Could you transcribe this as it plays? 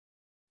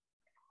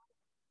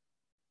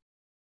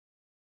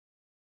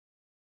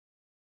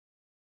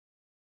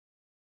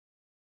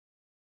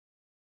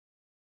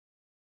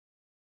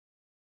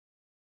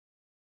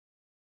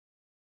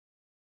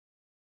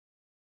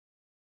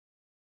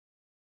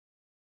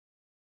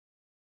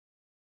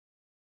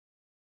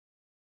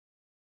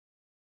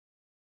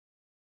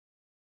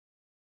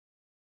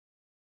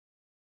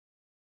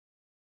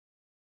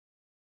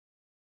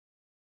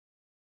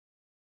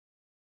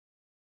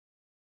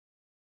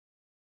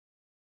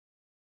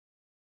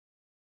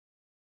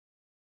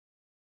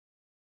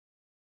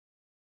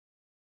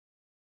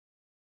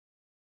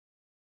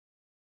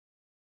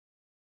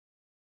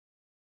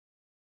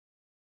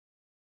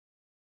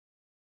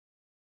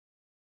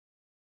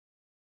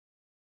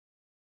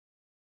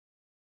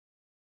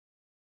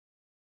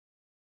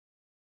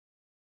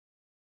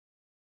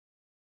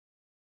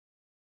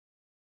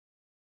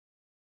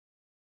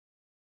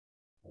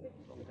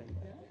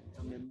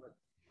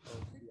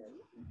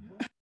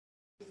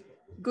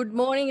Good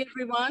morning,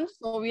 everyone.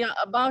 So we are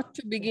about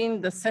to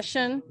begin the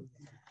session,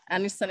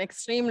 and it's an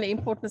extremely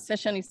important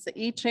session. It's the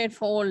eTrade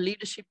for All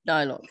Leadership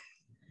Dialogue,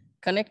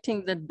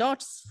 connecting the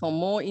dots for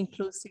more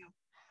inclusive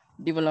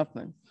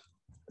development.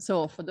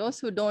 So for those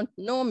who don't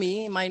know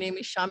me, my name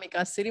is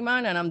Shamika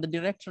Siriman, and I'm the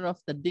director of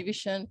the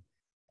division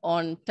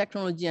on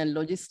technology and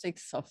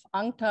logistics of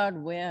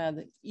UNCTAD, where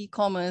the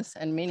e-commerce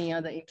and many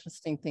other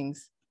interesting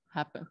things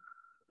happen.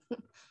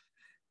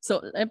 So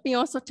let me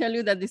also tell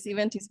you that this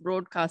event is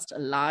broadcast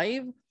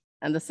live,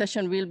 and the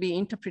session will be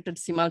interpreted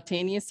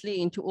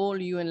simultaneously into all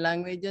UN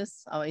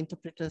languages. Our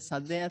interpreters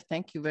are there.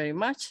 Thank you very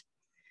much.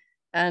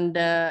 And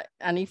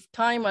if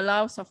time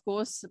allows, of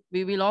course,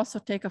 we will also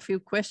take a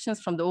few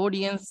questions from the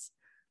audience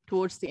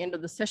towards the end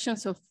of the session.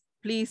 So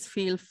please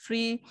feel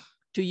free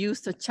to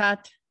use the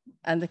chat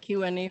and the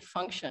Q&A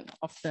function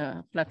of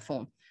the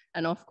platform.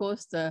 And of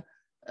course,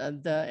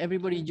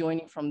 everybody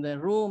joining from the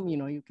room,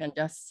 you can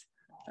just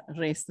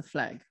raise the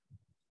flag.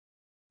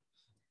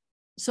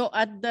 So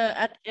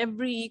at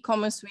every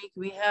e-commerce week,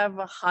 we have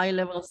a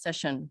high-level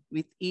session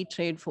with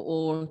eTrade for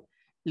All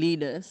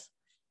leaders,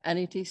 and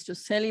it is to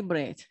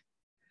celebrate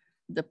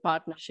the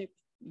partnership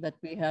that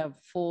we have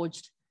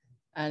forged,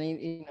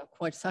 and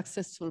quite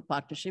successful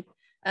partnership,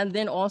 and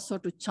then also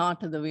to chart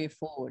the way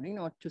forward,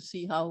 to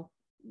see how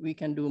we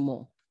can do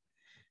more.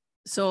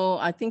 So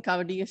I think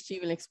our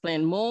DSG will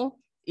explain more.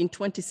 In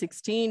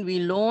 2016, we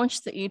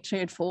launched the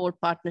eTrade for All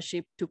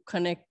partnership to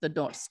connect the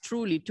dots,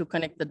 truly to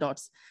connect the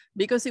dots,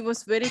 because it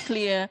was very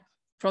clear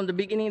from the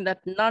beginning that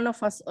none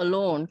of us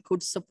alone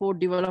could support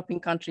developing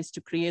countries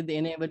to create the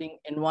enabling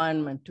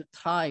environment to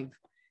thrive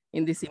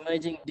in this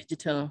emerging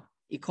digital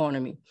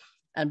economy.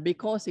 And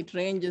because it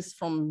ranges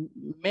from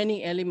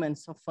many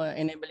elements of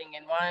enabling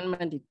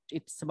environment,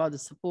 it's about the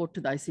support to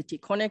the ICT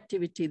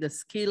connectivity, the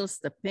skills,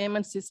 the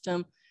payment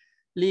system,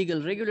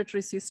 legal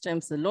regulatory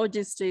systems, the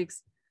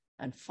logistics,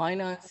 and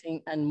financing,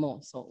 and more.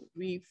 So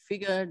we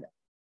figured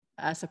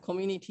as a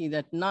community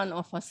that none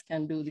of us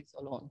can do this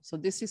alone. So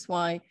this is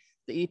why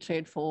the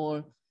eTrade for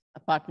All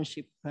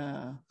partnership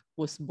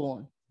was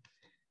born.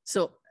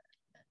 So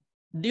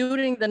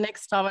during the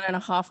next hour and a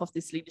half of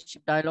this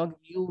leadership dialogue,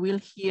 you will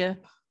hear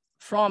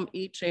from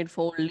eTrade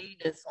for All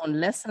leaders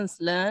on lessons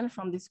learned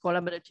from this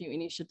collaborative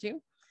initiative,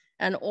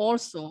 and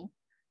also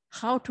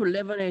how to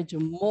leverage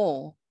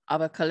more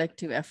our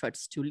collective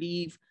efforts to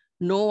leave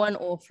no one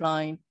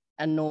offline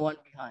and no one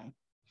behind.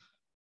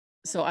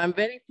 So I'm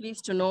very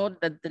pleased to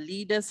note that the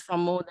leaders from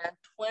more than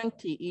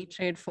 20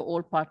 eTrade for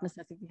All partners,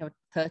 I think we have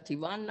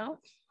 31 now,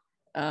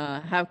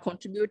 have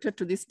contributed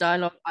to this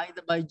dialogue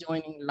either by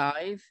joining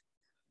live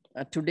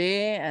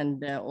today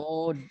and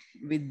or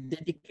with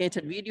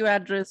dedicated video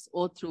address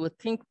or through a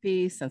think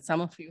piece, and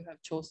some of you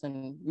have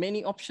chosen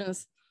many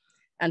options.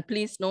 And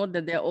please note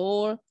that they're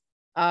all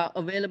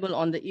available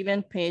on the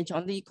event page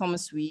on the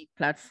e-commerce week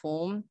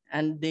platform,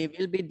 and they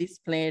will be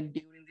displayed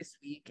during this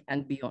week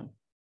and beyond.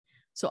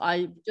 So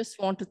I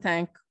just want to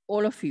thank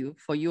all of you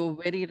for your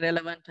very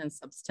relevant and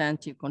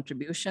substantive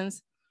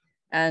contributions.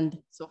 And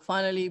so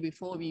finally,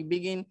 before we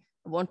begin,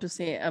 I want to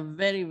say a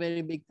very,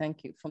 very big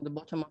thank you from the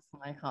bottom of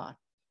my heart.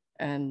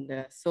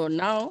 And so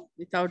now,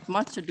 without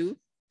much ado,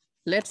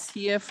 let's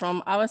hear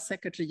from our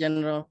Secretary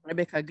General,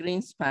 Rebecca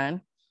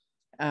Greenspan,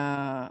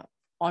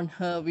 on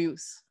her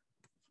views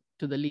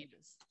to the leaders.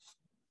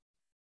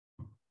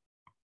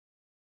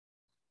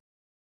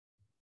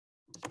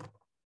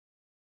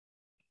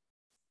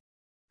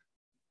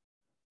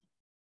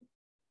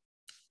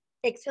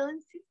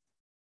 Excellencies,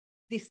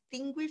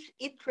 distinguished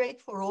eTrade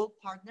for All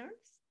partners,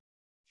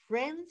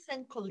 friends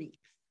and colleagues,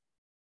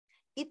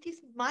 it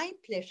is my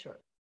pleasure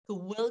to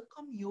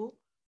welcome you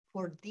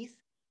for this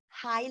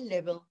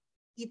high-level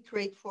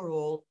eTrade for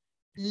All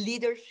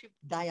leadership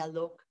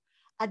dialogue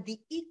at the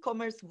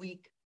e-commerce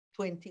week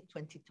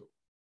 2022.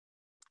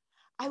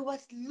 I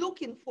was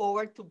looking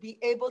forward to be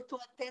able to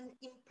attend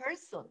in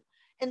person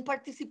and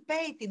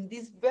participate in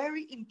this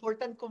very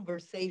important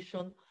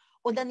conversation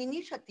on an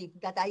initiative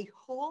that I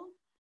hold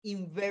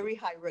in very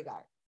high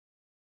regard.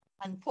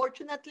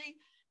 Unfortunately,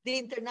 the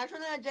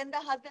international agenda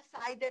has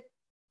decided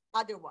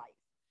otherwise.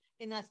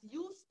 And as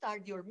you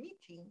start your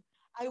meeting,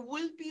 I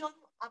will be on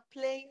a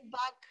plane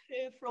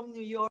back from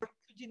New York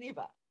to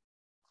Geneva.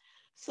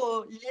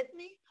 So let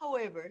me,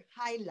 however,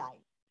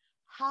 highlight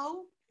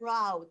how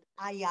proud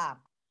I am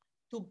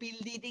to be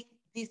leading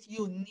this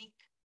unique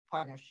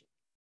partnership.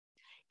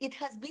 It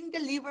has been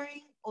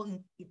delivering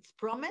on its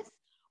promise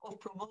of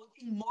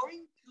promoting more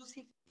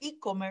inclusive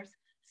e-commerce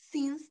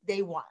since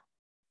day one,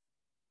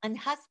 and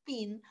has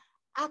been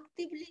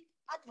actively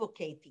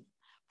advocating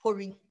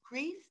for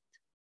increased,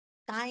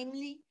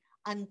 timely,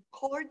 and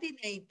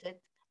coordinated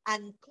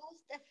and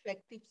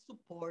cost-effective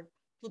support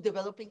to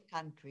developing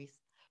countries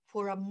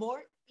for a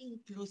more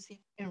inclusive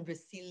and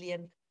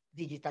resilient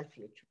digital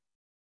future.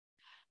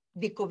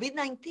 The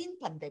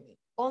COVID-19 pandemic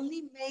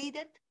only made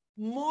it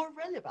more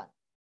relevant.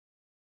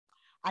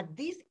 At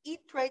this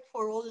eTrade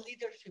for All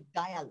leadership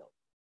dialogue,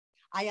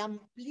 I am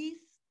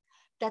pleased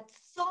that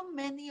so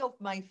many of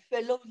my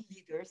fellow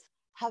leaders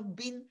have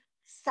been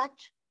such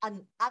an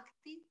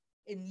active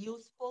and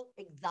useful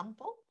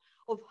example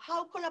of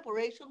how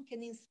collaboration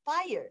can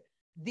inspire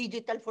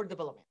digital for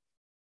development.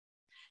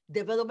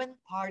 Development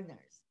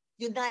partners,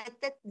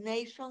 United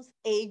Nations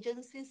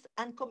agencies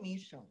and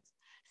commissions,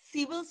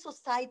 civil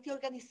society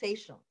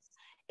organizations,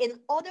 and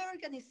other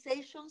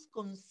organizations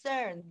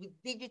concerned with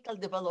digital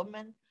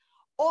development,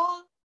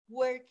 all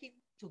working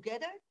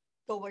together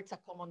towards a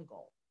common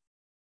goal.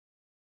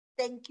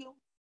 Thank you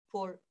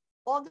for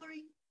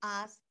honoring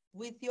us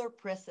with your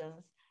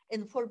presence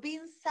and for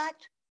being such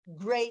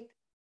great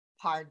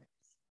partners.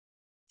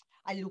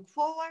 I look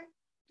forward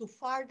to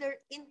further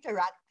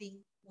interacting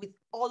with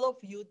all of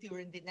you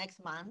during the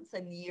next months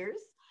and years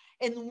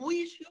and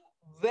wish you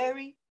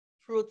very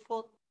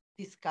fruitful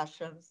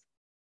discussions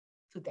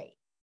today.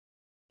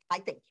 I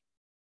thank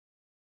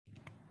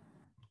you.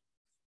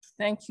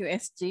 Thank you,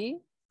 SG.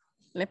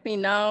 Let me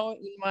now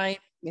invite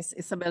Ms.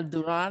 Isabel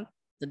Durant,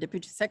 the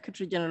Deputy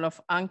Secretary General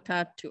of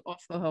UNCTAD, to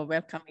offer her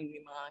welcoming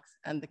remarks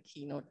and the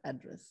keynote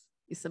address.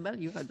 Isabel,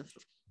 you have the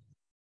floor.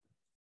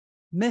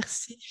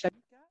 Merci,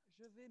 Shamika.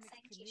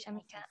 Thank you,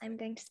 Shamika. I'm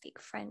going to speak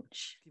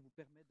French,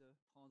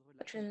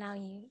 which will allow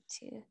you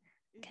to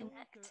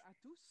connect.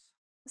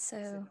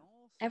 So,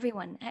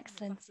 everyone,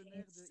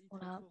 excellencies, all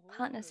our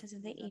partners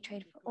of the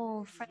eTrade for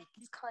All,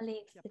 friends,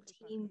 colleagues, the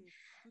team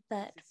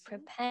that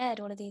prepared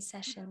all of these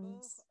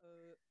sessions,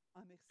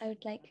 I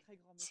would like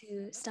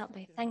to start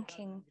by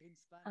thanking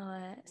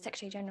our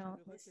Secretary General,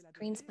 Ms.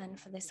 Greenspan,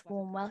 for this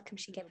warm welcome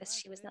she gave us.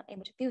 She was not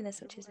able to be with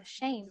us, which is a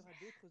shame,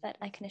 but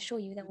I can assure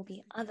you there will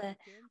be other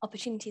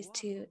opportunities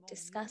to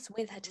discuss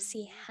with her to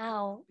see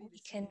how we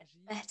can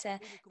better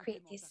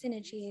create these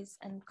synergies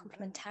and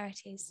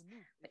complementarities,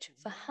 which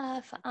for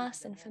her, for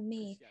us, and for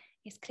me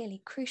is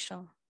clearly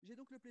crucial.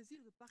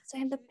 So I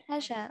have the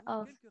pleasure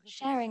of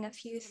sharing a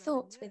few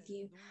thoughts with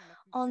you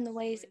on the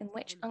ways in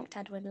which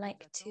UNCTAD would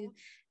like to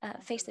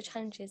face the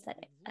challenges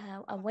that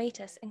await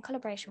us in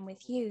collaboration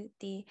with you,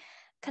 the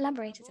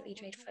collaborators of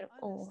eTrade for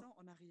All.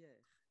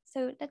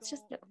 So let's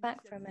just look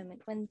back for a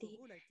moment. When the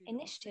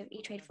initiative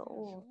eTrade for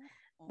All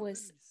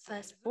was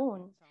first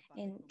born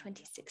in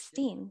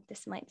 2016,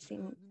 this might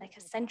seem like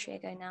a century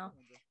ago now,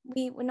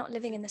 we were not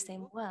living in the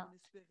same world.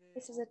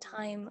 This was a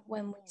time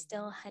when we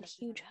still had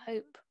huge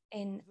hope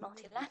in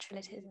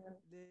multilateralism.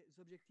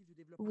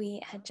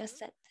 We had just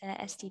set the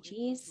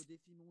SDGs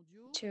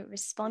to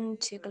respond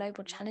to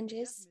global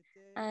challenges,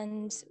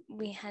 and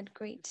we had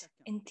great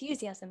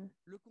enthusiasm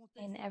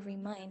in every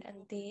mind. And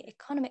the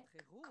economic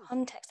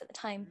context at the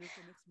time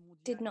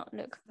did not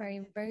look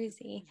very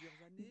rosy.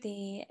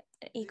 The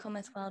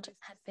e-commerce world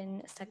had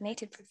been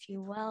stagnated for a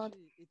few while.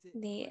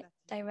 The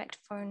direct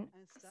foreign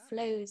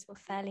flows were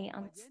fairly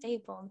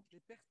unstable.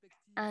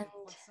 And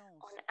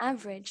on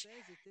average,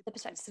 the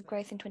perspectives of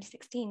growth in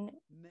 2016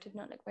 did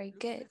not look very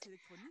good.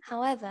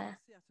 However,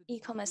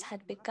 e-commerce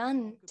had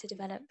begun to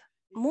develop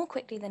more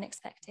quickly than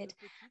expected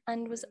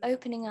and was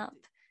opening up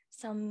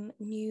some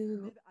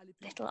new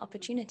little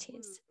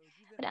opportunities.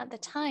 But at the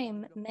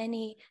time,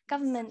 many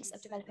governments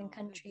of developing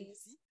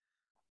countries,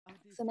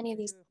 for many of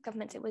these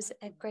governments, it was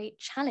a great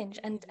challenge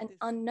and an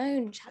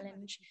unknown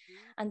challenge,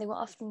 and they were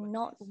often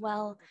not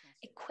well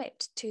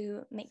equipped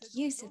to make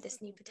use of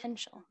this new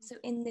potential. So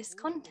in this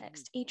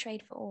context,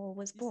 eTrade for All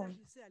was born.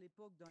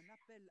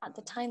 At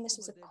the time, this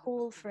was a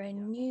call for a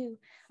new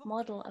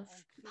model of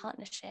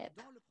partnership,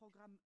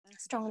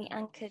 strongly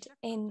anchored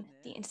in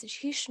the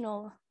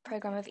institutional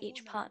program of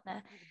each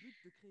partner.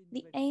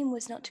 The aim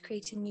was not to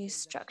create a new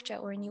structure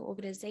or a new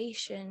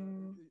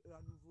organization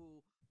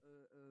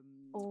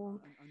or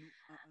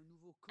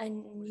a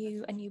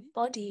new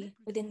body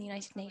within the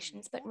United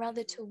Nations, but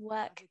rather to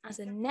work as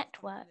a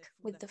network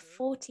with the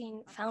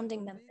 14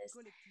 founding members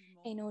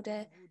in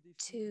order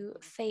to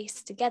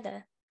face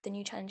together the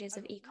new challenges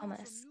of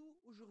e-commerce.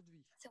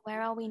 So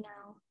where are we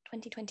now,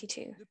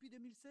 2022?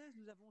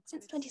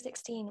 Since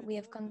 2016, we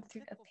have gone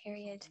through a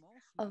period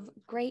of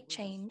great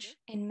change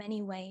in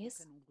many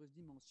ways,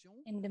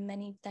 in the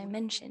many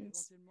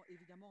dimensions.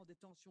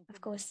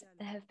 Of course,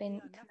 there have been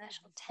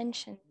commercial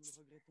tensions,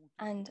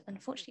 and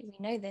unfortunately,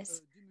 we know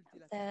this,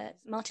 the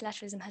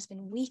multilateralism has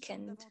been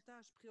weakened.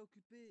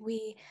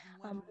 We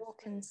are more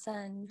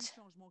concerned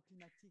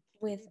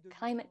with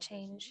climate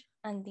change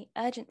and the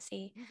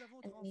urgency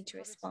and the need to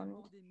respond.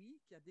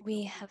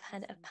 We have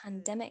had a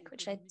pandemic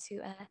which led to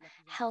a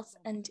health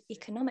and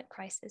economic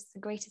crisis, the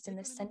greatest in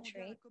this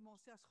century.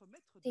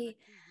 The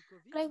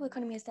global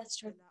economy has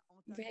thus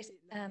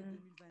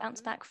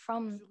bounced back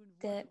from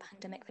the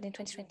pandemic, but in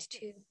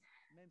 2022,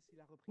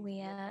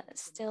 we are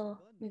still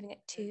moving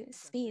at two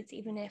speeds.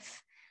 Even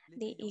if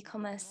the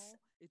e-commerce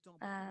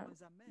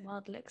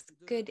world looks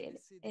good,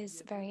 it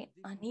is very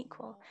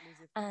unequal,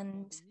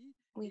 and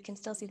we can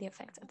still see the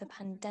effects of the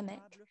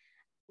pandemic,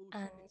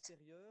 and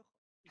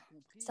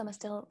some are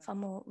still far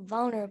more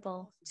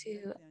vulnerable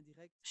to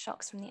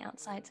shocks from the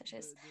outside, such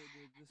as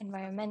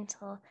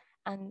environmental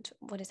and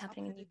what is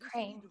happening in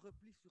Ukraine.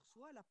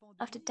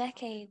 After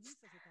decades,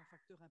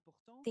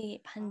 the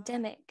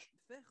pandemic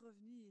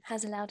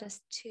has allowed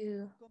us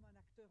to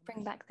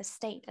bring back the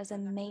state as a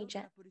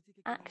major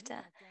actor,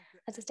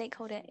 as a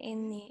stakeholder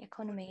in the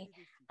economy,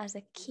 as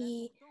a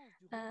key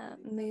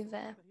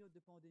mover.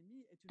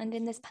 And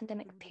in this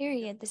pandemic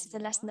period, this is a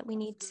lesson that we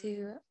need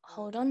to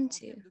hold on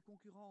to,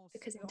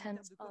 because in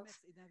terms of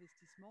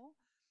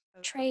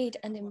trade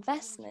and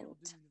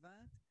investment,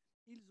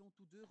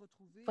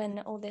 when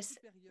all this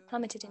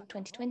plummeted in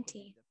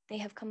 2020, they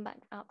have come back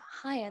up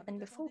higher than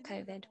before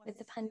COVID. With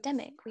the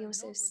pandemic, we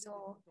also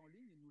saw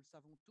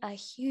a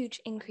huge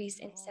increase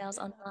in sales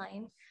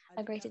online,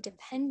 a greater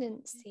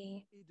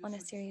dependency on a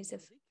series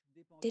of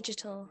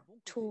digital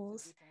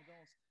tools.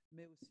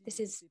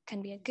 This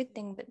can be a good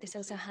thing, but this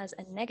also has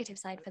a negative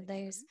side for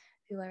those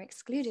who are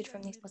excluded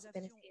from these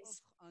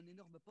possibilities.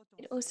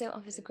 It also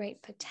offers a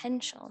great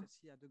potential.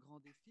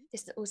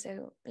 This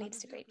also leads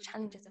to great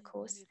challenges, of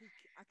course.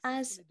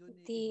 As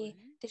the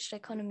digital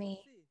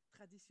economy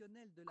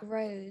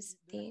grows,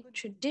 the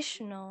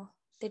traditional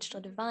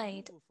digital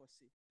divide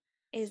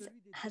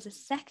has a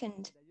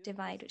second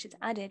divide, which is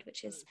added,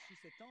 which is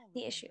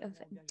the issue of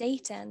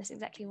data. And this is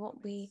exactly what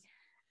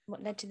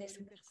led to this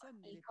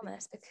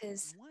e-commerce,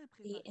 because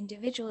the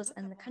individuals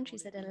and the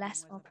countries that are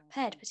less well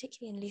prepared,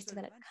 particularly in least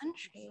developed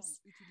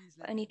countries,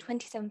 where only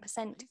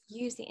 27%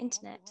 use the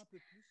internet,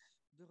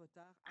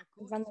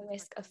 run the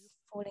risk of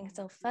falling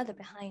still further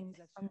behind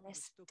on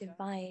this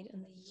divide,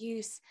 on the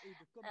use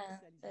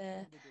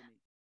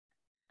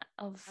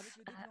of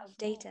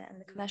data and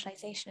the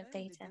commercialization of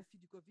data.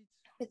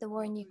 With the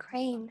war in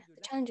Ukraine,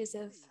 the challenges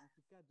of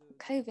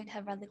COVID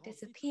have rather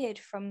disappeared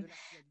from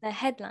the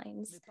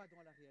headlines,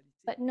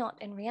 but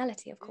not in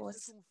reality, of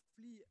course.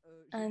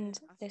 And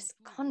this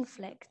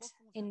conflict,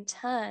 in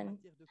turn,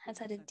 has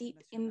had a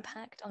deep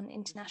impact on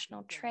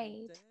international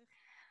trade,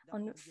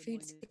 on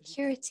food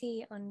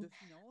security, on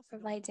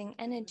providing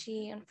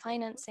energy, on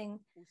financing,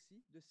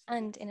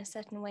 and in a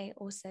certain way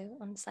also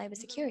on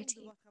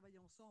cybersecurity.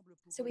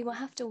 So we will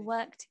have to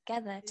work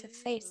together to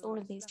face all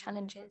of these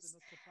challenges,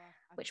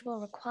 which will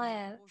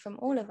require from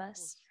all of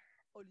us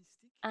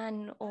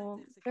or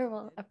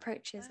plural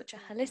approaches, which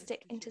are holistic,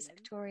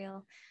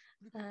 intersectorial,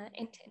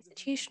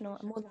 interinstitutional,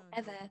 and more than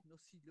ever,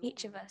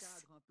 each of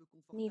us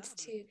needs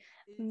to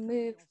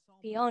move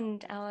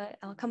beyond our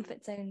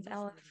comfort zones,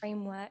 our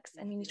frameworks,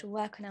 and we need to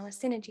work on our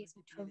synergies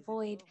to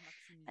avoid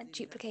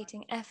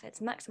duplicating efforts,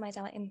 maximize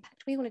our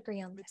impact. We all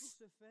agree on this.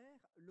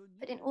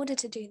 But in order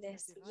to do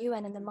this, the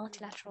UN and the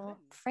multilateral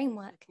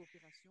framework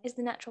is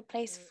the natural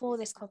place for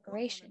this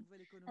cooperation.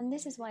 And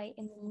this is why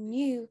in the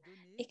new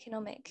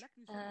economic,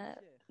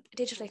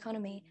 digital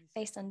economy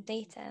based on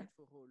data,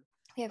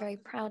 we are very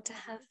proud to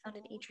have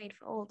founded eTrade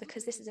for All,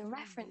 because this is a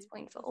reference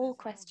point for all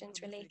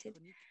questions related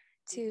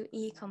to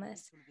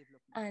e-commerce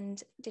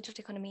and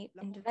digital economy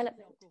and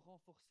development.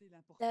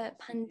 The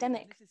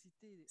pandemic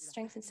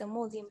strengthens still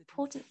more the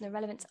importance and the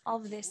relevance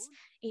of this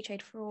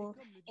eTrade for All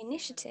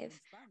initiative.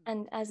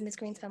 And as Ms.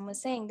 Greenspan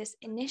was saying, this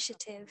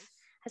initiative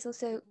has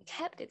also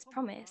kept its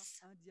promise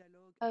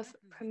of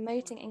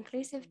promoting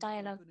inclusive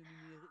dialogue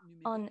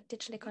on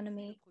digital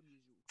economy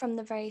from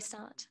the very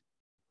start.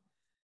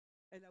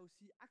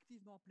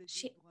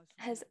 She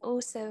has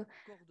also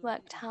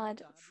worked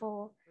hard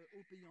for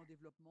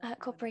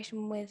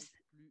cooperation with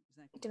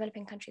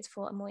developing countries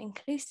for a more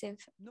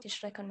inclusive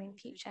digital economy in the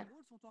future.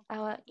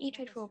 Our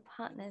eTrade for All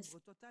partners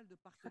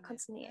are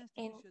constantly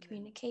in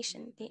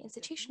communication. The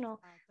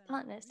institutional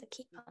partners, the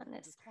key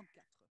partners,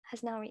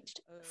 has now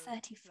reached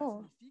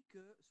 34.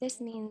 This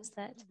means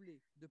that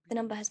the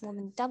number has more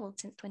than doubled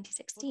since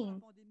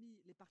 2016.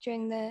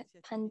 During the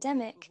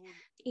pandemic,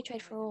 the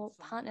eTrade for All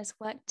partners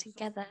worked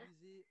together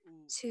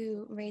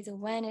to raise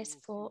awareness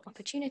for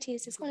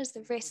opportunities as well as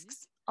the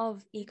risks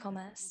of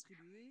e-commerce.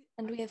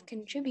 And we have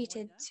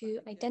contributed to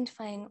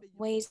identifying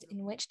ways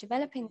in which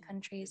developing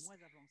countries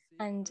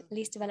and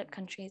least developed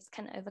countries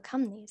can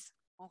overcome these.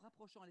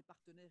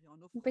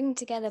 Bringing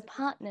together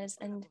partners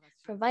and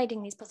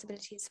providing these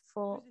possibilities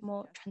for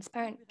more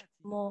transparent,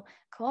 more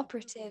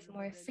cooperative,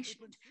 more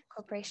efficient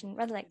cooperation,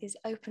 rather like these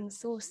open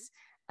source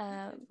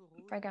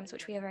programs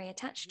which we are very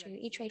attached to.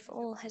 eTrade for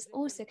All has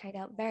also carried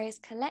out various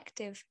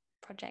collective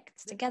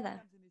projects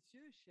together.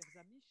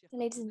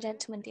 Ladies and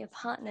gentlemen, dear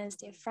partners,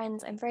 dear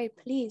friends, I'm very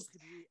pleased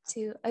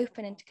to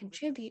open and to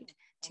contribute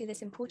to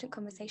this important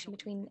conversation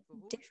between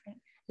different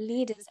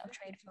leaders of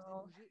Trade for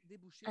All.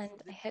 And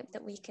I hope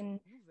that we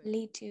can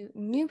lead to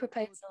new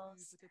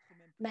proposals,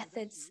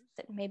 methods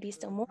that may be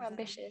still more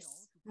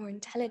ambitious, more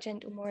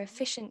intelligent, or more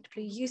efficient,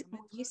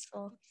 more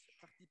useful,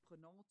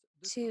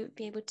 to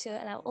be able to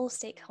allow all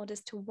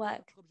stakeholders to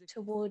work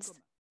towards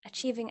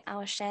achieving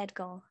our shared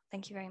goal.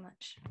 Thank you very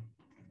much.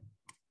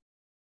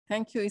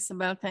 Thank you,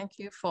 Isabel. Thank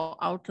you for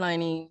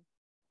outlining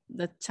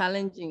the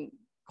challenging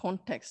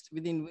context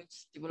within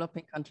which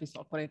developing countries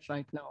operate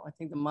right now. I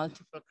think the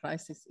multiple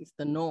crisis is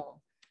the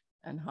norm.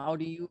 And how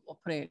do you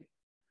operate,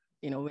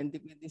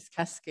 with this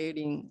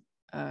cascading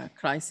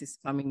crisis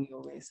coming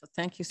your way? So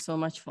thank you so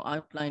much for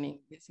outlining,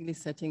 basically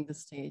setting the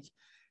stage,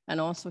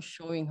 and also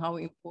showing how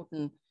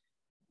important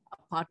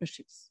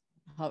partnerships,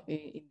 how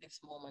in this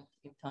moment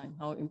in time,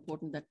 how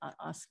important that are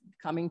us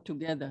coming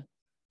together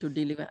to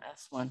deliver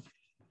as one.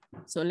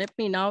 So let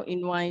me now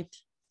invite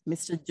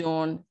Mr.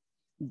 John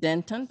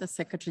Denton, the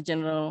Secretary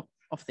General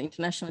of the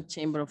International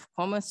Chamber of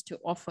Commerce, to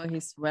offer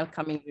his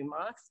welcoming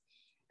remarks.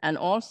 And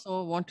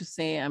also want to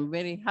say, I'm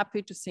very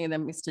happy to say that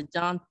Mr.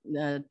 John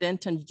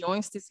Denton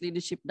joins this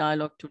leadership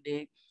dialogue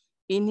today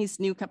in his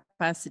new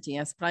capacity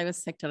as private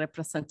sector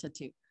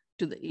representative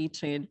to the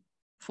eTrade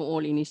for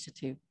All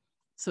initiative.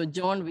 So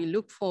John, we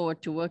look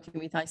forward to working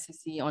with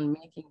ICC on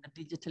making the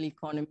digital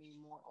economy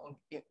more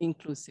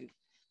inclusive.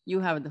 You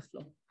have the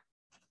floor.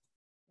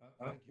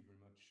 Thank you very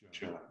much,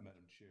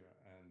 Madam Chair.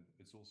 And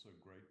it's also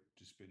great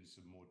to spend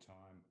some more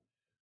time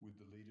with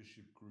the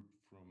leadership group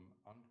from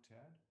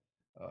UNCTAD.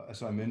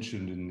 As I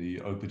mentioned in the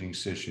opening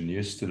session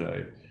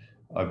yesterday,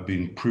 I've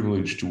been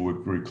privileged to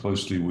work very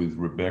closely with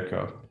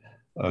Rebecca,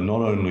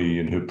 not only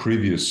in her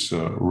previous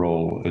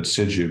role at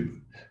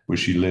CEGIB, where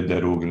she led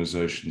that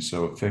organization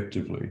so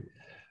effectively,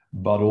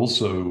 but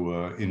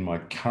also in my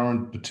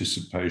current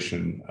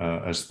participation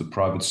as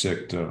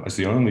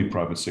the only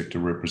private sector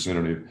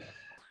representative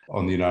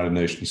on the United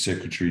Nations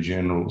Secretary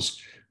General's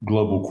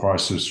Global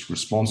Crisis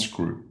Response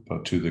Group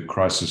to the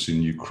crisis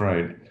in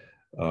Ukraine,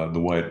 the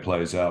way it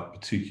plays out,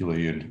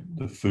 particularly in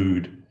the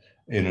food,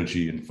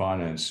 energy, and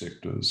finance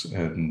sectors.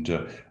 And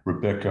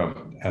Rebecca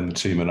and the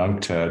team at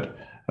UNCTAD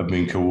have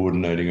been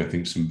coordinating, I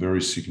think, some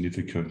very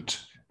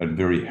significant and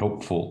very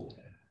helpful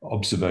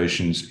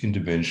observations,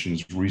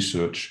 interventions,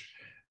 research.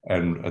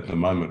 And at the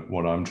moment,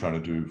 what I'm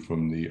trying to do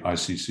from the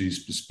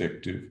ICC's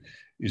perspective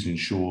is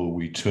ensure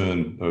we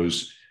turn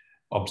those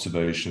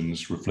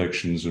observations,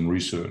 reflections, and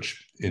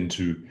research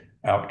into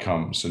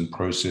outcomes and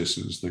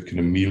processes that can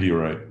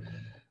ameliorate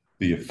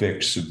the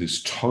effects of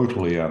this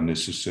totally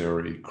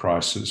unnecessary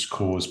crisis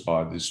caused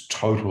by this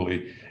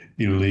totally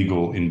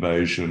illegal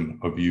invasion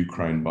of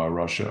Ukraine by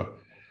Russia,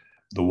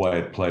 the way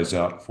it plays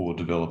out for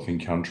developing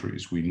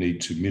countries. We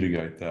need to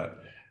mitigate that.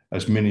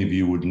 As many of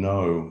you would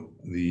know,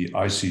 the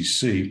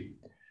ICC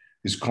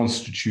is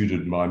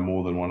constituted by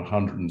more than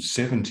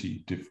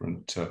 170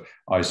 different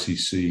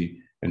ICC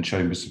and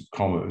chambers of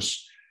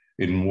commerce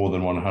in more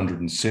than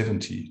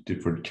 170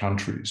 different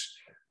countries.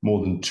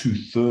 More than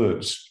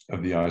 2/3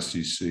 of the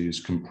ICC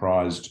is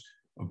comprised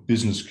of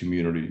business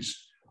communities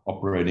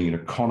operating in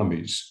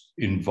economies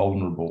in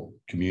vulnerable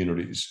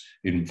communities,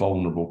 in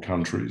vulnerable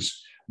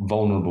countries,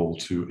 vulnerable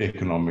to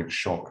economic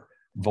shock,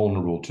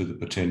 vulnerable to the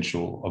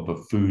potential of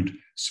a food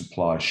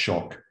supply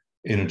shock,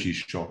 energy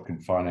shock,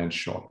 and finance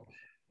shock.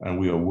 And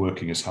we are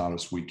working as hard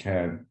as we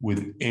can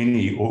with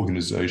any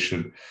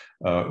organization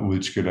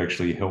which could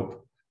actually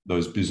help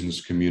those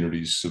business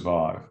communities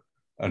survive.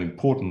 And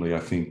importantly, I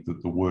think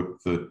that the work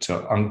that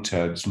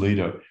UNCTAD's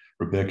leader,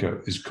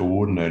 Rebecca, is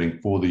coordinating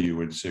for the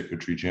UN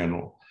Secretary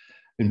General,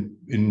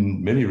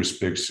 in many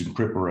respects in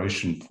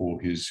preparation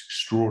for his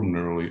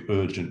extraordinarily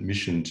urgent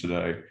mission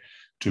today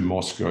to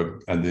Moscow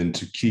and then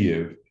to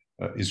Kiev,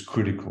 is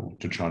critical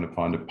to trying to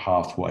find a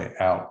pathway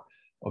out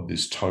of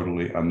this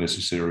totally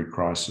unnecessary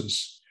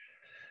crisis.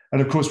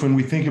 And of course, when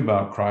we think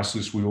about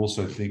crisis, we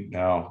also think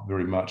now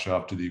very much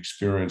after the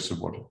experience of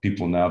what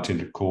people now tend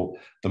to call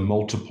the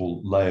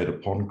multiple layered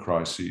upon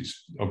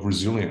crises of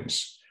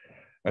resilience.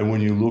 And when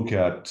you look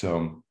at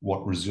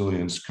what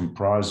resilience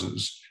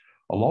comprises,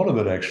 a lot of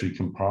it actually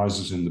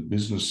comprises in the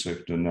business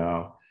sector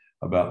now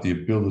about the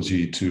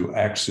ability to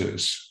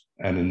access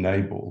and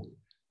enable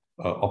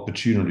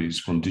opportunities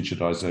from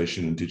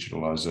digitization and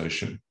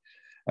digitalization.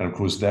 And of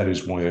course, that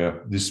is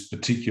where this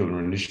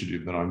particular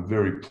initiative that I'm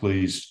very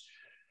pleased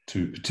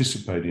to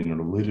participate in at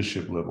a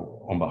leadership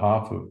level on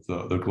behalf of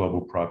the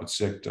global private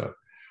sector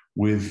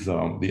with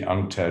the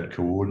UNCTAD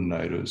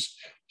coordinators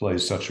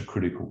plays such a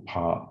critical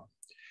part.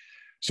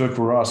 So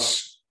for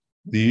us,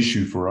 the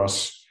issue for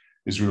us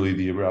is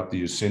really about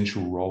the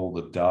essential role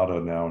that data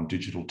now and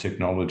digital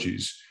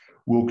technologies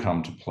will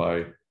come to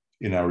play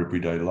in our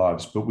everyday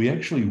lives. But we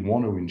actually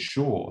want to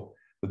ensure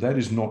that that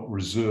is not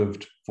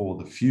reserved for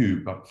the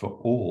few, but for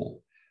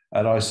all.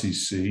 At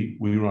ICC,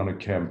 we run a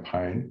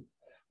campaign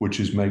which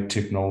is Make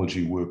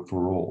Technology Work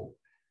for All.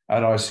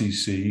 At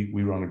ICC,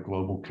 we run a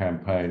global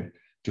campaign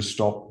to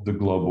stop the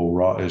global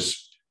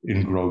rise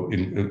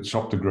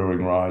stop the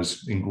growing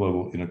rise in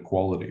global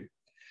inequality.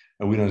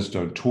 And we just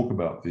don't talk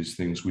about these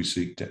things. We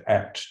seek to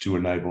act to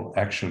enable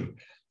action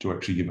to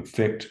actually give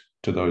effect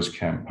to those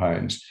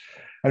campaigns.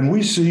 And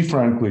we see,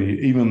 frankly,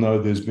 even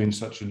though there's been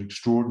such an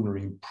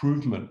extraordinary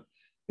improvement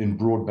in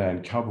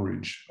broadband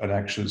coverage and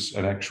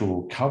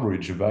actual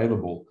coverage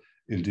available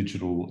in the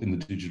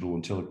digital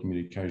and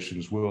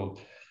telecommunications world,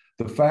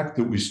 the fact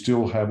that we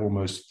still have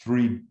almost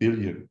 3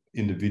 billion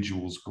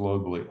individuals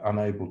globally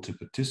unable to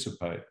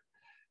participate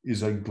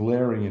is a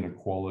glaring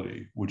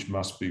inequality which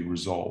must be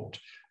resolved,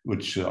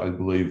 which I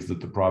believe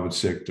that the private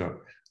sector,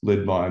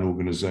 led by an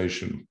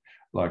organization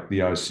like the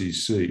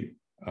ICC,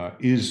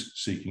 is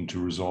seeking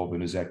to resolve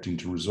and is acting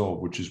to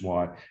resolve, which is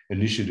why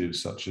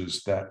initiatives such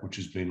as that which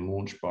has been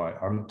launched by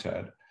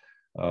UNCTAD,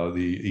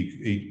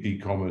 the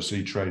e-commerce,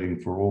 e-trading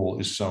for all,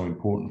 is so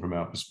important from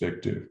our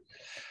perspective.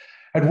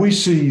 And we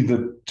see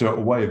that a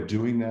way of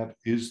doing that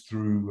is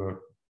through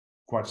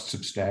quite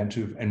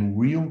substantive and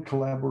real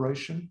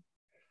collaboration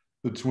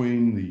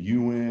between the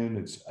UN,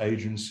 its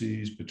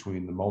agencies,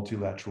 between the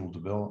multilateral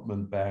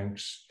development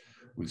banks,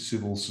 with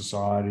civil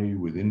society,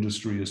 with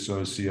industry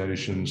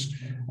associations,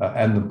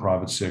 and the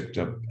private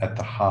sector at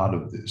the heart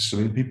of this. I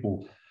mean,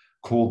 people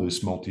call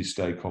this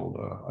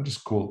multi-stakeholder. I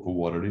just call it for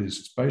what it is.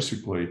 It's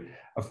basically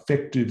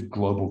effective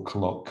global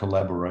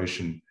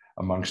collaboration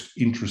amongst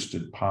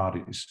interested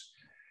parties.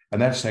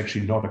 And that's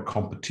actually not a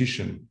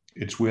competition.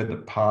 It's where the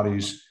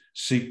parties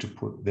seek to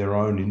put their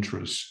own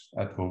interests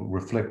or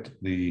reflect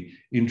the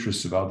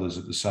interests of others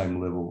at the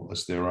same level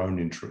as their own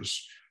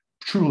interests,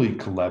 truly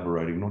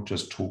collaborating, not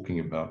just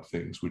talking about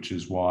things, which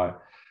is why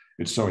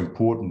it's so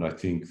important, I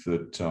think,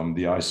 that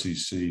the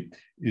ICC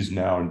is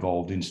now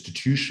involved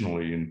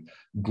institutionally in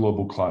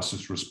global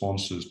crisis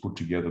responses put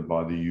together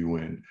by the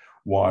UN,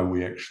 why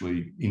we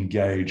actually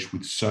engage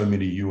with so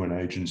many UN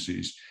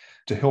agencies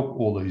to help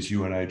all these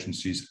UN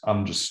agencies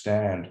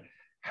understand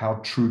how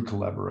true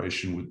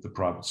collaboration with the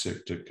private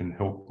sector can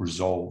help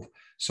resolve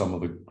some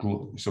of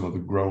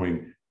the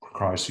growing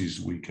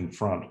crises we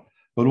confront,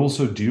 but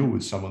also deal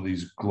with some of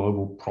these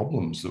global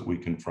problems that we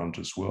confront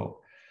as well.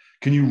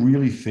 Can you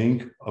really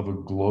think of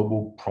a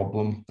global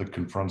problem that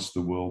confronts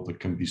the world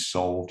that can be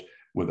solved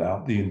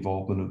without the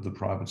involvement of the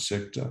private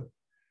sector?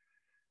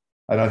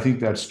 And I think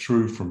that's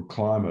true from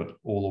climate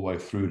all the way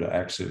through to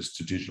access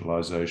to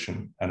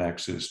digitalization and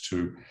access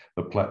to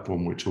the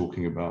platform we're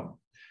talking about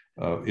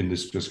in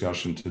this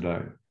discussion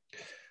today.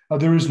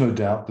 There is no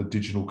doubt that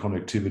digital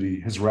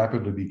connectivity has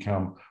rapidly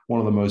become one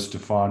of the most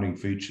defining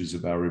features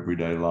of our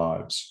everyday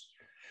lives.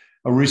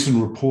 A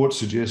recent report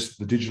suggests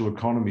the digital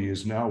economy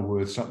is now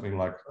worth something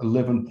like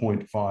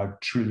 $11.5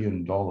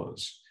 trillion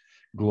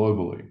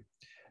globally.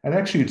 And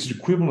actually, it's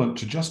equivalent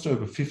to just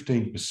over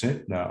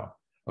 15% now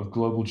of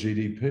global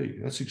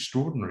GDP. That's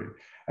extraordinary.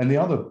 And the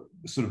other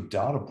sort of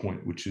data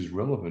point which is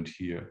relevant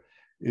here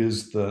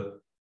is that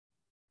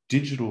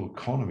digital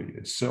economy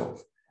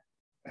itself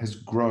has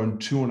grown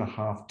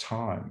 2.5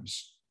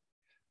 times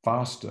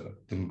faster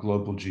than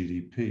global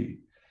GDP.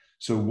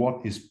 So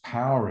what is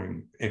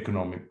powering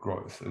economic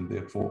growth and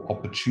therefore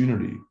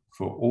opportunity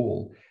for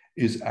all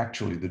is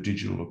actually the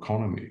digital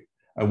economy.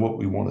 And what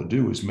we want to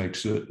do is make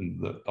certain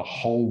that the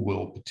whole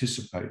world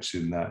participates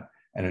in that,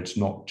 and it's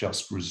not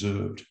just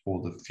reserved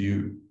for the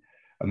few.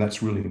 And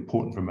that's really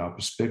important from our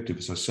perspective.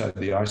 As I said,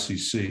 the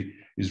ICC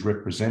is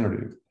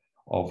representative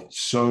of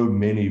so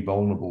many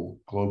vulnerable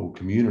global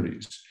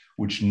communities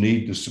which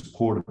need the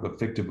support of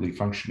effectively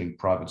functioning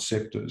private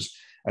sectors,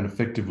 and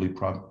effectively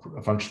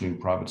functioning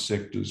private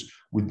sectors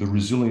with the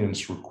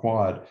resilience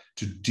required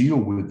to deal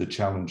with the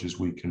challenges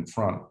we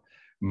confront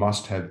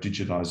must have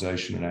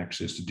digitization and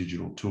access to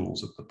digital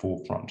tools at the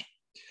forefront.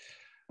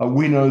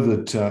 We know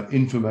that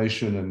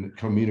information and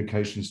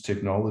communications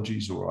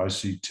technologies, or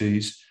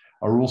ICTs,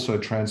 are also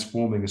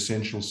transforming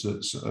essential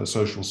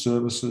social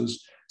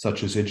services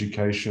such as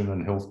education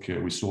and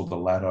healthcare. We saw the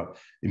latter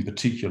in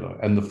particular,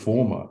 and the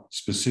former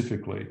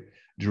specifically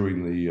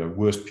during the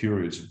worst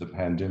periods of the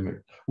pandemic,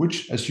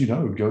 which, as you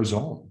know, goes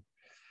on,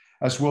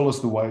 as well as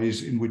the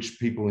ways in which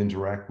people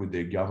interact with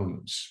their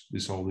governments.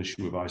 This whole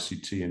issue of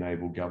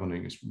ICT-enabled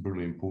governing is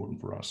really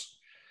important for us.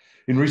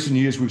 In recent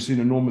years, we've seen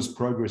enormous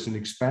progress in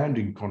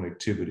expanding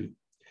connectivity.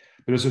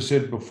 But as I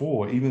said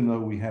before, even though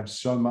we have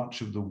so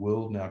much of the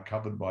world now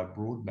covered by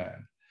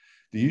broadband,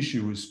 the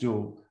issue is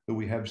still that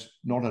we have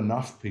not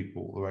enough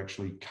people who are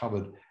actually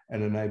covered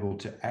and enabled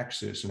to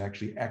access and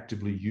actually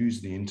actively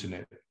use the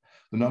internet.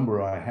 The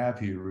number I have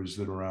here is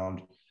that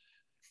around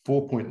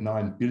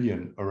 4.9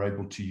 billion are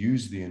able to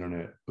use the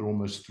internet, but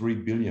almost 3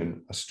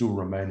 billion are still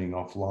remaining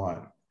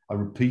offline. I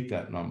repeat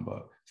that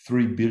number,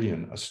 3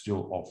 billion are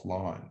still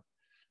offline.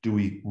 Do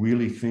we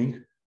really think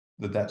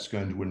that that's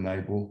going to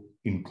enable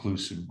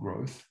inclusive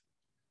growth?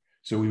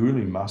 So we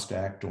really must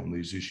act on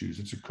these issues.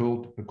 It's a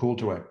call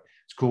to act.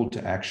 It's called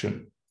to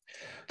action.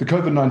 The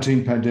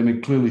COVID-19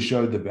 pandemic clearly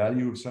showed the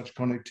value of such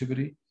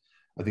connectivity.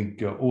 I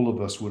think all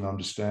of us would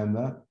understand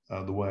that,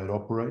 the way it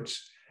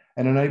operates,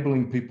 and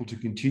enabling people to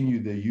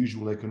continue their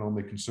usual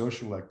economic and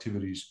social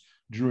activities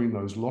during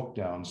those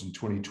lockdowns in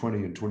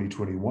 2020 and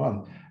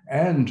 2021.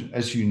 And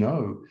as you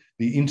know,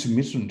 the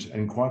intermittent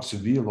and quite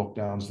severe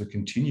lockdowns that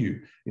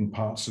continue in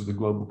parts of the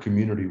global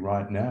community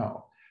right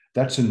now.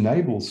 That's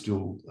enabled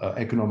still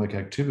economic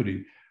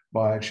activity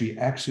by actually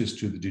access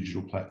to the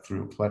digital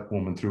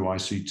platform and through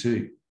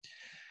ICT.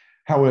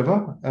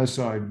 However, as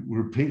I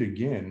repeat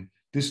again,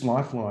 this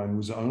lifeline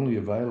was only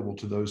available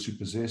to those who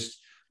possessed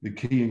the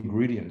key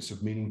ingredients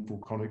of meaningful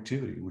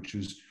connectivity, which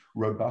is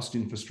robust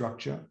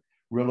infrastructure,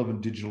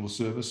 relevant digital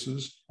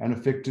services, and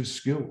effective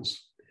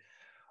skills.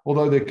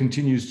 Although there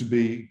continues to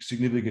be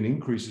significant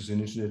increases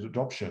in internet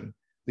adoption,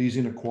 these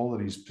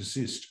inequalities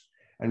persist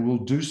and will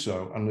do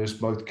so unless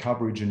both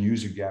coverage and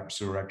user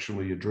gaps are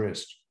actually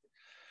addressed.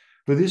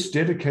 For this,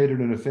 dedicated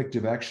and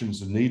effective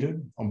actions are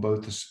needed on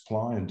both the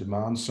supply and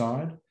demand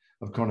side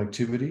of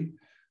connectivity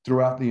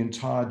throughout the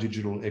entire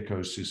digital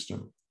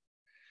ecosystem.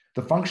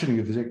 The functioning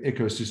of the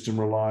ecosystem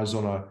relies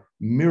on a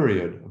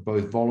myriad of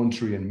both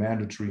voluntary and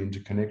mandatory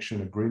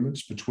interconnection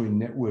agreements between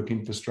network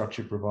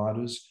infrastructure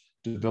providers,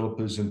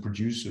 developers, and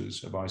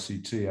producers of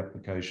ICT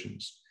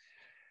applications.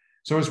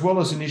 So as well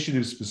as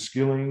initiatives for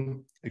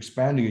skilling,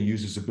 expanding a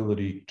user's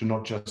ability to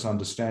not just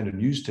understand and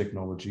use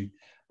technology,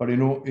 but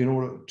in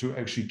order to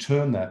actually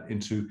turn that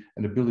into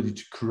an ability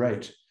to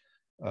create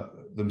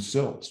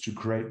themselves, to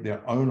create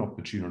their own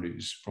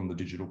opportunities from the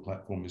digital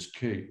platform is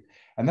key.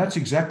 And that's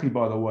exactly,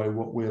 by the way,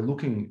 what we're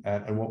looking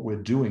at and what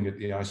we're doing at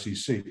the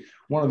ICC.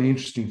 One of the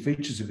interesting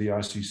features of the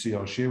ICC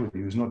I'll share with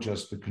you is not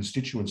just the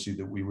constituency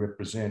that we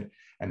represent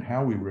and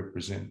how we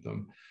represent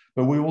them,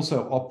 but we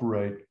also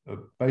operate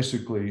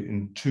basically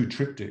in two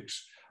triptychs.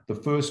 The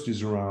first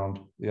is around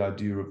the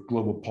idea of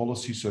global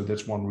policy. So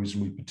that's one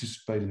reason we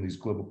participate in these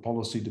global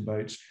policy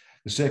debates.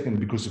 The second,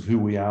 because of who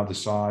we are, the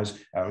size,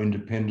 our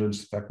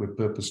independence, the fact we're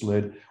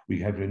purpose-led, we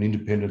have an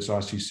independence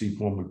ICC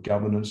form of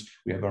governance,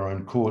 we have our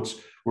own courts,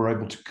 we're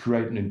able to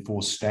create and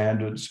enforce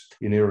standards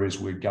in areas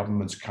where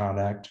governments can't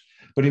act.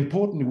 But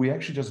importantly, we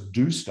actually just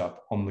do stuff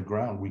on the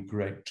ground. We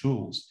create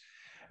tools.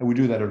 And we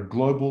do that at a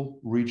global,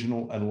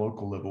 regional, and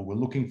local level. We're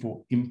looking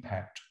for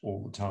impact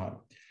all the time.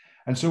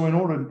 And so in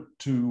order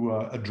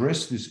to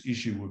address this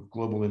issue of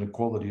global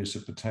inequality as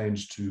it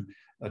pertains to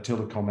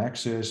telecom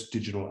access,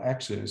 digital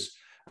access,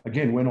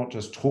 again, we're not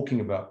just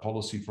talking about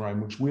policy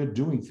frameworks, we're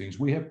doing things.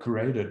 We have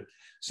created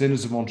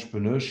centers of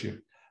entrepreneurship,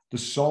 the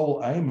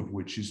sole aim of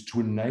which is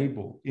to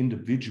enable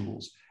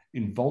individuals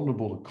in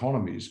vulnerable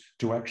economies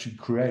to actually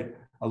create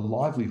a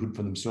livelihood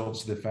for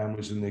themselves, their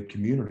families, and their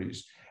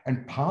communities.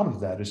 And part of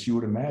that, as you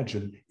would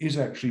imagine, is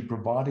actually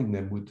providing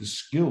them with the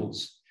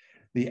skills,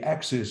 the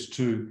access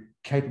to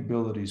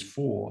capabilities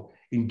for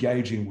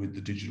engaging with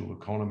the digital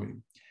economy.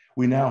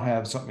 We now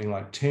have something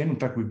like 10. In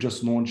fact, we've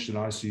just launched an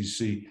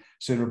ICC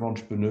Center of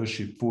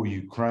Entrepreneurship for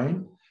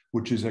Ukraine,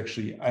 which is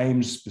actually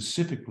aimed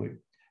specifically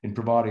in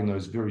providing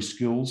those very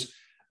skills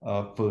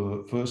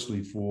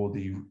firstly for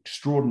the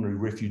extraordinary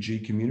refugee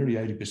community,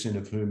 80%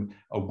 of whom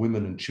are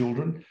women and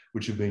children,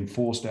 which have been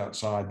forced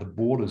outside the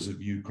borders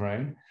of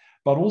Ukraine,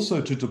 but also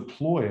to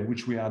deploy,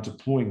 which we are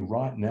deploying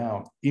right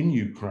now in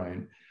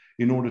Ukraine,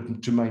 in order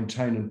to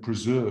maintain and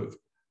preserve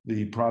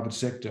the private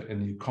sector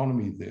and the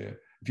economy there.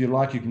 If you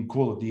like, you can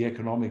call it the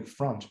economic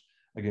front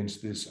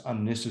against this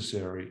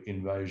unnecessary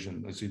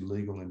invasion, this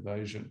illegal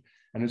invasion.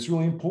 And it's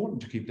really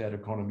important to keep that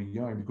economy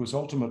going, because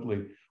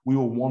ultimately we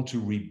will want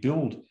to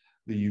rebuild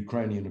the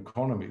Ukrainian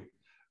economy.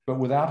 But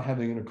without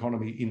having an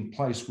economy in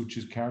place which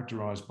is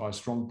characterized by a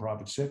strong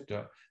private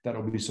sector,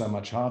 that'll be so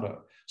much harder.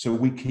 So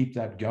we keep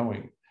that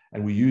going,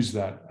 and we use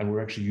that, and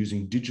we're actually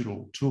using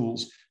digital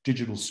tools,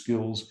 digital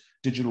skills,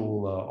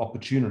 digital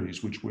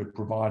opportunities, which we're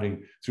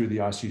providing through the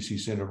ICC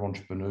Center of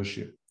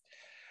Entrepreneurship.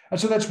 And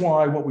so that's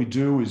why what we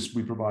do is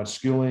we provide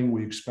skilling,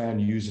 we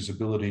expand users'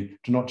 ability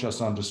to not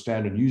just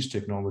understand and use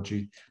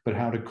technology, but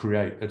how to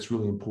create. That's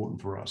really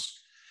important for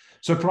us.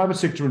 So private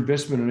sector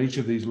investment in each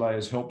of these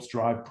layers helps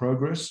drive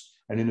progress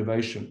and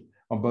innovation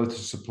on both the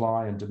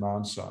supply and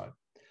demand side.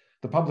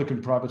 The public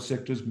and private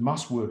sectors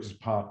must work as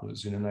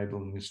partners in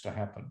enabling this to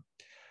happen.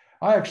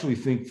 I actually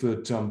think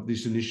that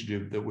this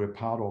initiative that we're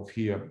part of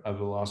here over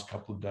the last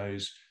couple of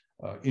days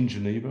in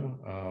Geneva,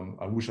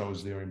 I wish I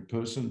was there in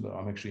person, but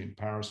I'm actually in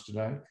Paris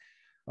today.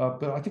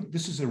 But I think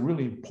this is a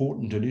really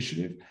important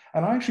initiative.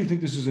 And I actually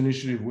think this is an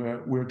initiative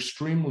where we're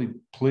extremely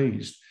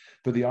pleased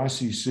for the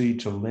ICC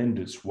to lend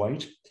its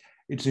weight,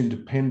 its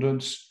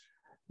independence,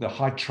 the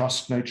high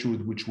trust nature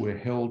with which we're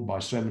held by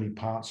so many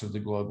parts of the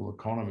global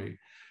economy,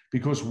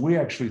 because we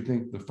actually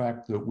think the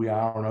fact that we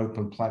are an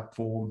open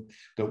platform,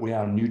 that we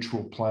are a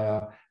neutral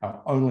player,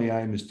 our only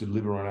aim is to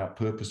deliver on our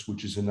purpose,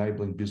 which is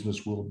enabling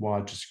business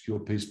worldwide to secure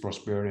peace,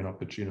 prosperity, and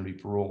opportunity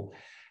for all,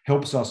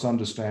 helps us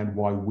understand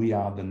why we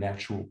are the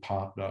natural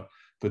partner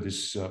for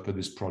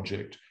this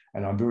project.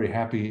 And I'm very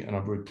happy and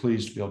I'm very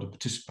pleased to be able to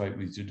participate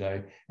with you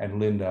today and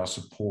lend our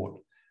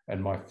support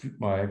and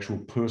my actual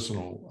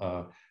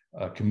personal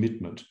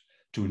commitment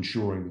to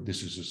ensuring that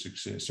this is a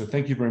success. So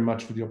thank you very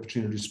much for the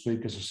opportunity to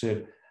speak. As I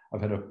said,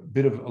 I've had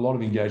a lot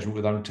of engagement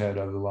with UNCTAD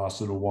over the last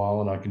little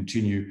while, and I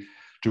continue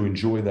to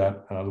enjoy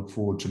that, and I look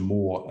forward to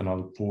more, and I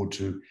look forward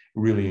to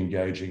really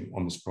engaging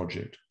on this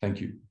project.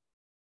 Thank you.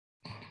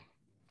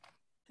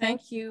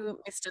 Thank you,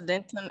 Mr.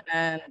 Denton.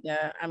 And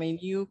I mean,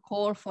 you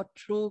call for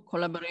true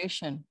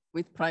collaboration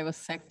with private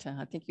sector.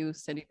 I think you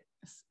said it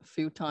a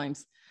few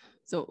times.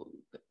 So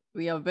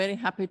we are very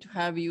happy to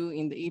have you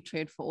in the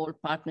eTrade for All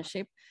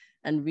partnership,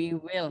 and we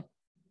will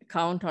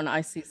count on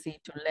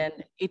ICC to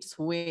lend its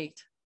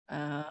weight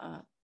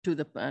to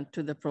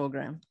the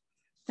program.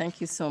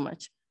 Thank you so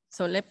much.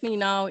 So let me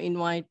now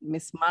invite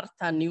Ms.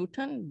 Martha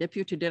Newton,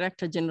 Deputy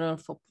Director General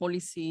for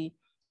Policy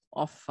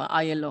of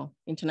ILO,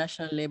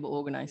 International Labour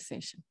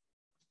Organization.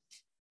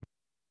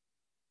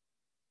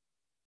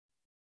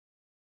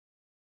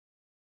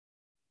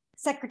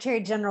 Secretary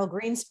General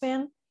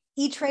Greenspan,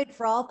 eTrade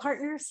for All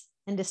partners,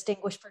 and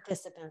distinguished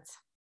participants.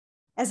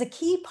 As a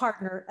key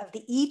partner of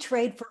the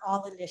eTrade for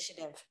All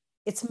initiative,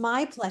 it's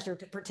my pleasure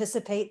to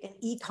participate in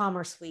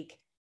e-commerce week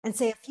and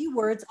say a few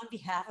words on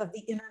behalf of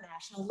the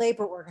International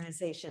Labor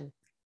Organization,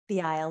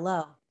 the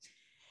ILO.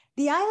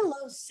 The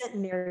ILO's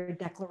Centenary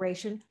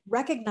Declaration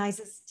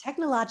recognizes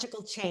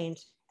technological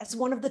change as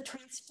one of the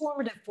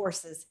transformative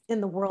forces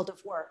in the world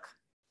of work.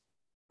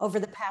 Over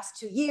the past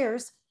 2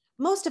 years,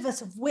 most of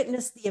us have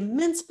witnessed the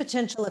immense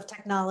potential of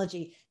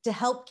technology to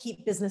help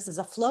keep businesses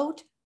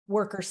afloat,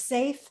 workers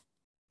safe,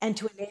 and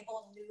to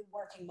enable new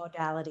working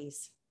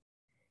modalities.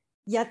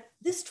 Yet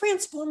this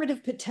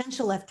transformative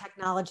potential of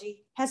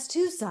technology has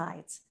two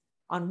sides.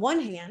 On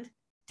one hand,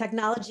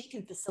 technology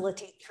can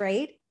facilitate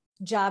trade,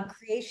 job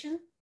creation,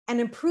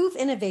 and improve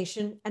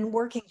innovation and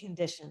working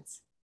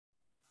conditions.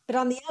 But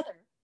on the other,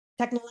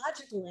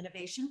 technological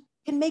innovation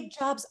can make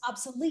jobs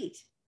obsolete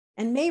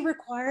and may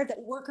require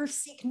that workers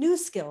seek new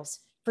skills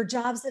for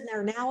jobs that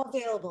are now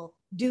available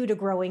due to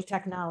growing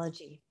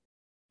technology.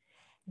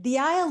 The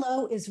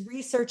ILO is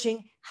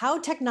researching how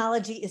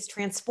technology is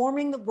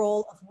transforming the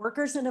role of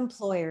workers and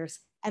employers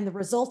and the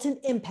resultant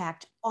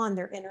impact on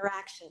their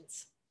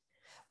interactions.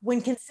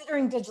 When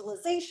considering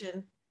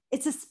digitalization,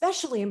 it's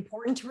especially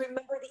important to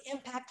remember the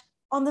impact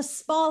on the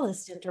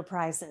smallest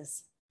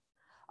enterprises.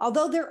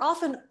 Although they're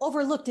often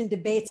overlooked in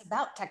debates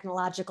about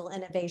technological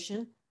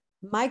innovation,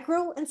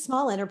 micro and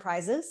small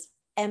enterprises,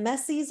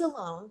 MSCs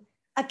alone,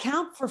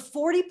 account for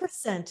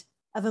 40%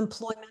 of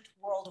employment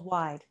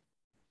worldwide.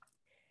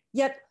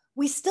 Yet,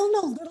 we still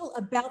know little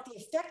about the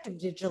effect of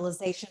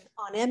digitalization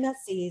on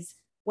MSCs,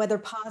 whether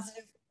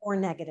positive or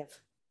negative.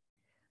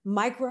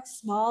 Micro,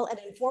 small, and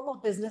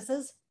informal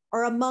businesses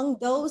are among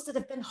those that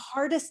have been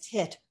hardest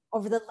hit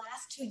over the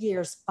last 2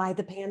 years by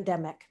the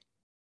pandemic.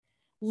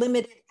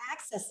 Limited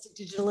access to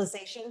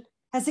digitalization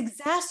has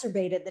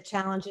exacerbated the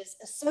challenges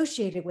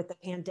associated with the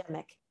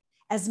pandemic,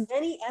 as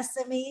many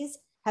SMEs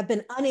have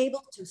been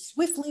unable to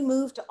swiftly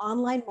move to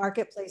online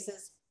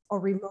marketplaces or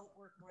remote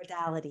work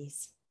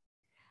modalities.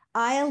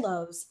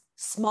 ILO's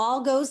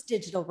Small Goes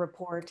Digital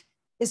report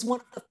is one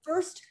of the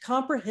first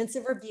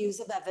comprehensive reviews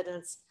of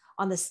evidence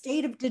on the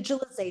state of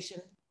digitalization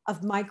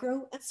of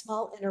micro and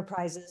small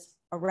enterprises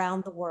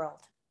around the world.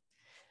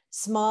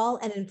 Small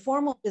and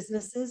informal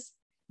businesses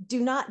do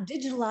not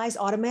digitalize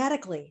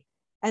automatically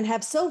and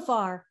have so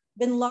far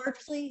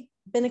largely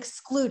been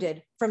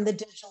excluded from the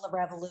digital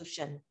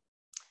revolution.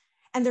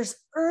 And there's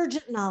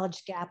urgent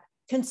knowledge gap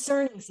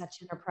concerning such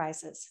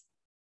enterprises.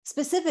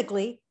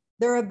 Specifically,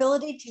 their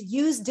ability to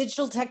use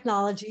digital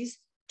technologies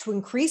to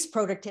increase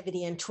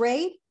productivity in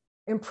trade,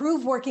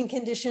 improve working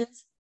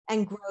conditions,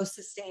 and grow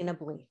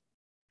sustainably.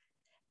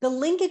 The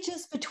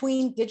linkages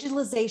between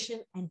digitalization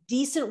and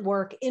decent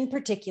work in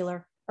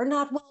particular are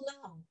not well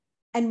known,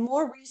 and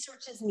more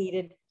research is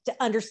needed to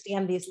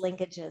understand these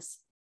linkages.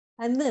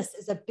 And this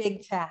is a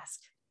big task.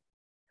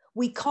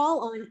 We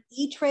call on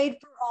eTrade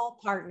for All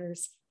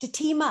partners to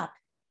team up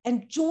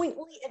and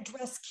jointly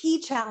address key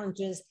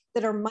challenges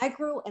that our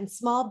micro and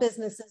small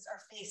businesses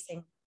are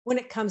facing when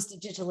it comes to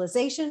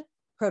digitalization,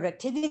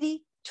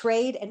 productivity,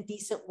 trade, and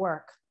decent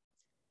work.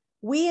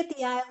 We at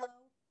the ILO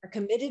are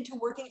committed to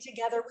working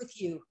together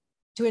with you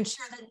to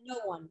ensure that no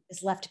one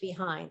is left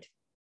behind.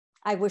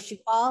 I wish you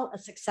all a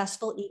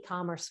successful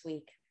e-commerce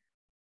week.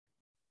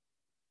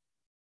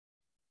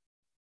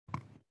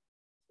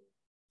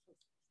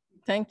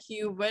 Thank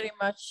you very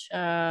much,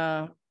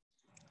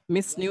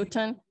 Ms.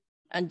 Newton.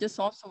 And just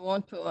also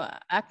want to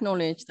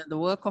acknowledge that the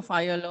work of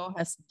ILO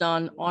has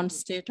done on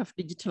state of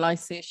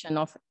digitalization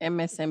of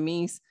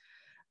MSMEs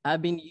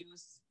have been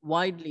used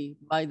widely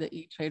by the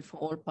eTrade for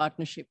All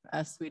partnership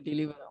as we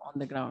deliver on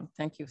the ground.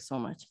 Thank you so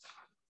much.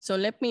 So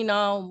let me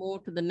now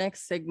move to the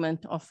next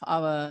segment of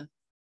our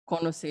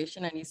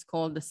conversation, and it's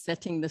called the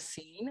Setting the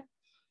Scene.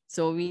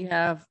 So we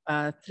have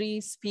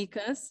 3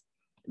 speakers.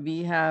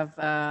 We have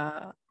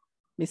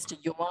Mr.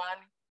 Johan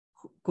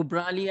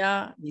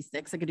Kubralia, he's the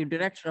Executive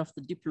Director of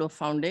the Diplo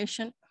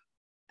Foundation,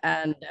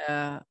 and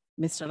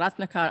Mr.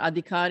 Ratnakar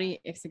Adhikari,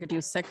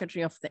 Executive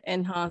Secretary of the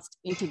Enhanced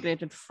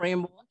Integrated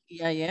Framework,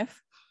 EIF.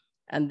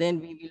 And then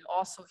we will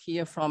also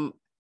hear from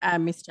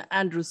Mr.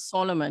 Andrew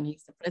Solomon.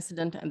 He's the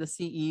President and the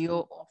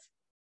CEO of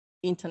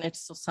Internet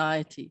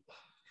Society.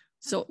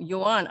 So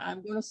Johan,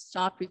 I'm going to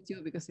start with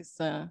you because it's,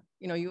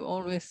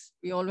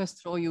 we always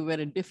throw you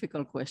very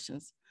difficult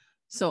questions.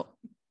 So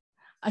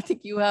I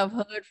think you have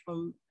heard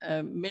from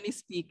many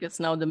speakers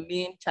now the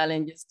main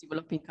challenges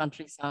developing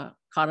countries are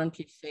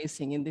currently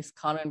facing in this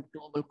current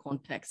global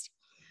context.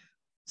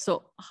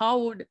 So how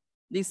would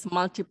these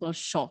multiple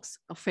shocks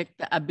affect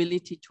the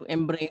ability to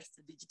embrace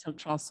the digital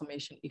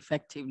transformation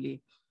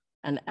effectively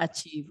and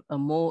achieve a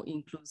more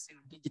inclusive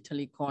digital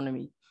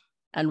economy?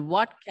 And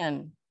what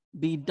can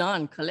be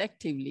done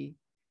collectively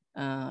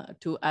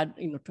to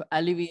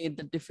alleviate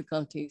the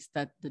difficulties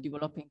that the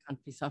developing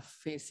countries are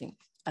facing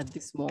at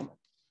this moment?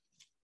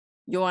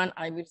 Johan,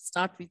 I will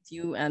start with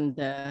you, and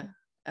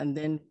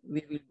then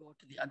we will go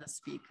to the other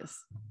speakers.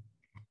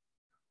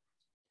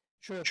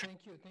 Sure,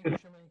 thank you,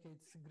 Shamanika.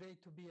 It's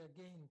great to be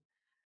again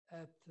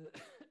at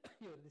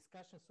your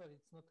discussion. Sorry,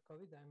 it's not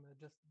COVID, I'm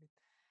just a bit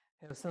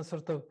have some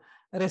sort of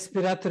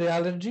respiratory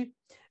allergy.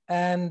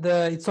 And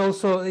it's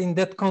also in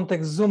that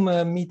context, Zoom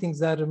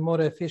meetings are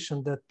more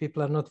efficient, that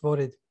people are not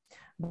worried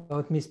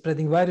about me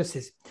spreading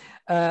viruses.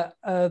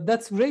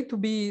 That's great to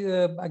be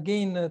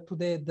again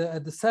today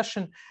at the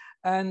session.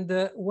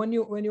 And when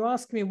you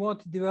ask me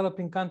what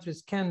developing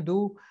countries can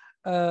do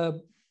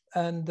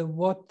and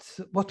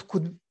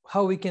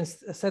how we can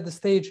set the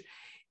stage,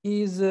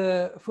 is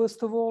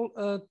first of all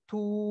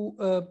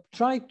to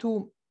try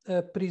to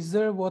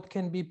preserve what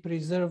can be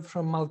preserved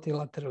from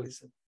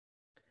multilateralism.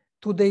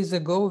 2 days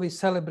ago, we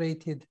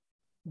celebrated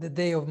the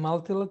Day of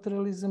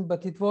Multilateralism,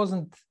 but it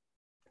wasn't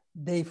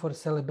day for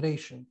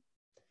celebration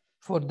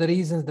for the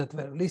reasons that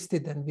were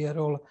listed and we are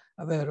all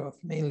aware of,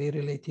 mainly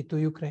related to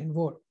Ukraine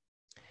war.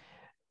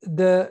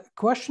 The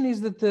question is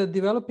that the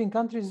developing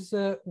countries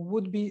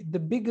would be the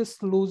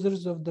biggest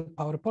losers of the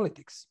power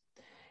politics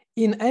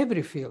in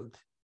every field,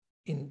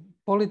 in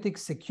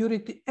politics,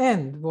 security,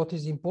 and what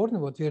is important,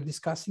 what we are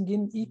discussing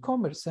in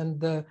e-commerce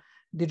and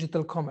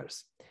digital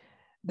commerce.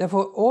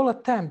 Therefore, all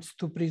attempts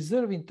to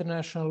preserve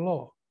international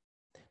law,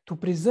 to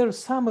preserve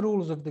some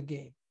rules of the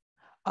game,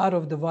 are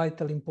of the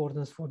vital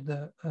importance for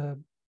the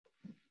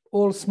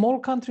all small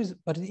countries,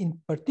 but in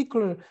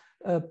particular,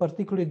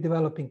 particularly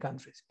developing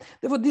countries.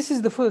 Therefore, this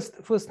is the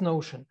first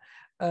notion.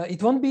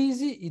 It won't be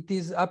easy. It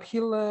is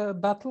uphill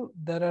battle.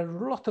 There are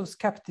a lot of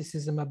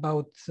skepticism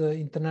about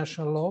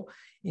international law,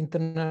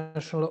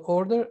 international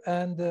order.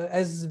 And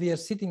as we are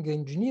sitting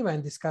in Geneva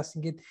and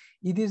discussing it,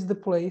 it is the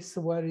place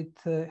where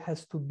it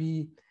has to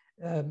be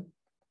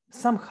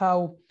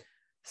somehow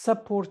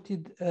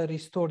supported,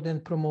 restored,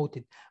 and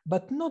promoted,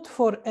 but not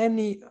for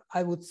any,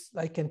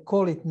 I can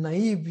call it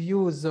naive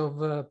views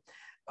of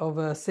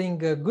saying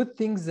good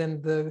things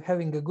and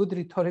having a good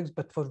rhetoric,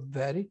 but for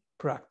very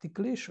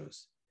practical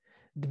issues.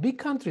 The big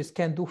countries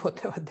can do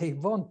whatever they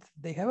want.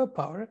 They have a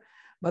power,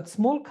 but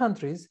small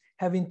countries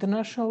have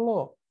international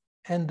law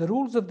and the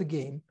rules of the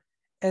game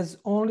as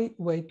only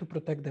way to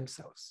protect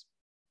themselves.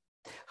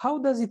 How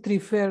does it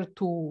refer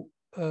to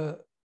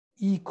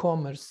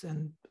e-commerce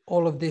and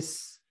all of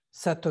this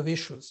set of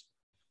issues?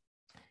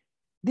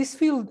 This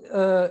field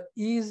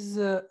is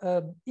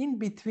in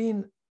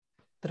between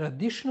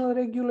traditional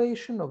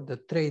regulation of the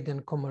trade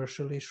and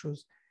commercial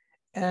issues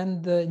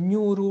and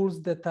new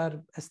rules that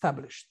are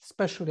established,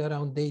 especially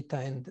around data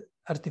and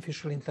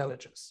artificial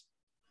intelligence.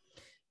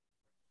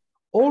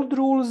 Old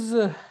rules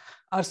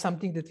are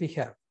something that we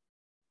have.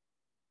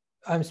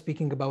 I'm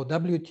speaking about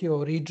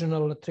WTO,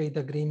 regional trade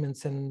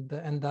agreements, and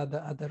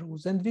other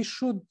rules, and we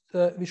should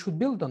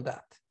build on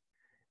that.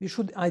 We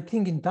should, I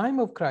think, in time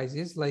of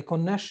crisis, like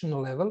on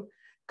national level,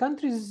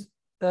 countries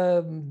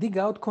dig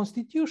out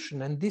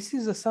constitution, and this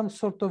is some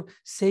sort of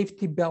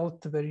safety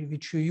belt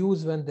which you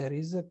use when there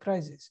is a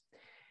crisis.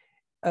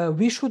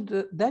 We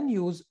should then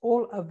use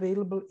all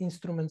available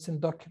instruments and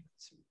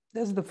documents.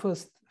 That's the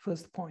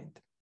first point.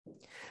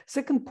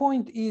 Second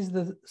point is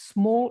that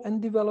small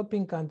and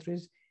developing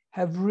countries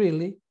have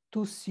really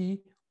to see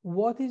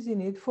what is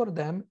in it for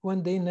them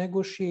when they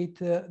negotiate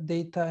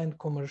data and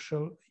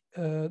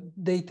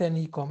data and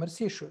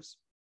e-commerce issues.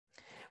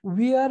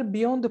 We are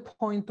beyond the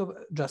point of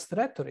just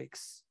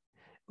rhetorics.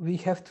 We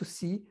have to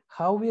see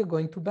how we are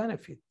going to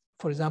benefit.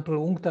 For example,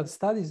 UNCTAD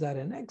studies are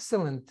an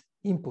excellent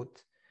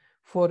input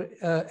for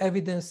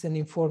evidence and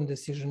informed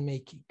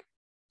decision-making.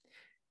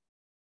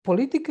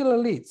 Political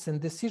elites and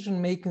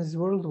decision-makers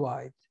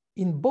worldwide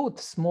in both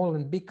small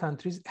and big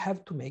countries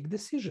have to make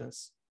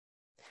decisions.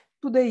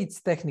 Today, it's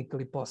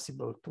technically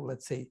possible to,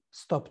 let's say,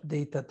 stop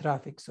data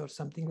traffics or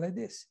something like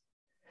this.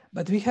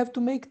 But we have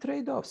to make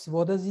trade-offs.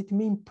 What does it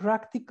mean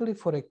practically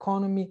for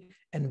economy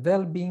and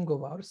well-being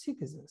of our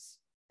citizens?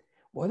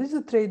 What is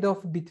the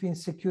trade-off between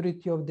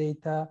security of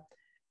data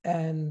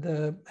and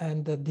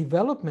the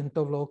development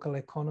of local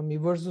economy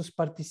versus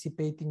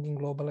participating in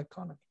global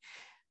economy?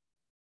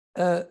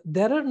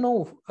 There are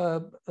no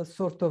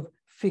sort of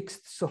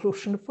fixed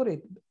solution for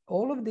it.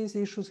 All of these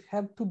issues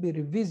have to be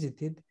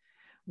revisited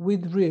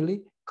with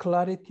really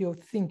clarity of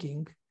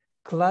thinking,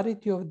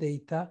 clarity of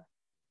data,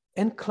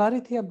 and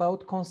clarity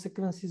about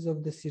consequences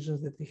of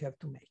decisions that we have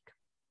to make.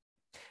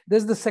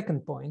 That's the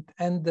second point.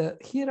 And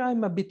here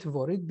I'm a bit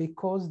worried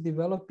because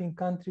developing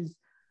countries,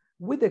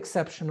 with the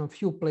exception of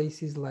few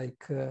places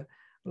like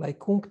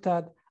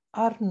UNCTAD,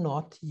 are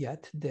not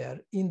yet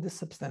there in the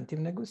substantive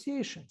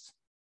negotiations.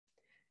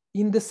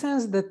 In the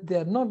sense that they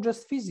are not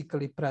just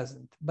physically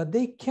present, but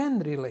they can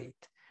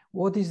relate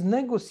what is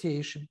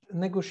negotiated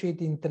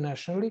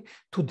internationally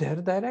to their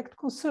direct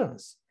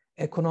concerns,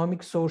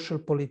 economic, social,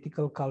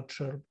 political,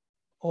 culture,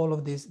 all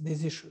of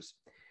these issues.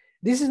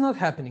 This is not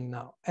happening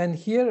now. And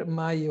here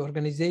my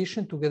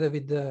organization, together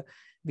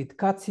with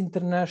CATS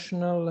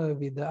International,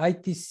 with the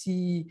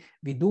ITC,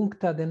 with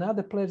UNCTAD and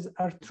other players,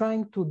 are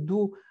trying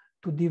to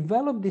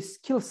develop this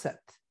skill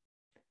set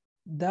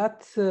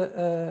that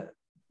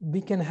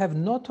we can have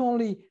not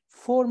only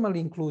formally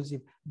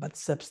inclusive, but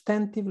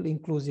substantively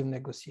inclusive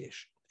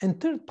negotiation. And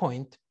third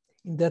point,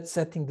 in that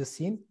setting the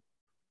scene,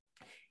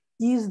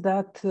 is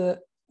that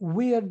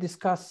we are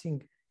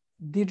discussing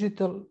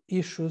digital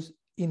issues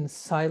in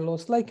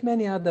silos like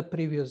many other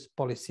previous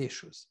policy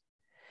issues.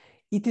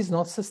 It is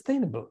not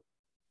sustainable.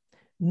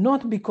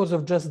 Not because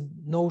of just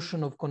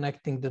notion of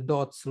connecting the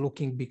dots,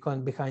 looking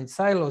behind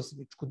silos,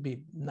 which could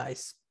be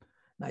nice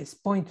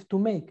point to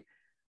make,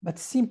 but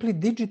simply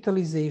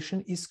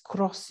digitalization is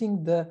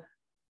crossing the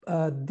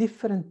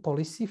different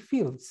policy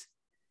fields.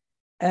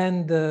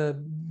 And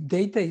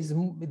data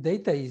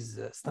is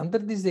a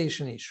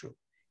standardization issue.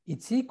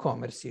 It's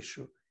e-commerce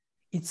issue.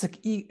 It's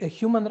a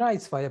human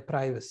rights via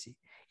privacy.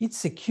 It's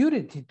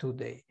security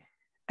today.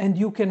 And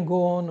you can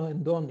go on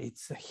and on.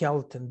 It's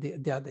health and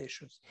the other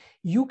issues.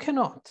 You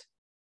cannot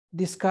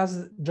discuss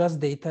just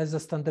data as a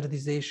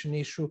standardization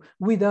issue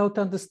without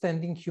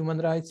understanding human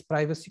rights,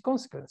 privacy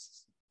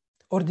consequences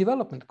or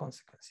development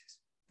consequences.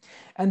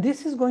 And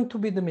this is going to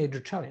be the major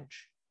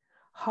challenge.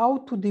 How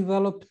to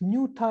develop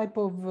new type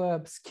of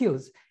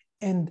skills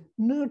and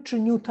nurture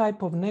new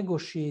type of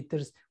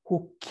negotiators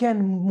who can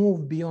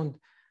move beyond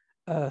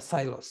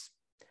silos.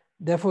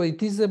 Therefore,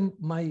 it is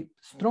my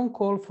strong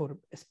call for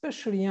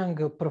especially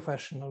younger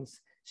professionals,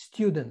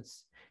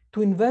 students,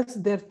 to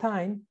invest their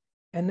time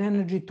and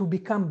energy to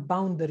become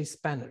boundary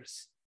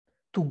spanners,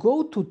 to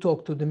go to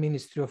talk to the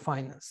Ministry of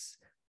Finance,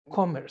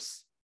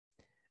 Commerce,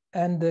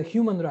 and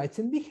human rights.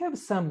 And we have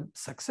some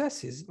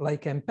successes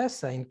like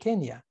M-Pesa in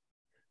Kenya,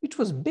 which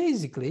was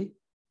basically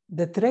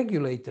that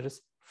regulators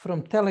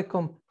from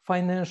telecom,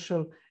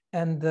 financial,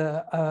 and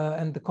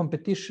the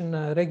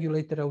competition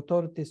regulator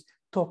authorities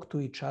talk to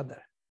each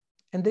other.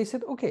 And they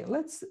said, okay,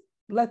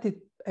 let it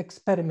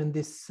experiment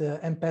this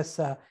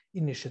M-Pesa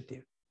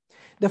initiative.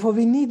 Therefore,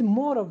 we need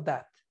more of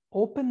that,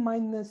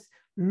 open-mindedness,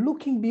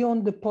 looking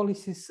beyond the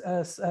policies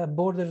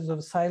borders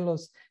of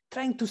silos,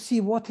 trying to see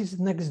what is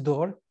next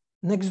door.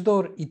 Next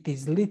door, it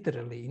is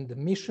literally in the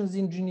missions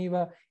in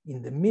Geneva,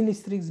 in the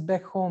ministries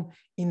back home,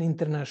 in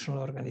international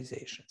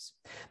organizations.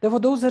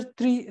 Therefore, those are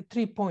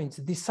three points.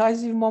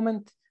 Decisive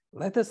moment,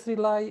 let us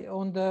rely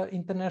on the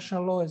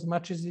international law as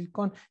much as we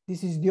can.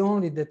 This is the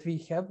only that we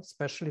have,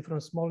 especially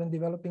from small and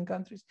developing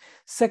countries.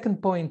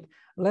 Second point,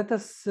 let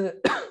us,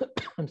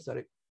 I'm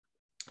sorry,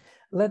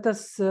 let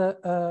us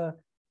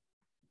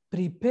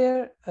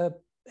prepare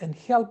and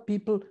help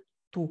people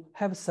to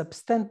have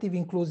substantive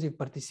inclusive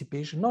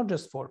participation, not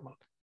just formal.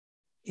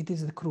 It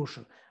is the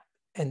crucial.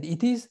 And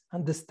it is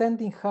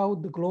understanding how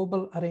the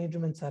global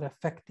arrangements are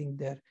affecting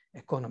their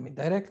economy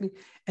directly.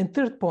 And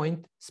third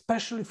point,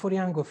 especially for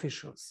young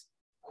officials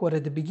who are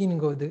at the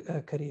beginning of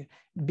the career,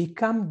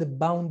 become the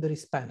boundary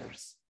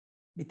spanners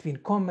between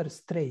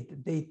commerce,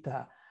 trade,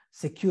 data,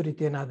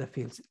 security, and other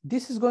fields.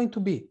 This is going to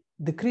be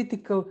the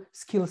critical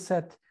skill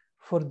set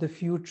for the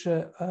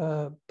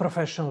future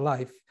professional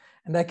life.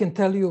 And I can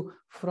tell you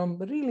from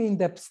really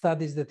in-depth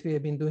studies that we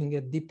have been doing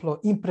at Diplo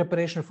in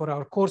preparation for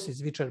our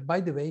courses, which are, by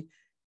the way,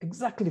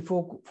 exactly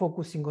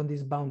focusing on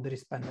this boundary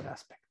spanner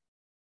aspect.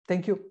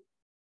 Thank you.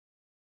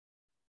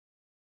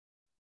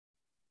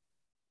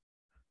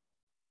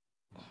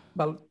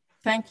 Well,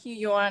 thank you,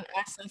 Johan.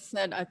 As I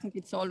said, I think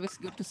it's always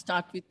good to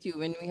start with you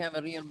when we have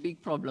a real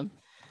big problem.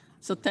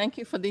 So thank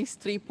you for these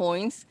 3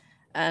 points.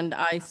 And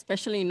I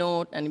especially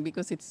note, and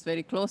because it's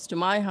very close to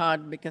my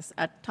heart, because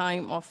at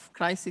time of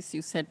crisis,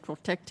 you said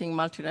protecting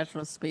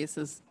multilateral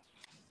spaces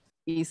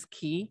is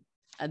key.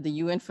 At the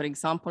UN, for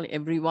example,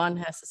 everyone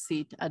has a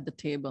seat at the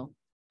table.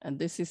 And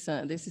this is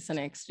an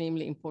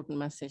extremely important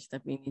message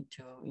that we need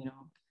to,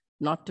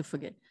 not to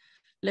forget.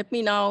 Let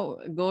me now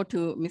go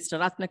to Mr.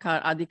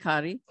 Ratnakar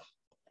Adhikari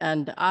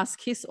and ask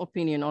his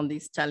opinion on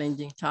these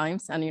challenging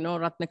times. And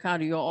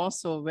Ratnakar, you're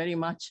also very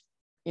much,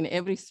 in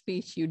every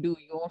speech you do,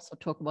 you also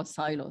talk about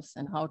silos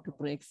and how to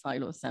break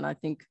silos. And I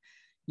think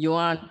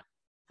Johan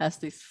has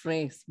this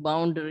phrase,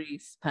 boundary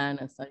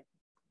spanners. I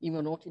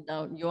even wrote it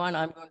down. Johan,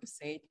 I'm going to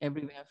say it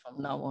everywhere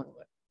from now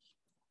onward.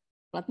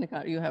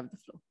 Ratnakar, you have the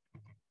floor.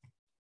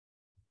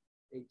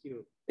 Thank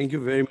you. Thank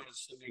you very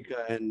much,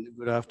 Samika, and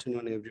good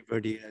afternoon,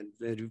 everybody. And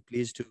very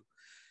pleased to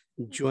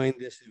join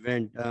this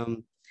event.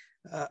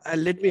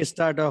 Let me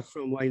start off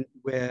from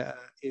where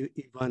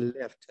Ivan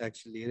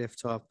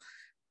left off.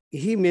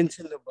 He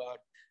mentioned about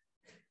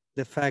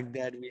the fact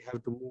that we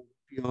have to move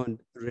beyond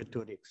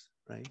rhetorics,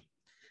 right?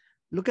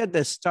 Look at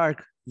the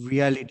stark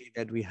reality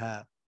that we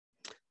have.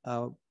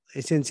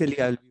 Essentially,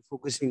 I'll be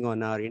focusing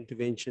on our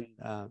intervention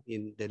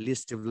in the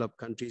least developed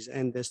countries.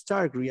 And the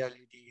stark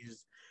reality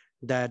is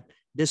that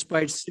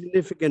despite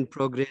significant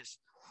progress,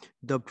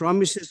 the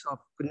promises of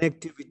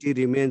connectivity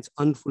remains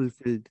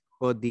unfulfilled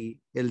for the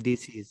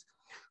LDCs.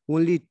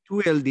 Only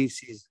 2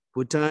 LDCs,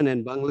 Bhutan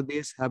and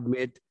Bangladesh, have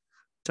met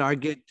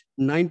target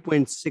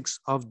 9.6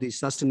 of the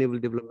Sustainable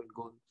Development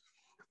Goal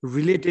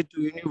related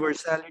to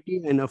universality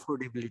and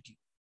affordability,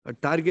 a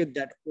target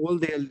that all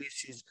the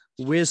LDCs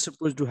were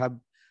supposed to have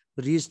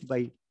reached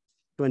by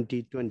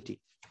 2020.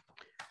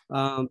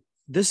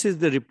 This is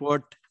the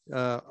report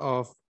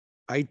of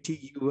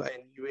ITU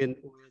and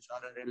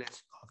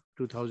UNOHRRLS of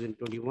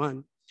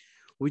 2021,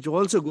 which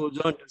also goes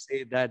on to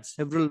say that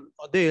several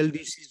other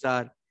LDCs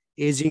are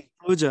aging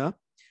closer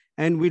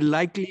and will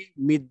likely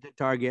meet the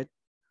target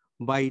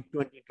by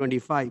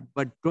 2025,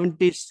 but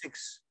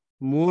 26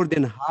 more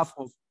than half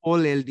of all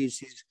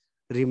LDCs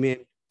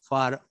remain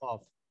far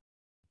off.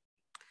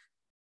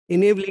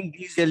 Enabling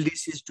these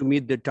LDCs to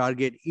meet the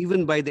target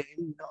even by the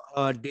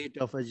end date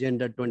of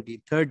Agenda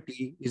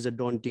 2030 is a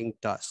daunting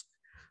task.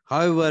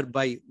 However,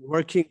 by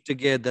working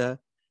together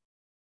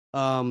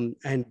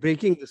and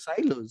breaking the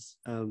silos,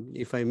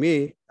 if I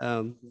may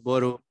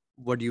borrow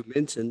what you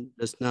mentioned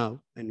just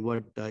now and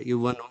what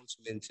Ivan also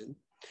mentioned,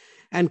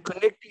 and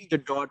connecting the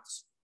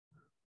dots,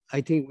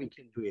 I think we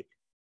can do it.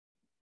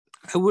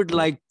 I would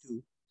like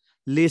to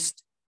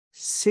list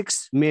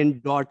 6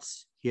 main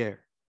dots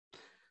here.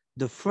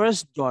 The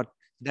first dot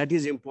that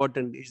is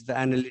important is the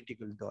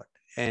analytical dot.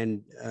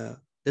 And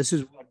this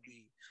is what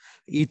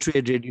the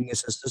eTrade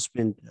readiness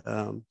assessment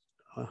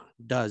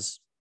does.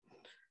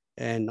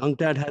 And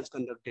UNCTAD has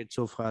conducted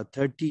so far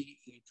 30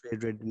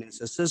 eTrade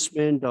readiness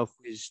assessment, of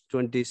which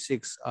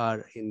 26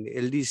 are in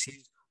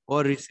LDCs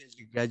or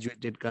recently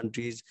graduated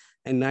countries,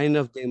 and 9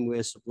 of them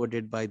were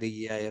supported by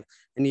the EIF.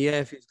 And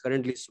EIF is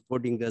currently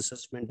supporting the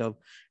assessment of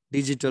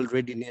digital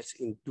readiness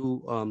in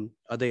 2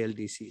 other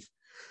LDCs.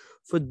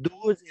 For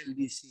those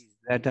LDCs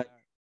that are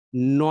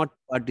not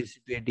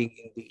participating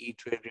in the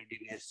eTrade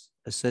readiness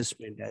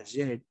assessment as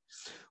yet,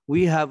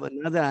 we have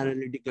another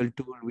analytical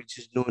tool which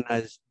is known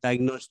as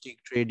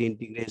Diagnostic Trade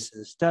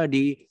Integration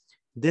Study.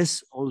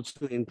 This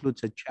also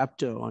includes a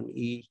chapter on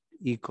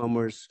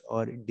e-commerce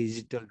or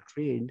digital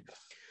trade,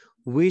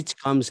 which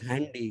comes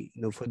handy,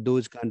 for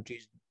those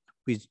countries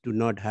which do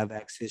not have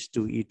access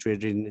to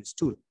eTrade readiness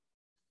tool.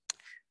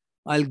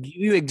 I'll give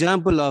you an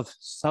example of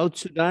South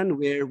Sudan,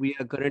 where we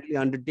are currently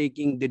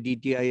undertaking the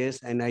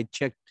DTIS, and I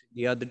checked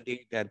the other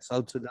day that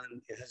South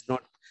Sudan has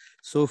not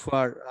so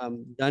far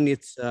done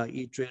its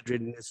eTrade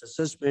readiness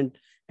assessment,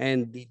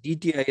 and the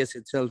DTIS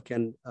itself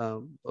can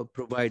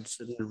provide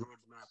certain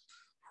roadmap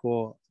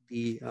for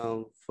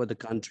the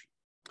country.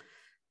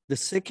 The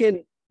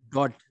second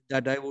dot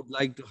that I would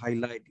like to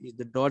highlight is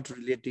the dot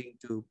relating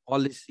to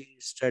policy,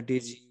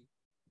 strategy,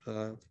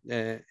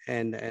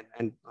 and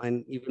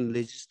even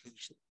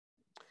legislation.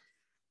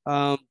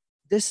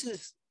 This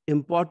is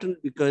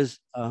important because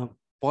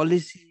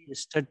policy,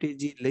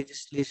 strategy,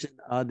 legislation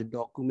are the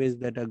documents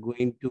that are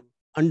going to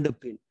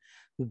underpin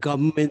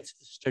government's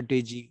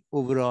strategy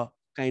over a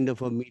kind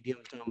of a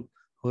medium-term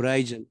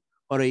horizon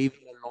or even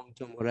a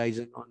long-term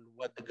horizon on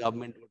what the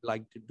government would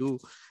like to do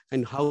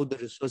and how the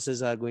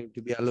resources are going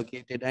to be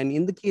allocated. And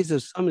in the case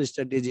of some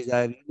strategies,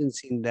 I've even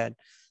seen that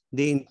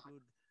they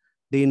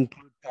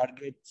include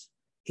targets,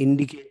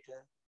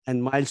 indicators,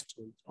 and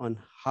milestones on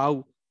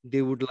how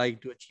they would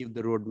like to achieve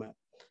the roadmap.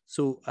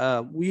 So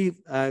we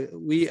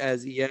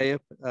as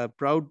EIF are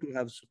proud to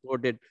have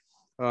supported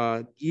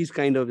these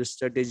kind of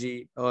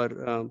strategy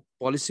or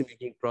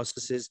policy-making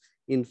processes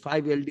in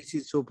 5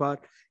 LDCs so far,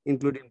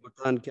 including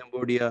Bhutan,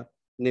 Cambodia,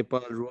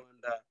 Nepal,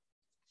 Rwanda,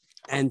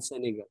 and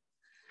Senegal.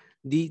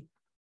 The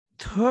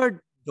third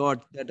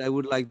dot that I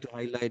would like to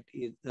highlight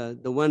is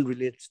the one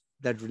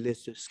that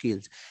relates to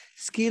skills.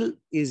 Skill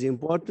is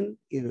important,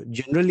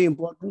 generally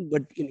important,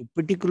 but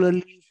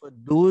particularly for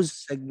those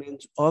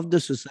segments of the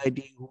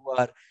society who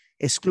are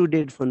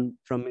excluded from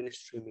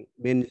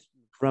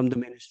the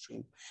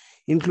mainstream,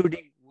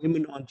 including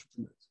women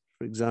entrepreneurs,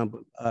 for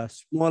example,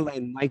 small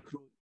and micro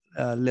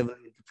level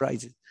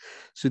enterprises.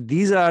 So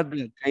these are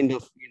the kind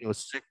of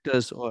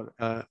sectors or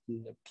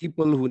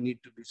people who need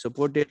to be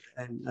supported.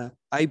 And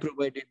I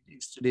provided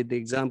yesterday the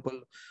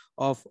example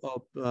of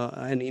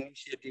an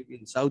initiative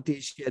in South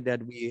Asia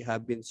that we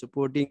have been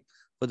supporting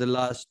for the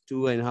last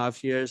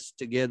 2.5 years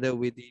together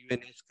with the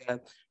UNCTAD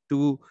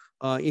to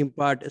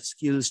impart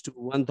skills to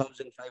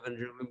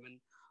 1,500 women,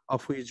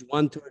 of which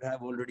 1/3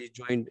 have already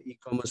joined the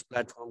e-commerce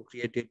platform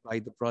created by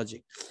the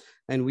project.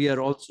 And we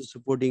are also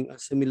supporting a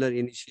similar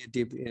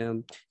initiative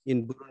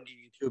in Burundi,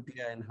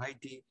 Ethiopia, and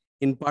Haiti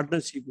in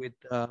partnership with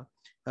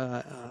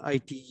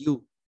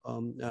ITU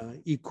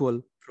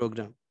Equal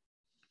program.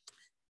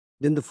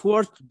 Then the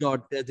fourth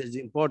dot that is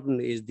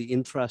important is the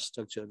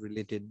infrastructure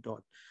related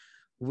dot,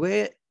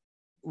 where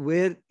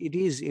it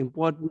is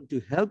important to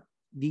help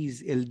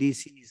these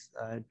LDCs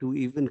to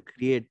even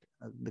create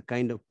the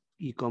kind of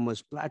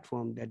e-commerce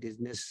platform that is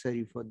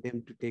necessary for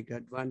them to take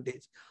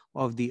advantage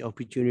of the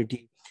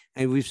opportunity.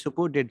 And we've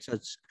supported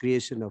such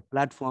creation of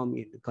platform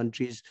in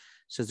countries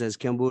such as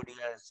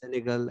Cambodia,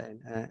 Senegal,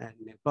 and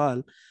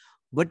Nepal.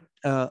 But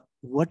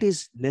what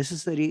is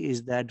necessary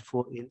is that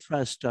for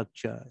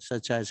infrastructure,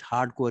 such as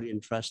hardcore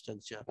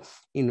infrastructure,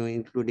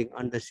 including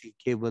undersea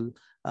cable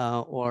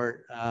or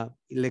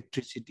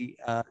electricity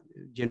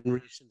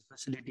generation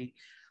facility,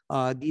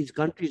 these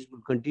countries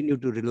will continue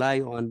to rely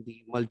on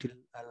the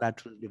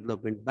multilateral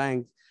development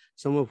banks,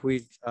 some of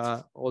which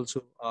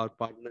also are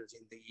partners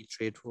in the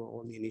eTrade for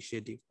All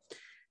initiative.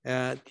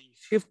 The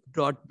fifth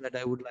dot that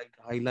I would like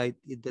to highlight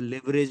is the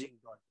leveraging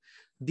dot.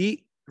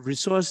 The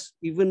resource,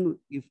 even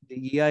if the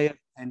EIF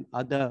and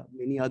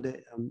many other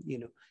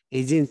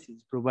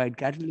agencies provide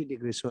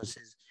catalytic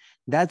resources,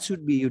 that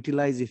should be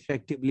utilized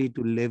effectively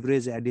to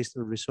leverage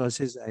additional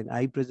resources. And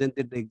I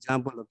presented the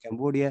example of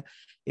Cambodia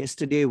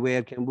yesterday,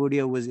 where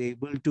Cambodia was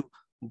able to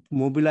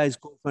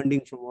mobilized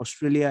co-funding from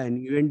Australia and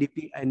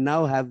UNDP, and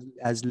now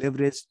has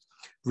leveraged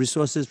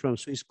resources from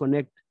Swiss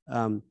Connect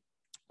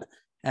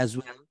as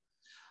well,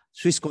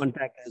 Swiss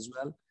Contact as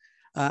well.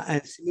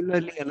 And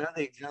similarly,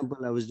 another example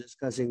I was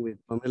discussing with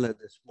Pamela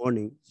this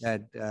morning,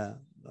 that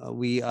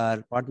we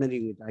are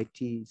partnering with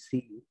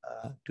ITC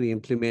to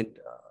implement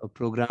a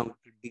program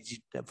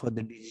for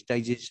the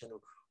digitization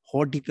of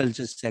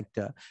horticulture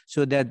sector,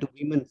 so that the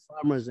women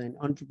farmers and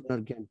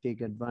entrepreneurs can take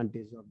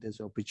advantage of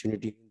this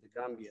opportunity in the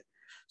Gambia.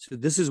 So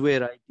this is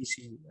where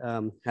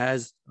ITC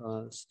has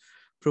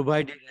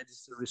provided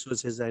additional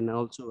resources and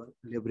also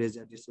leverage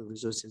additional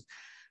resources.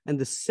 And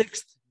the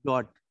sixth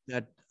dot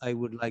that I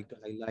would like to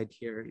highlight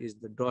here is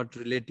the dot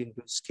relating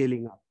to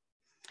scaling up.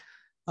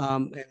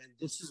 And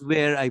this is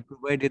where I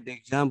provided the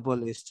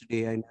example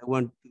yesterday, and I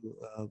want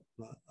to,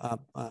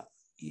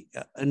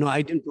 no,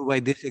 I didn't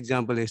provide this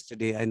example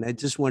yesterday, and I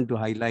just want to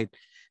highlight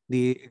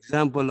the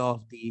example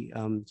of the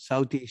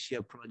South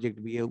Asia project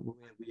where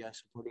we are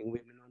supporting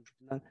women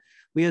entrepreneurs.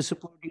 We are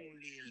supporting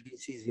only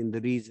LDCs in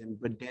the region,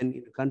 but then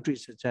in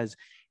countries such as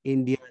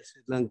India,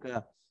 Sri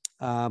Lanka,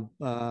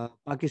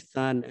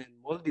 Pakistan and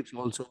Maldives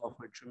also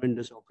offer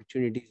tremendous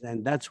opportunities,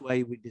 and that's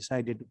why we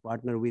decided to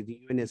partner with the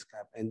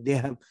UNCTAD, and they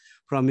have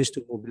promised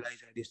to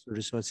mobilize additional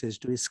resources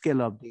to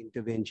scale up the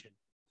intervention.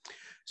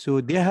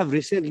 So they have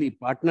recently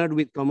partnered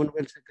with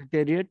Commonwealth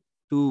Secretariat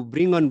to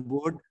bring on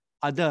board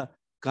other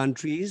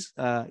countries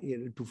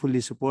to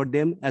fully support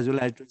them, as well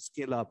as to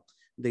scale up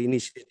the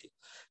initiative.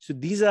 So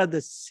these are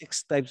the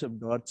 6 types of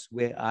dots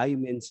where I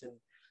mentioned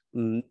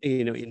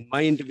in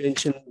my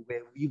intervention,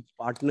 where we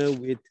partner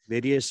with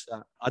various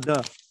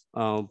other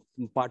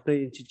partner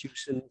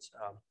institutions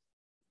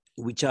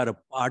which are a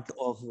part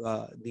of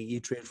the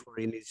eTrade for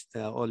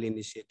All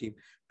initiative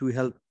to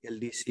help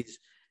LDCs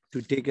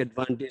to take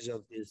advantage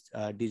of these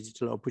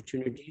digital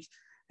opportunities,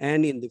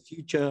 and in the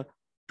future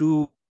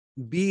to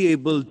be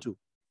able to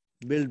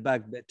build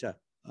back better.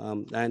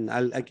 And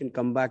I can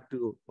come back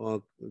to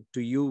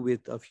you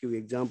with a few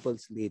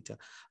examples later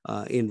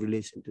in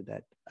relation to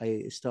that.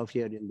 I stop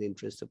here in the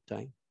interest of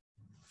time.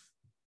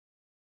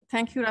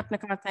 Thank you,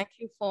 Ratnakar. Thank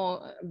you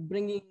for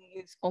bringing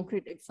these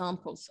concrete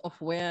examples of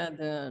where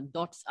the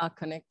dots are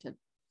connected.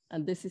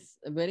 And this is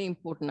very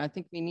important. I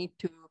think we need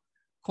to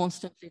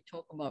constantly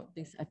talk about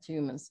these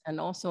achievements. And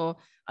also,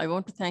 I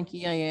want to thank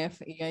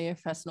EIF. EIF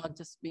has not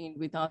just been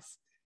with us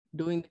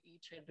doing the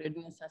eTrade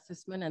readiness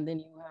assessment, and then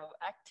you have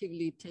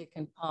actively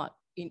taken part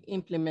in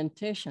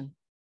implementation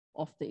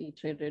of the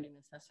eTrade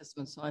readiness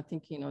assessment. So I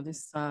think,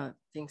 these are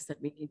things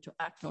that we need to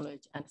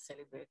acknowledge and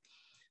celebrate.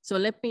 So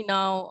let me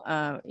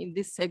now, in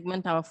this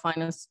segment, our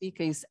final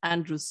speaker is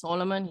Andrew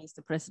Solomon. He's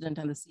the president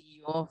and the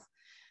CEO of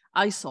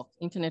ISOC,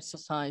 Internet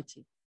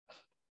Society.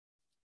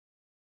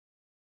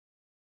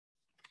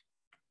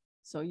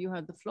 So you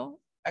have the floor.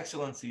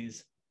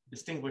 Excellencies,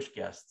 distinguished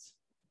guests,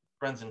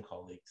 friends and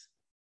colleagues.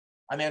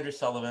 I'm Andrew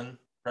Sullivan,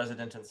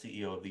 president and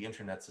CEO of the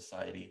Internet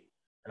Society,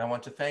 and I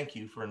want to thank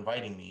you for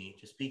inviting me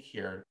to speak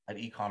here at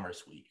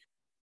e-commerce week.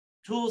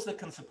 Tools that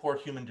can support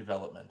human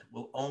development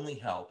will only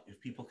help if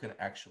people can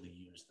actually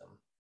use them.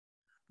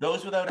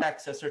 Those without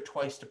access are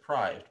twice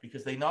deprived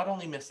because they not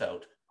only miss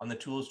out on the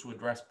tools to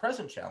address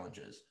present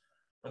challenges,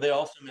 but they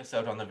also miss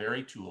out on the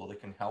very tool that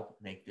can help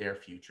make their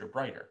future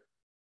brighter.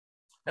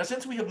 Now,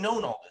 since we have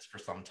known all this for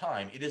some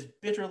time, it is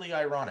bitterly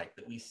ironic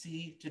that we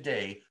see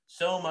today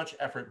so much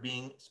effort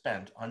being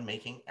spent on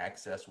making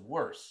access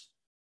worse.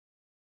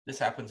 This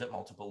happens at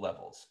multiple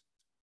levels.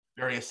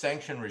 Various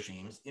sanction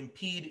regimes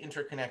impede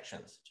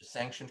interconnections to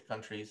sanctioned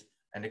countries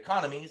and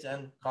economies,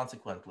 and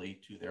consequently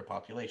to their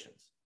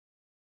populations.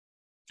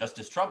 Just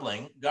as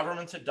troubling,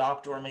 governments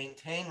adopt or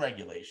maintain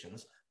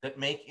regulations that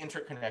make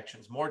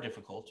interconnections more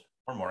difficult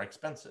or more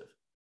expensive.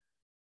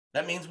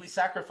 That means we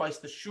sacrifice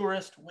the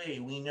surest way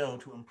we know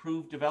to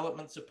improve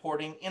development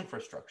supporting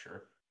infrastructure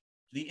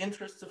to the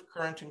interests of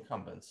current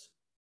incumbents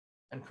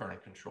and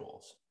current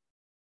controls.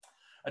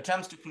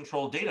 Attempts to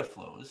control data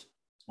flows,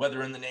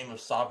 whether in the name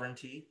of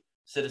sovereignty,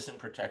 citizen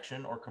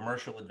protection, or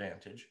commercial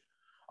advantage,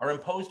 are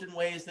imposed in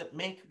ways that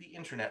make the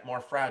internet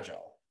more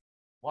fragile,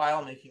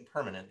 while making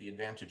permanent the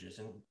advantages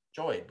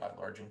enjoyed by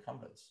large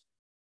incumbents.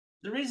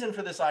 The reason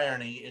for this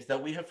irony is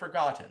that we have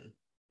forgotten,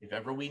 if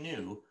ever we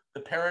knew, the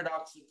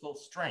paradoxical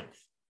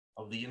strength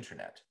of the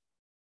internet.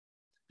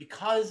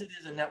 Because it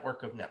is a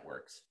network of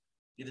networks,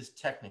 it is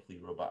technically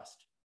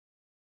robust.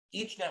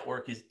 Each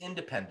network is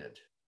independent,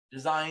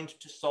 designed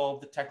to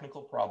solve the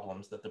technical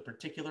problems that the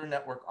particular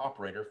network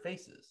operator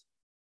faces.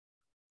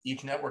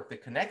 Each network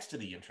that connects to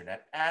the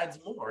internet adds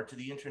more to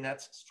the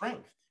internet's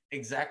strength,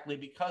 exactly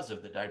because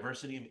of the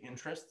diversity of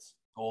interests,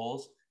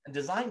 goals, and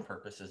design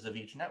purposes of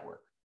each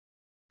network.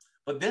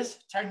 But this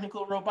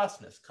technical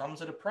robustness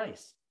comes at a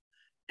price.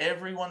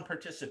 Everyone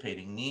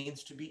participating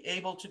needs to be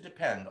able to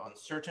depend on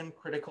certain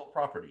critical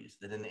properties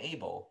that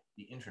enable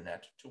the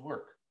internet to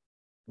work.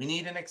 We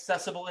need an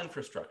accessible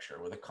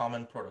infrastructure with a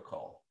common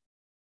protocol.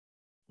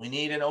 We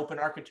need an open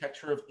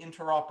architecture of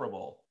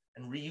interoperable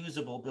and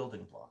reusable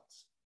building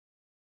blocks.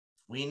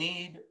 We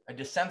need a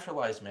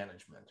decentralized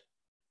management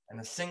and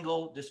a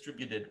single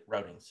distributed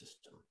routing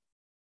system.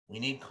 We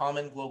need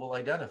common global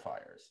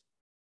identifiers,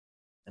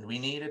 and we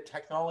need a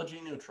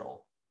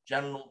technology-neutral,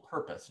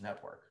 general-purpose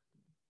network.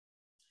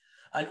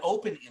 An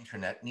open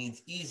internet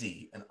needs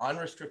easy and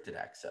unrestricted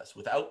access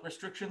without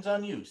restrictions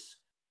on use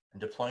and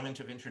deployment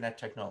of internet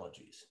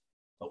technologies,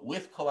 but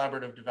with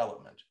collaborative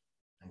development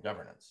and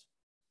governance.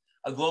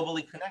 A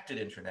globally connected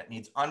internet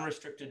needs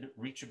unrestricted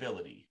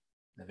reachability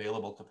and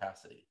available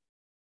capacity.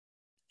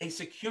 A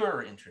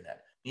secure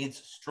internet needs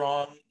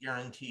strong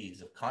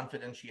guarantees of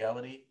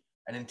confidentiality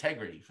and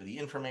integrity for the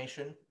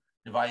information,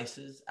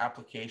 devices,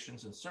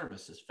 applications, and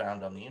services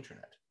found on the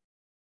internet.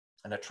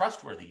 And a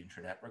trustworthy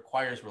internet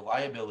requires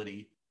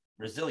reliability,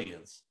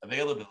 resilience,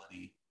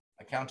 availability,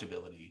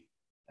 accountability,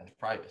 and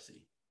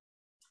privacy.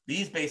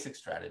 These basic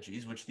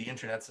strategies, which the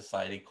Internet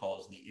Society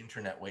calls the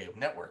Internet way of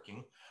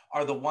networking,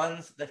 are the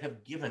ones that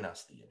have given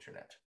us the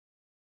Internet.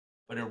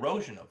 But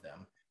erosion of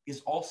them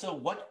is also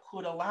what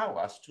could allow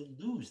us to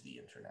lose the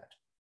Internet.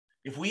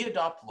 If we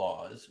adopt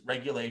laws,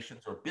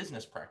 regulations, or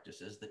business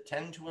practices that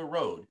tend to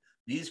erode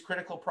these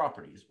critical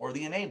properties or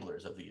the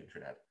enablers of the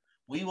Internet,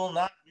 we will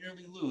not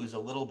merely lose a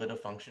little bit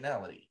of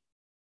functionality.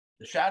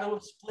 The shadow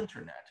of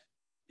Splinternet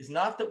is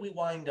not that we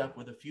wind up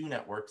with a few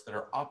networks that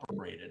are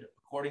operated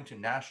according to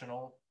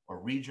national or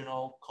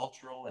regional,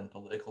 cultural, and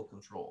political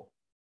control.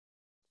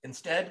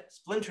 Instead,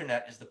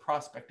 Splinternet is the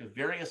prospect of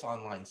various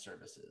online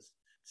services,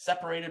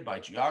 separated by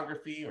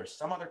geography or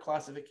some other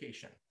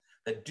classification,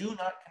 that do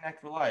not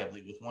connect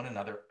reliably with one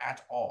another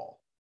at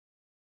all.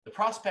 The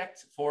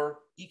prospects for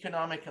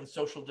economic and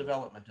social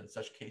development in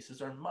such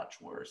cases are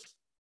much worse.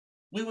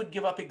 We would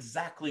give up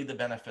exactly the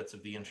benefits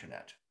of the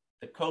internet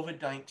that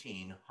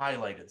COVID-19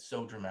 highlighted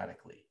so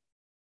dramatically.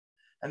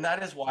 And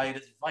that is why it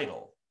is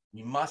vital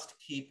we must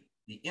keep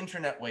the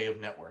internet way of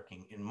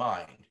networking in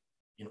mind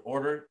in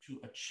order to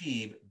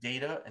achieve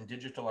data and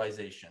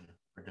digitalization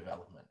for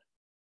development.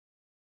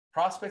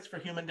 Prospects for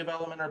human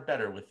development are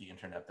better with the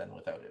internet than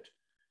without it.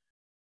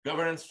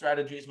 Governance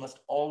strategies must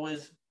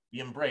always be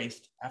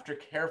embraced after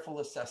careful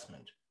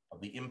assessment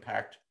of the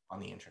impact on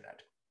the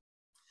internet.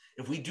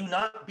 If we do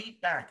not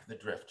beat back the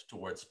drift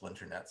towards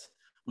splinternets,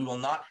 we will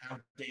not have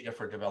data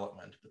for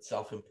development, but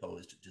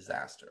self-imposed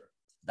disaster.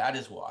 That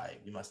is why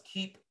we must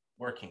keep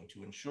working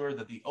to ensure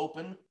that the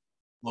open,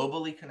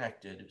 globally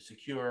connected,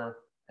 secure,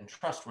 and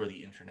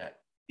trustworthy internet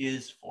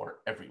is for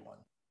everyone.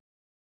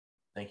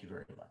 Thank you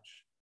very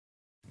much.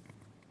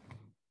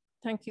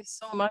 Thank you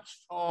so much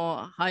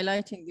for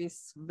highlighting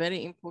this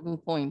very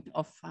important point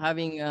of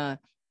having an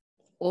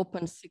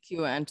open,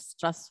 secure, and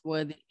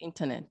trustworthy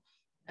internet.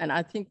 And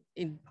I think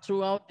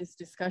throughout these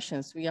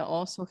discussions, we are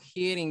also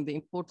hearing the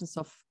importance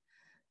of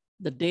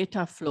the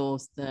data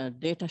flows, the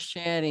data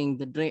sharing,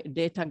 the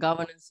data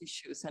governance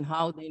issues, and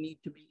how they need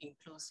to be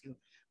inclusive.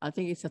 I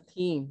think it's a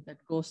theme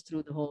that goes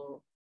through the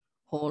whole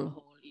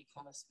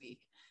e-commerce week.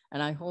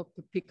 And I hope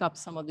to pick up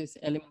some of these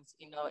elements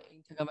in our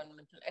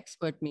intergovernmental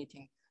expert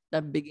meeting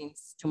that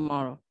begins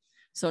tomorrow.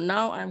 So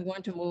now I'm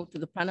going to move to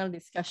the panel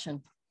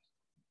discussion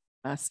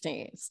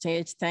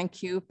stage.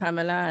 Thank you,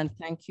 Pamela, and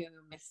thank you,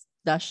 Ms.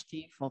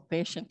 Dashti, for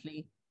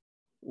patiently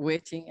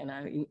waiting. And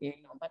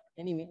but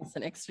anyway, it's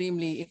an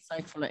extremely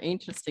insightful and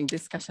interesting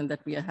discussion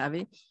that we are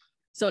having.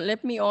 So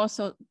let me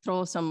also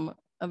throw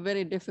a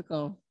very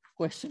difficult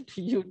question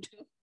to you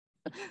too,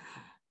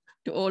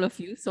 to all of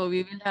you. So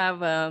we will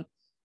have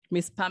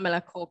Ms.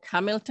 Pamela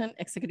Coke-Hamilton,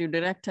 Executive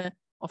Director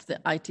of the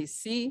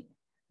ITC,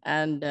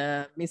 and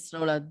Ms.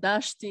 Rola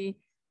Dashti,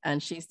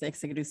 and she's the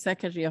Executive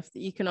Secretary of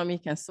the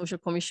Economic and Social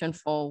Commission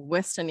for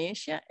Western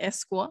Asia,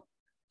 ESCWA,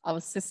 our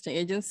sister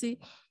agency.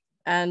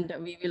 And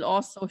we will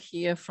also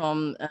hear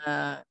from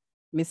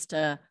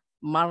Mr.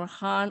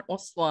 Marhan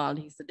Oswald.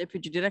 He's the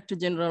Deputy Director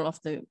General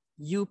of the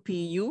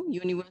UPU,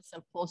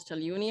 Universal Postal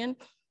Union,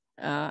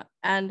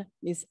 and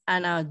Ms.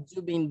 Anna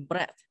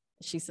Jubin-Brett.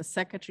 She's the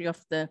Secretary of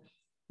the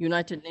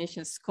United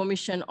Nations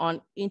Commission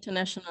on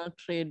International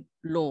Trade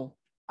Law,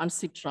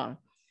 UNCTAD.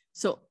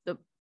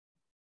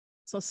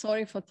 So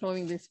sorry for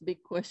throwing these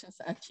big questions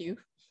at you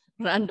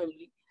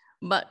randomly,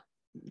 but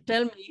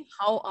tell me,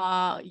 how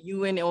are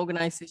UN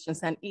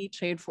organizations and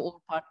eTrade for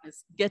all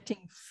partners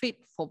getting fit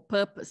for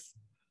purpose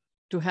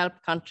to help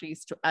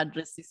countries to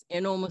address these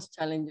enormous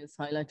challenges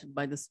highlighted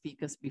by the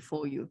speakers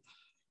before you?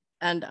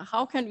 And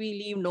how can we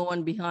leave no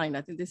one behind?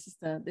 I think this is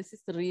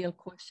the real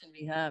question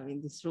we have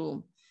in this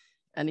room.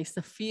 And it's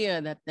the fear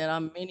that there are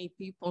many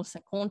peoples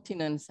and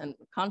continents and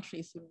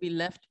countries who will be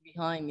left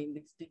behind in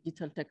this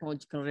digital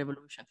technological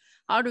revolution.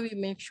 How do we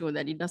make sure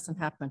that it doesn't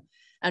happen?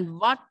 And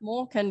what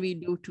more can we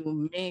do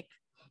to make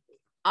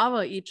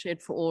our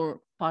eTrade for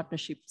All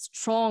partnership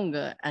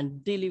stronger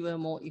and deliver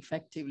more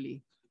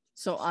effectively?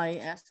 So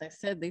as I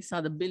said, these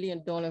are the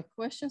billion-dollar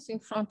questions in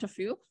front of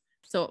you.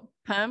 So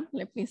Pam,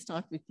 let me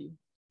start with you.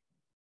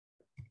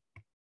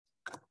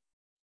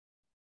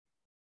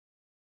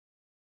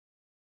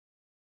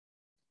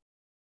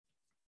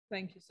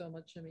 Thank you so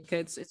much, Shamika.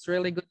 It's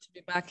really good to be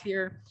back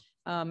here.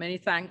 Many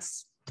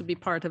thanks to be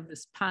part of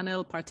this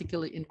panel,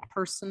 particularly in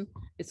person.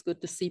 It's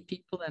good to see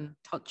people and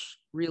touch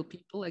real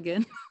people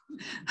again.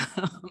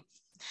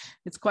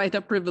 It's quite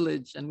a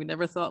privilege, and we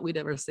never thought we'd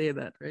ever say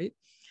that, right?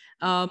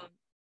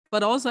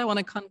 But also I want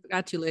to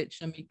congratulate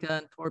Shamika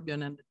and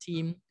Torbjörn and the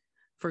team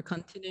for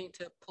continuing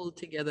to pull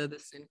together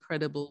this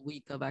incredible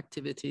week of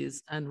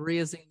activities and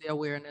raising the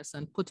awareness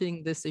and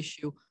putting this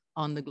issue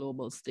on the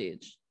global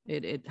stage.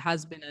 It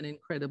has been an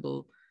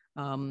incredible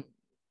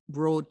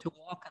road to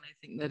walk, and I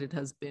think that it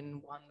has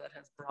been one that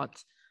has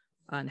brought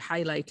and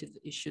highlighted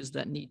the issues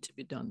that need to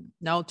be done.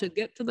 Now, to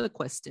get to the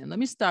question, let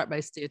me start by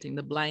stating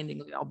the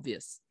blindingly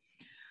obvious.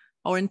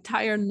 Our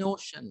entire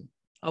notion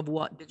of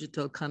what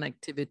digital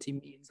connectivity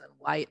means and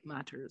why it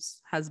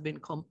matters has been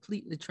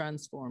completely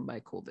transformed by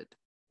COVID.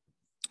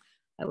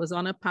 I was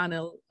on a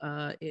panel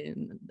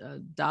in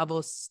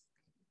Davos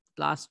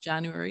last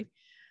January,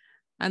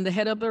 and the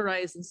head of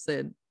Verizon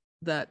said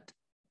that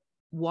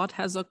what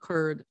has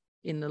occurred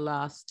in the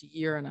last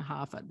year and a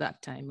half at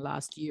that time,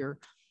 last year,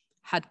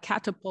 had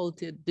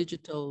catapulted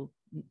digital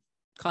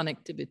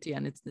connectivity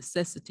and its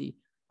necessity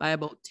by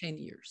about 10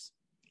 years.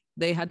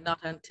 They had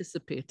not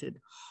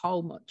anticipated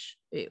how much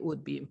it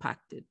would be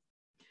impacted.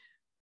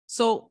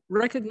 So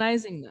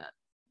recognizing that,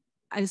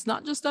 and it's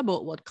not just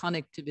about what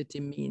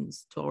connectivity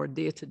means to our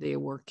day-to-day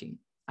working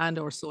and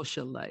our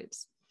social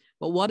lives,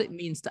 but what it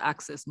means to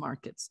access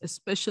markets,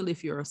 especially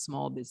if you're a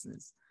small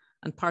business,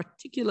 and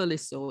particularly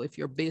so if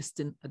you're based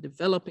in a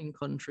developing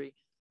country,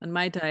 and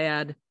might I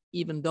add,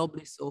 even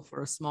doubly so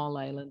for a small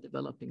island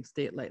developing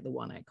state like the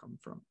one I come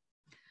from.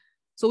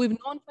 So we've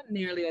known for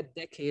nearly a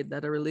decade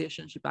that a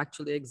relationship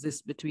actually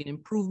exists between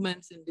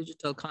improvements in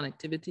digital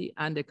connectivity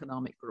and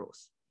economic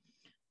growth.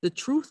 The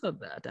truth of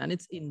that and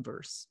its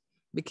inverse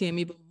became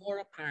even more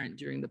apparent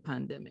during the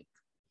pandemic.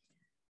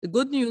 The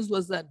good news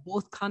was that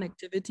both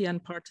connectivity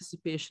and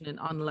participation in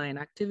online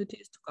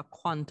activities took a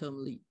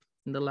quantum leap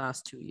in the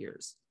last 2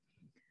 years.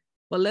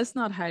 But let's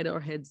not hide our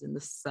heads in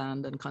the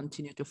sand and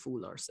continue to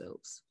fool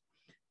ourselves.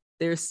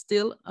 There's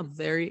still a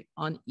very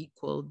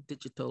unequal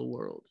digital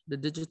world. The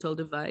digital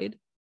divide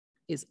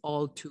is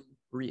all too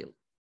real.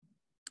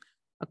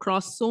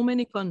 Across so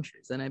many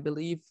countries, and I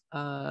believe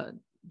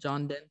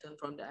John Denton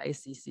from the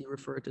ICC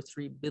referred to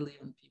 3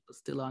 billion people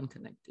still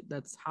unconnected.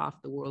 That's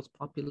half the world's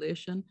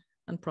population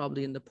and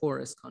probably in the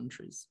poorest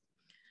countries.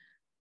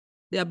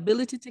 The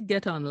ability to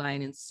get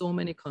online in so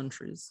many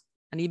countries,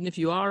 and even if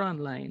you are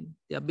online,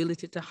 the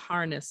ability to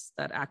harness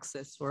that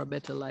access for a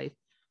better life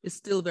is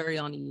still very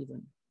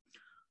uneven.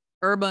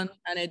 Urban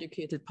and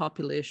educated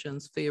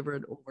populations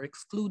favored over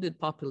excluded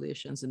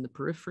populations in the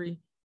periphery,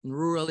 in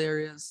rural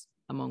areas,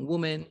 among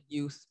women,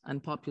 youth,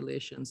 and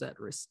populations at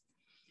risk.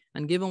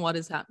 And given what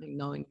is happening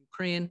now in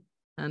Ukraine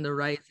and the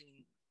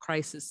rising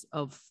crisis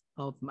of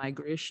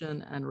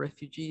migration and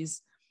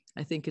refugees,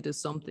 I think it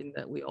is something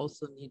that we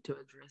also need to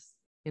address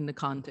in the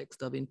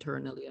context of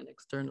internally and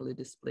externally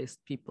displaced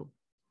people.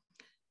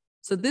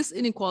 So this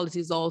inequality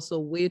is also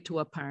way too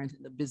apparent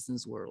in the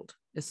business world,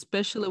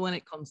 especially when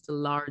it comes to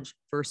large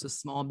versus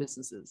small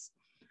businesses.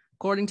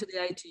 According to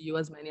the ITU,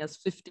 as many as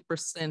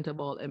 50% of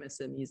all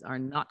MSMEs are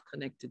not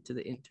connected to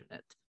the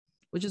internet,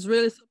 which is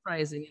really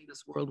surprising in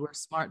this world where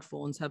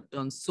smartphones have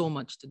done so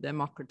much to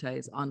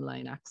democratize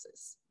online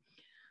access.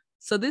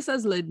 So this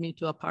has led me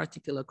to a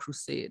particular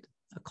crusade,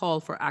 a call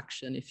for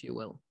action, if you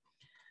will,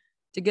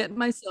 to get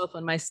myself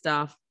and my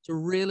staff to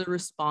really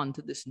respond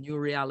to this new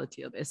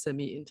reality of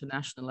SME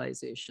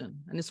internationalization.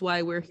 And it's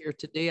why we're here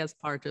today as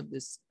part of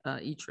this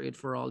eTrade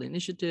for All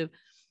initiative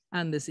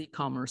and this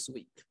e-commerce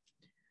week.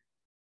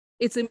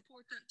 It's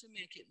important to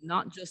make it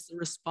not just the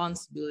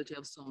responsibility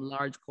of some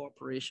large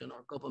corporation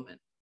or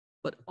government,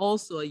 but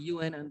also a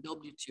UN and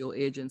WTO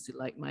agency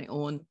like my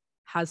own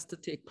has to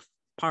take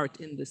part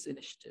in this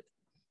initiative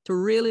to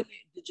really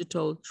make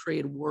digital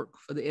trade work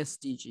for the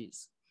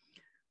SDGs.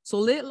 So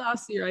late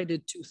last year, I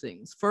did 2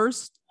 things.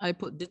 First, I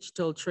put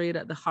digital trade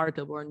at the heart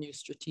of our new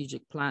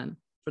strategic plan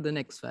for the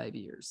next 5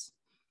 years.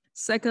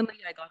 Secondly,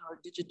 I got our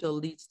digital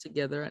leads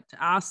together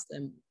to ask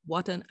them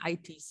what an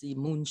ITC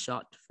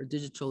moonshot for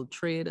digital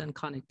trade and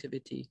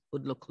connectivity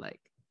would look like.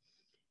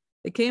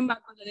 They came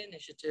back with an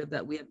initiative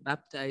that we had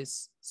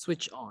baptized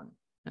Switch On,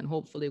 and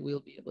hopefully we'll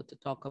be able to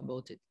talk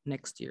about it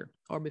next year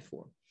or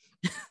before.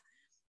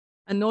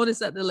 And notice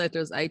that the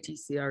letters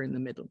ITC are in the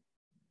middle.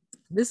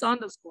 This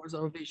underscores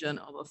our vision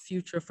of a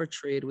future for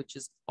trade, which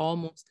is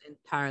almost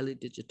entirely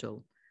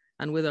digital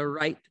and with a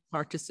right to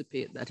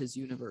participate that is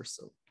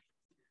universal.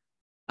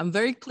 I'm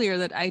very clear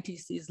that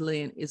ITC's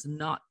lane is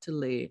not to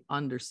lay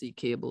undersea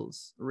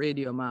cables,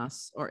 radio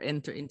masts, or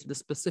enter into the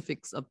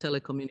specifics of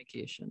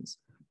telecommunications,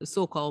 the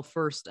so-called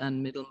first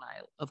and middle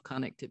mile of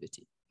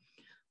connectivity.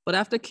 But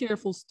after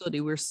careful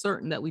study, we're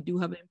certain that we do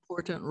have an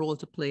important role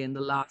to play in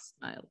the last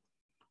mile,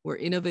 where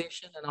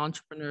innovation and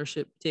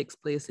entrepreneurship takes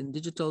place in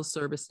digital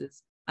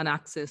services and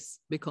access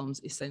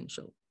becomes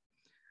essential.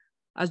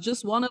 As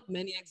just one of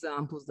many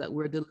examples that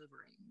we're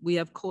delivering, we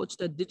have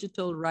coached a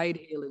digital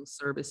ride-hailing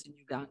service in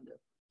Uganda,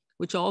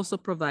 which also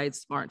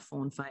provides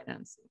smartphone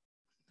financing.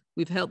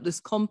 We've helped this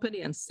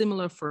company and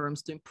similar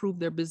firms to improve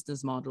their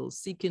business models,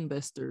 seek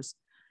investors,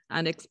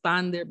 and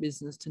expand their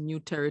business to new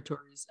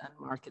territories and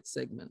market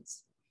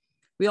segments.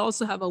 We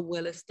also have a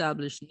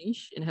well-established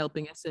niche in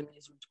helping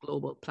SMEs reach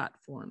global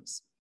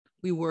platforms.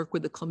 We work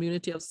with the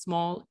community of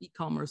small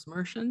e-commerce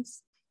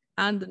merchants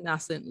and the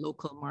nascent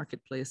local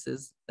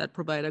marketplaces that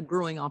provide a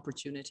growing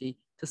opportunity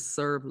to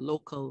serve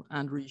local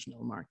and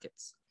regional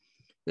markets.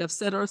 We have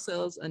set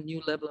ourselves a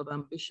new level of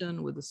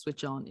ambition with the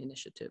Switch On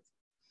initiative.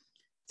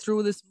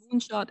 Through this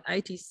moonshot,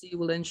 ITC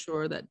will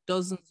ensure that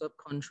dozens of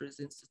countries,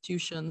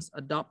 institutions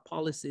adopt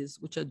policies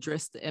which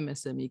address the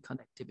MSME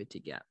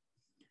connectivity gap.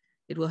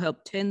 It will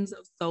help tens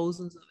of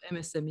thousands of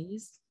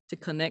MSMEs to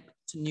connect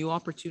to new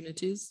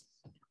opportunities,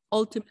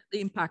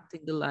 ultimately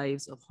impacting the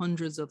lives of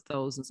hundreds of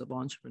thousands of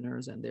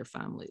entrepreneurs and their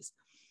families.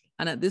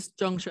 And at this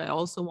juncture, I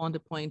also want to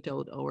point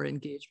out our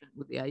engagement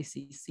with the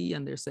ICC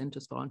and their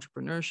Centers for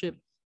Entrepreneurship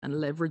and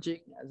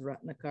leveraging, as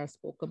Ratnakar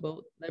spoke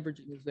about.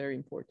 Leveraging is very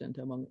important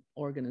among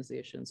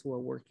organizations who are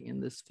working in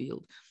this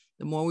field.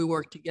 The more we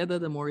work together,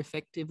 the more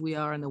effective we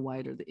are and the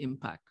wider the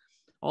impact.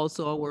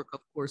 Also our work, of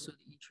course, with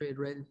eTrade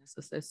readiness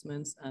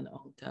assessments and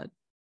UNCTAD.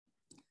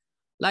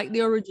 Like the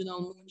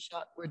original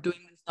moonshot, we're doing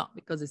this not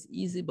because it's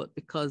easy, but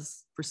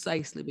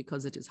precisely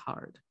because it is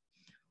hard.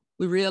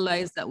 We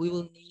realize that we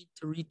will need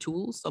to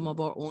retool some of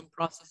our own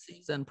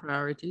processes and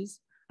priorities,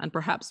 and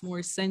perhaps more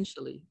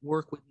essentially,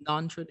 work with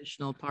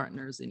non-traditional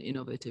partners in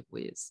innovative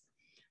ways.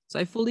 So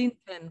I fully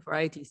intend for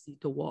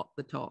ITC to walk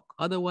the talk.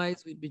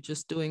 Otherwise, we'd be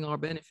just doing our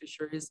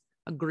beneficiaries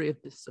a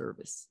grave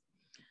disservice.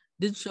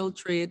 Digital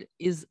trade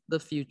is the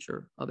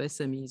future of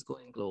SMEs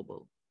going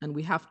global, and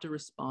we have to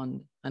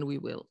respond, and we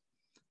will.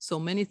 So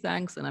many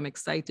thanks, and I'm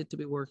excited to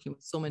be working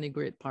with so many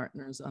great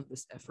partners on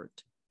this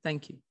effort.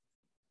 Thank you.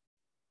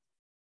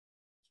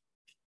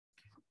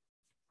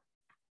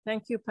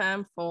 Thank you,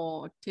 Pam,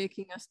 for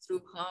taking us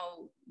through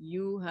how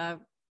you have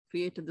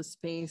created the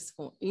space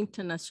for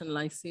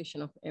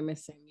internationalization of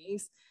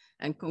MSMEs,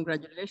 and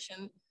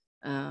congratulations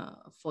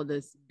for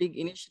this big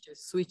initiative,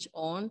 Switch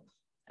On.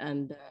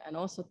 And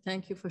also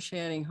thank you for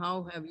sharing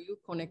how have you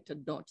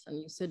connected dots. And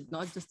you said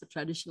not just the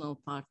traditional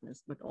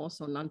partners, but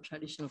also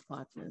non-traditional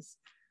partners.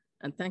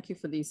 And thank you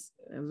for this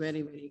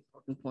very, very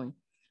important point.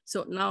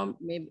 So now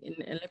maybe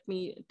let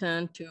me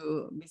turn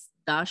to Ms.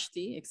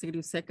 Dashti,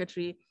 Executive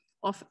Secretary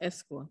of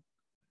ESCWA.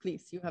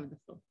 Please, you have the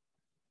floor.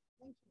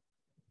 Thank you.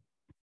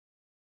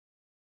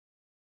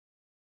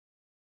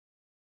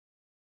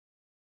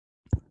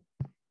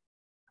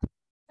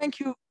 Thank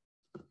you.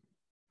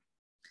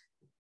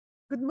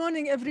 Good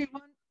morning,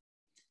 everyone.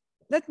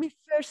 Let me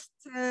first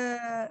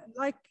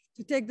like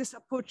to take this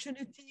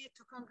opportunity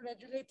to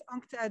congratulate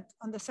UNCTAD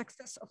on the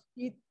success of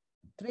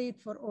eTrade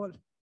for All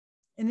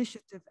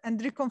initiative and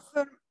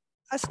reconfirm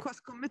ESCWA's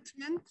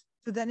commitment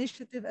to the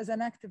initiative as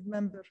an active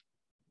member.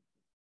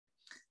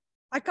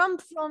 I come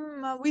from,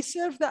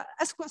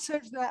 ESCWA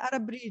serves the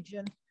Arab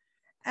region.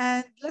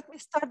 And let me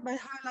start by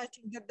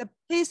highlighting that the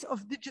pace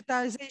of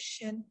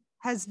digitalization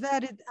has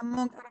varied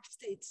among Arab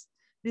states,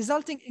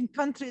 resulting in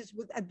countries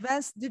with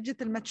advanced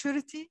digital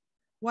maturity,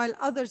 while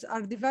others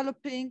are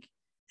developing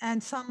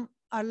and some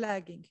are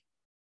lagging.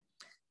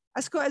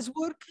 ESCWA is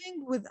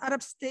working with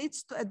Arab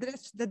states to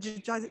address the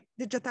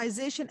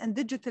digitization and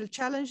digital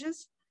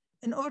challenges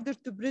in order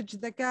to bridge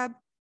the gap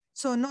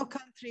so no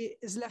country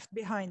is left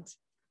behind.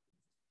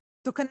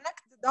 To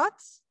connect the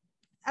dots,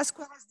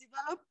 ESCWA has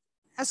developed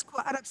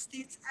ESCWA Arab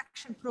States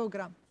Action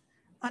Program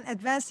on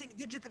advancing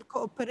digital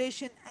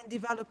cooperation and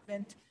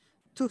development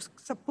to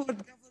support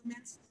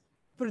governments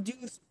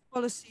produce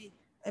policy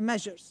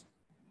measures.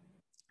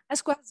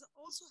 ESCWA has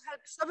also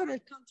helped several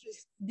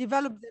countries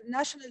develop their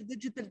national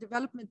digital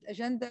development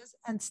agendas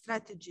and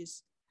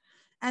strategies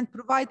and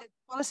provided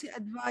policy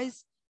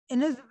advice,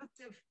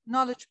 innovative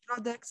knowledge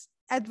products,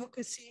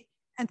 advocacy,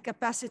 and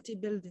capacity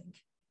building.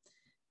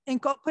 In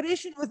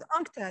cooperation with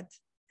UNCTAD,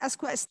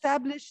 ESCWA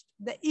established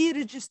the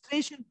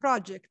e-registration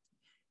project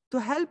to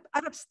help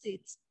Arab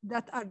states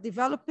that are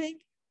developing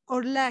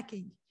or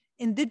lacking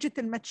in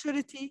digital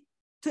maturity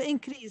to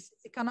increase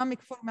economic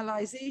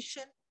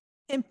formalization,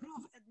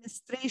 improve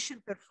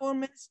administration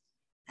performance,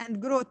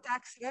 and grow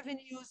tax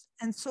revenues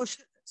and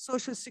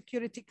social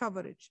security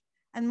coverage.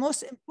 And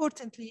most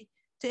importantly,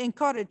 to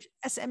encourage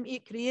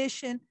SME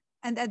creation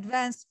and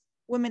advance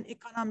women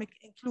economic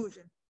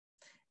inclusion.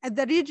 At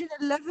the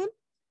regional level,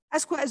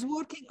 ESCWA is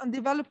working on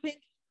developing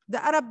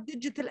the Arab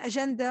Digital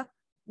Agenda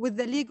with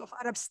the League of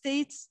Arab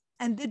States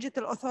and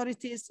digital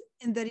authorities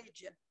in the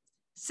region,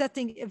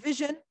 setting a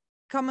vision,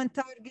 common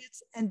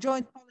targets, and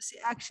joint policy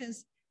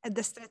actions at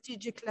the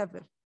strategic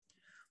level.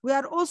 We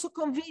are also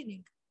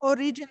convening all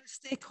regional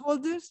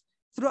stakeholders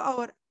through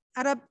our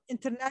Arab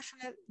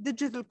International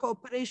Digital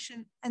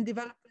Cooperation and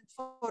Development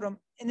Forum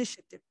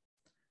initiative.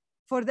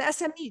 For the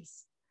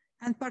SMEs,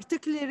 and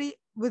particularly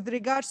with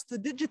regards to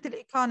digital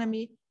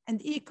economy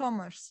and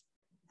e-commerce,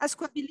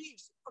 ESCWA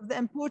believes of the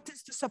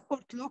importance to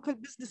support local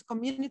business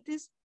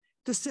communities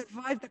to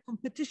survive the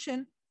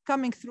competition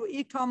coming through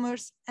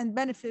e-commerce and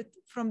benefit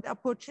from the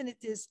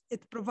opportunities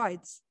it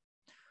provides.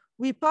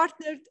 We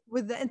partnered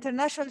with the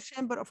International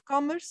Chamber of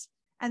Commerce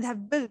and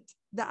have built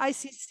the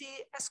ICC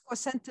ESCO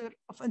Center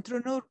of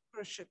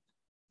Entrepreneurship,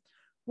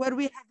 where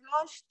we have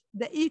launched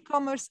the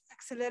e-commerce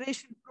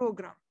acceleration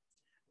program,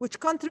 which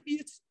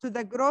contributes to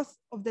the growth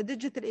of the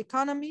digital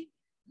economy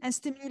and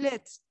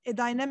stimulates a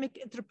dynamic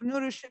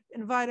entrepreneurship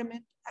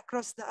environment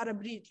across the Arab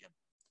region.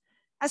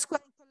 ESCO,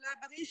 in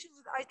collaboration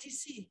with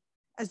ITC,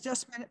 as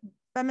just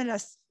Pamela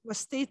was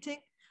stating,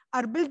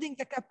 are building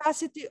the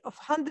capacity of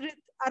 100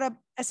 Arab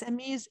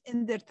SMEs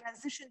in their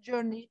transition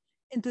journey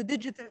into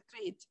digital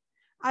trade,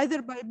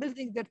 either by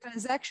building their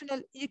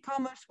transactional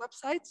e-commerce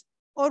websites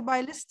or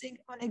by listing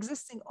on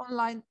existing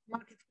online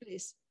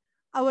marketplace.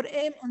 Our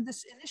aim on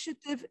this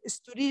initiative is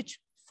to reach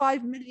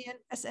 5 million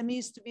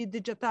SMEs to be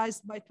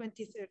digitized by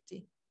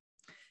 2030.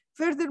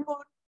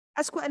 Furthermore,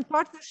 ESCO, in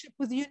partnership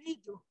with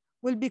UNIDO,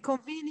 will be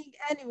convening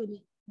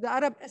annually the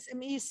Arab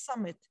SMEs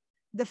Summit.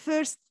 The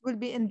first will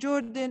be in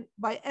Jordan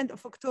by end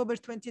of October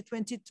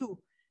 2022.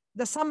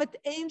 The summit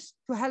aims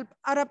to help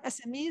Arab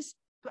SMEs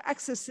to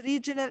access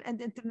regional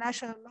and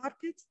international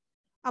markets,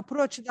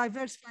 approach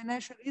diverse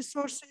financial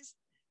resources,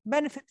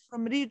 benefit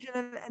from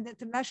regional and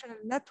international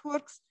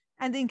networks,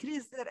 and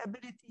increase their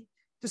ability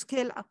to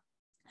scale up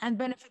and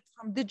benefit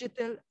from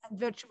digital and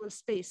virtual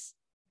space.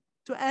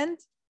 To end,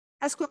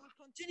 ESCO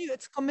will continue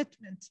its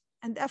commitment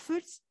and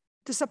efforts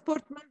to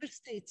support member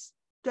states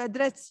to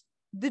address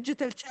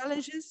digital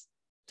challenges,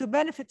 to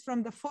benefit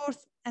from the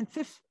fourth and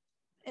fifth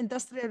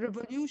industrial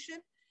revolution,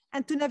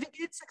 and to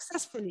navigate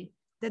successfully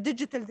the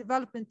digital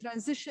development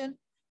transition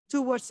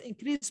towards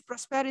increased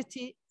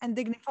prosperity and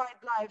dignified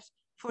lives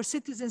for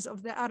citizens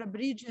of the Arab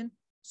region,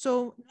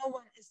 so no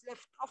one is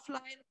left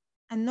offline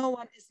and no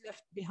one is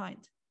left behind.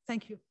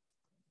 Thank you.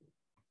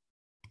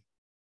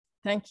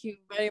 Thank you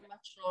very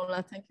much,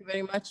 Lola. Thank you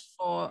very much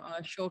for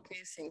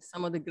showcasing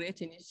some of the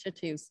great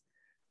initiatives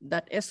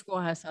that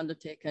ESCO has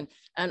undertaken,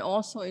 and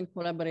also in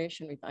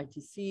collaboration with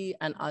ITC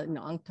and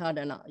UNCTAD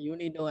and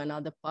UNIDO and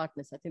other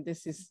partners. I think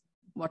this is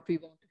what we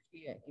want to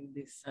hear in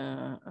this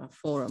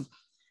forum.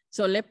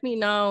 So let me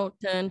now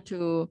turn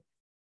to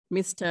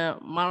Mr.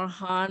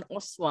 Marhan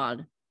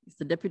Oswald. He's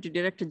the Deputy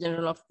Director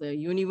General of the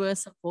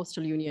Universal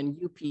Postal Union,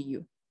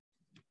 UPU.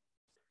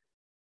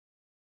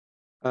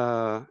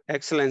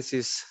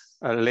 Excellencies,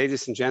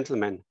 ladies and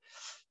gentlemen,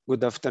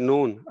 good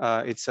afternoon.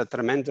 It's a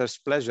tremendous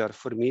pleasure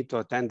for me to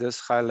attend this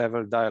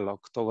high-level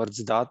dialogue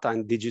towards data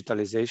and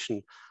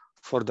digitalization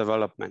for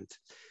development.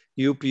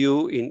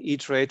 UPU in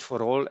eTrade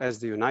for All as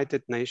the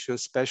United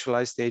Nations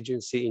specialized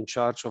agency in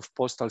charge of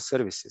postal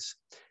services.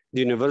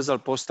 The Universal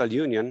Postal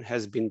Union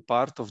has been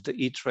part of the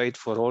eTrade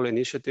for All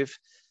initiative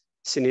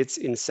since its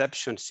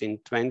inception in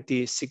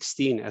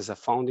 2016 as a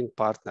founding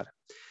partner.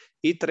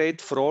 eTrade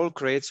for All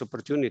creates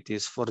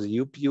opportunities for the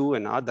UPU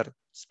and others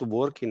to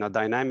work in a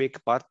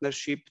dynamic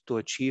partnership to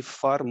achieve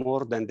far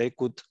more than they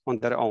could on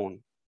their own.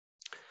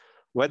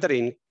 Whether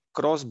in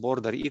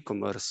cross-border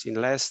e-commerce, in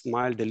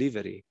last-mile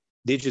delivery,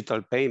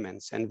 digital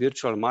payments, and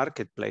virtual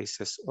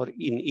marketplaces, or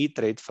in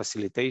eTrade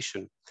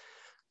facilitation,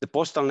 the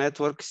postal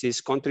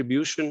network's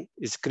contribution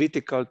is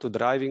critical to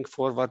driving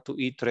forward to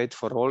eTrade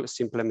for All's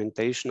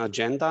implementation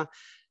agenda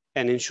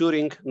and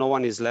ensuring no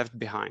one is left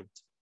behind.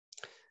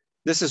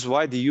 This is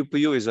why the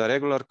UPU is a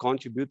regular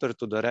contributor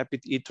to the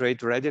rapid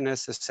eTrade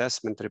readiness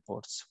assessment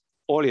reports.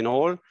 All in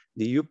all,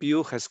 the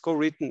UPU has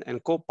co-written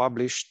and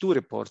co-published 2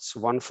 reports,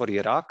 one for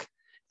Iraq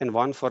and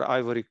one for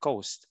Ivory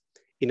Coast,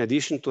 in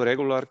addition to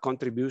regular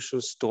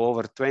contributions to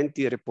over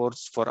 20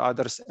 reports for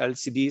other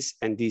LCDs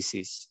and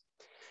DCs.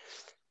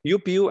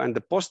 UPU and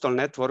the postal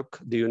network,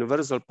 the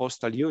Universal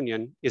Postal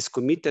Union, is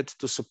committed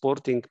to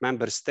supporting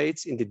member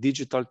states in the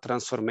digital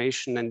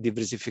transformation and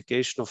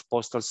diversification of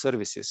postal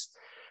services,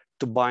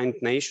 to bind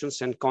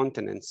nations and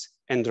continents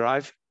and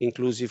drive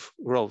inclusive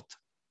growth.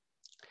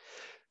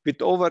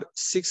 With over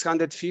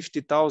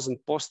 650,000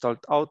 postal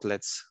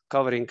outlets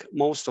covering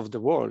most of the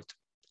world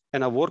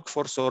and a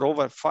workforce of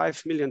over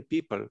 5 million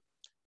people,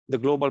 the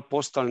global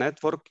postal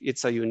network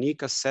is a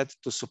unique asset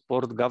to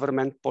support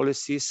government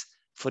policies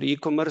for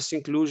e-commerce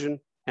inclusion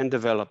and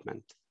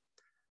development.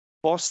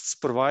 Posts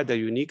provide a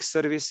unique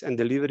service and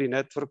delivery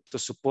network to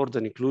support the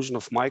inclusion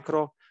of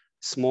micro,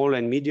 small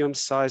and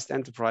medium-sized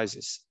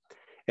enterprises,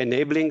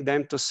 enabling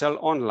them to sell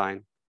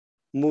online,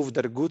 move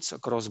their goods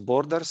across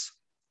borders,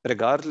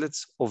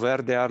 regardless of where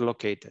they are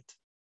located.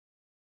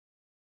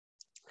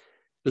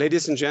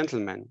 Ladies and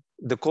gentlemen,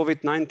 the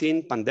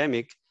COVID-19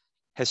 pandemic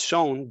has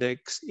shown the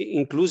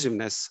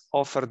inclusiveness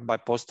offered by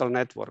postal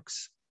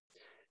networks.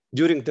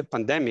 During the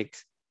pandemic,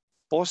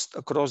 posts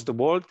across the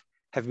world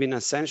have been an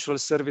essential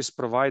service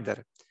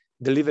provider,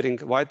 delivering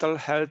vital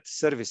health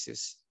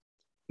services,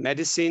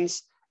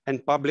 medicines,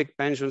 and public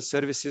pension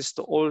services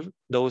to all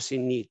those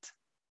in need.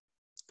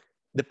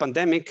 The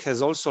pandemic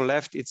has also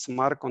left its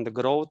mark on the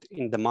growth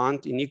in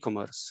demand in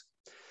e-commerce.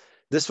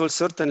 This will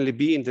certainly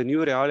be in the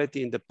new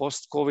reality in the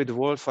post-COVID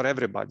world for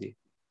everybody,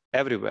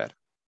 everywhere.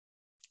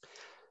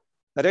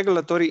 The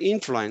regulatory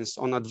influence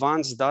on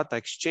advanced data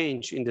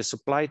exchange in the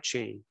supply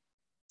chain,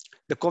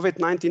 The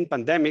COVID-19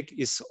 pandemic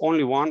is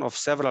only one of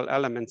several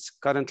elements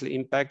currently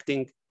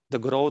impacting the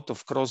growth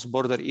of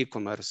cross-border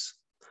e-commerce.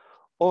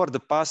 Over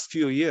the past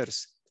few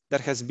years,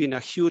 there has been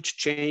a huge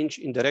change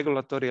in the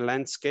regulatory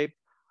landscape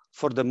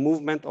for the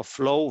movement of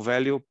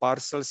low-value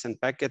parcels and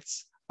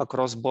packets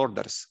across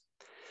borders,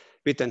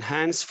 with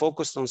enhanced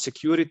focus on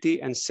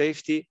security and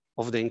safety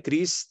of the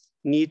increased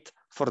need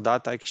for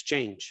data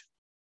exchange.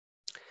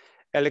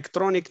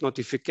 Electronic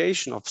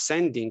notification of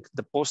sending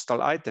the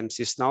postal items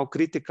is now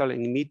critical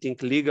in meeting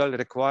legal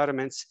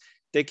requirements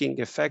taking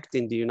effect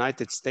in the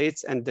United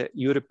States and the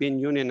European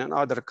Union and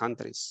other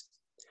countries.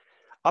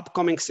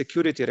 Upcoming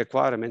security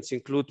requirements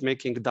include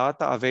making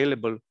data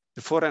available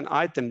before an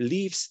item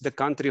leaves the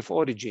country of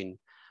origin,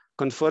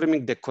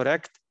 confirming the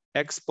correct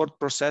export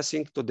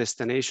processing to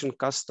destination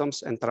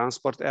customs and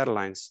transport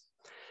airlines,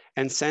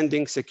 and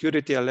sending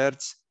security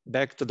alerts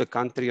back to the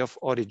country of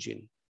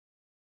origin.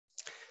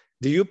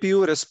 The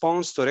UPU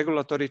responds to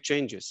regulatory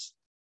changes.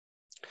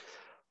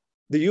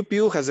 The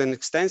UPU has an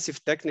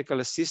extensive technical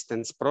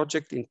assistance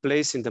project in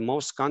place in the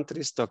most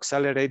countries to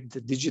accelerate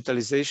the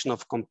digitalization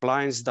of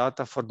compliance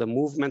data for the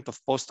movement of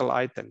postal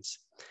items,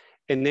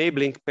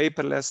 enabling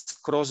paperless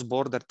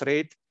cross-border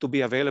trade to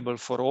be available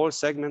for all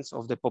segments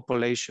of the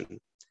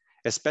population,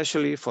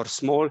 especially for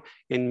small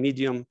and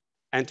medium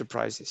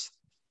enterprises.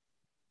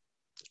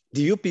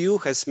 The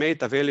UPU has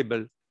made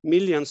available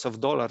millions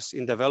of dollars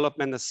in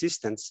development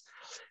assistance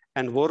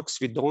and works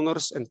with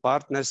donors and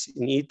partners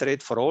in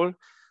eTrade for All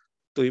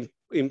to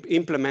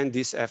implement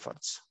these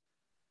efforts.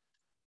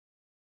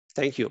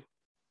 Thank you.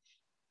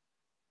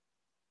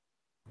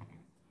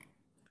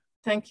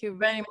 Thank you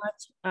very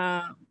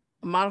much,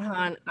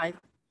 Marhan. I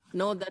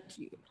know that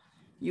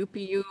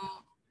UPU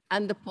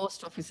and the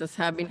post offices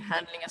have been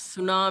handling a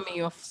tsunami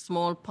of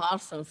small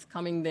parcels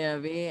coming their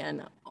way.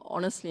 And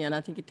honestly, and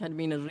I think it had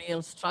been a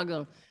real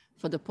struggle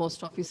for the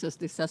post offices.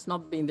 This has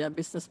not been their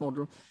business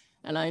model.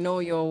 And I know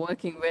you're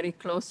working very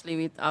closely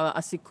with our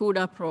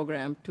ASICUDA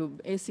program to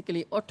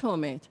basically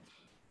automate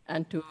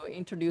and to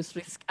introduce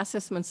risk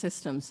assessment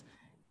systems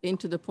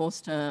into the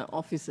post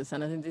offices.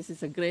 And I think this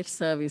is a great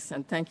service.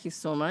 And thank you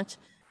so much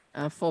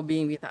for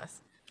being with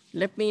us.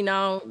 Let me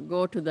now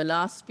go to the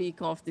last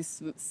speaker of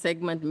this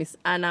segment, Ms.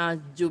 Anna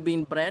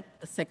Jubin-Brett,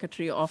 the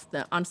Secretary of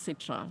the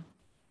UNCTAD.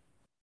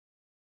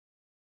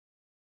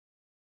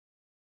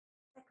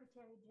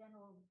 Secretary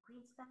General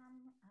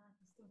Greenspan,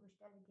 distinguished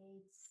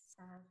delegates,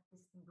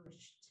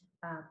 distinguished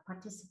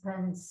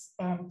participants,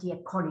 and dear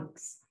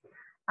colleagues.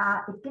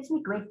 It gives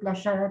me great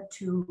pleasure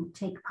to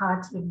take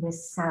part in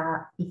this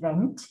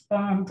event,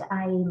 and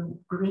I'm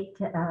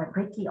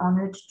greatly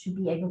honored to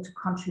be able to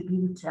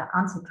contribute to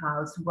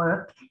UNCTAD's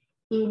work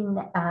in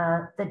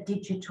the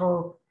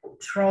digital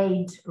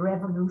trade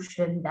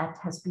revolution that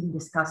has been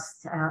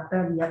discussed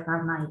earlier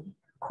by my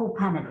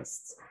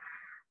co-panelists.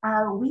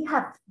 We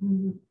have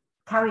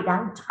carried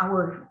out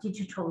our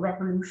digital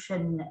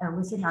revolution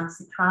within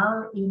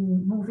UNCTAD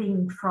in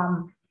moving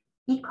from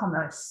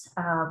e-commerce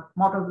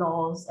model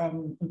laws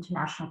and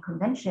international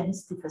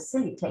conventions to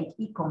facilitate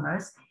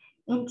e-commerce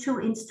into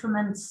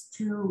instruments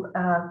to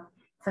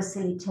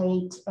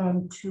facilitate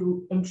and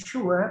to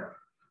ensure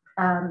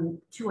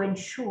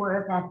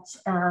that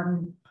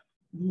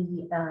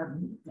the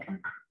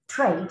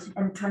trade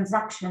and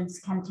transactions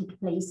can take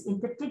place in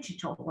the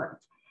digital world.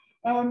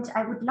 And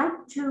I would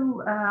like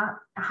to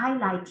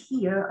highlight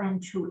here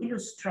and to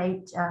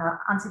illustrate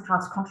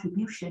UNCTAD's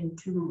contribution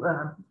to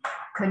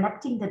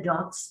connecting the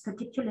dots,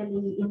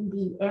 particularly in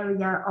the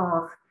area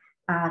of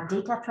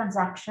data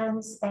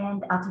transactions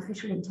and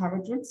artificial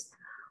intelligence,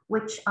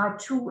 which are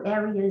two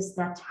areas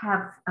that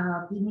have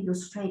been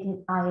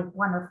illustrated by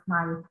one of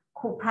my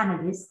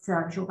co-panelists,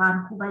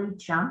 Jovan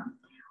Kubalicha,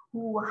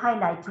 who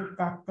highlighted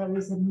that there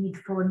is a need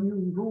for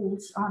new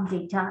rules on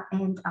data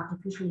and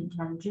artificial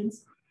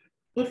intelligence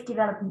if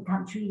developing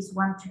countries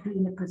want to be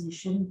in a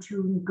position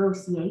to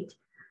negotiate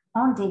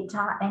on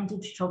data and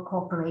digital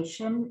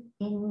cooperation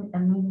in a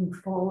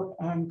meaningful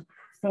and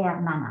fair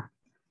manner.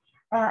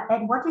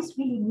 And what is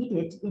really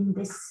needed in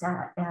this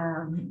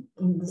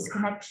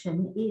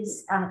connection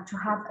is to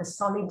have a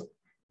solid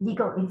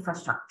legal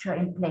infrastructure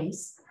in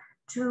place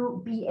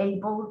to be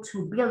able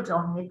to build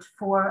on it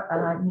for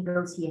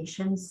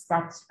negotiations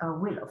that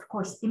will, of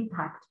course,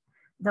 impact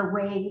the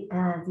way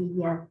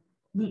the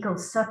legal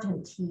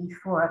certainty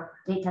for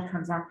data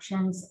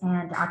transactions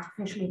and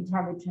artificial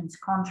intelligence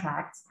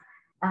contracts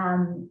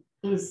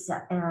is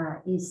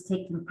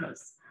taking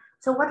place.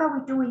 So what are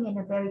we doing in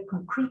a very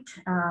concrete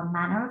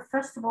manner?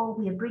 First of all,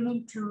 we are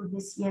bringing to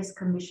this year's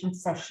Commission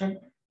session,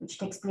 which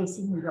takes place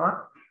in New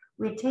York,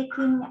 we're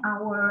taking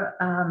our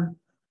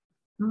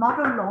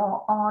model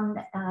law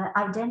on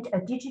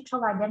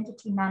digital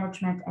identity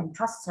management and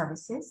trust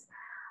services,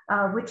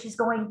 which is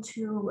going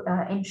to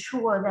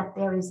ensure that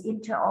there is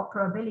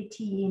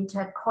interoperability,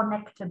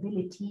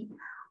 interconnectability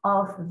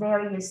of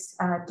various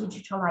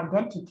digital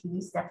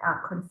identities that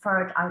are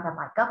conferred either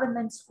by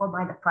governments or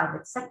by the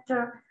private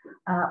sector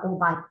or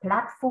by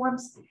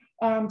platforms,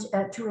 and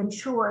to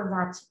ensure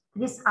that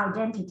this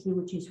identity,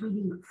 which is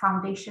really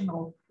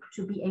foundational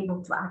to be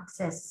able to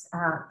access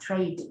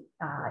trade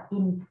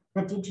in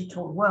the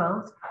digital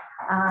world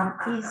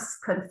is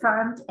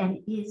confirmed and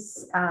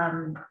is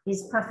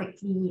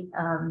perfectly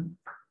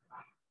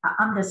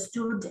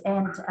understood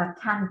and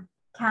can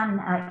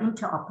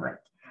interoperate.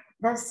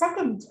 The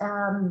second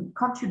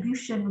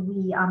contribution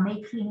we are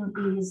making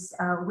is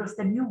with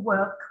the new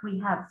work we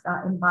have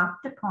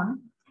embarked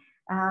upon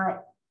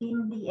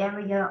in the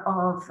area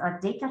of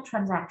data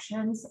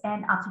transactions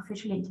and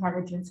artificial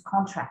intelligence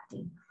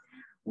contracting.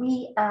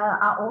 We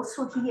are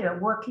also here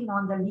working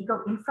on the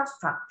legal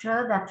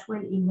infrastructure that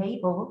will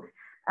enable,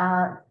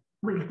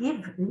 will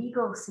give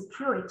legal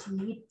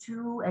security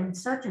to and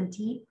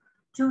certainty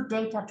to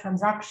data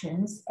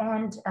transactions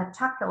and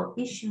tackle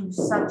issues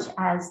such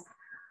as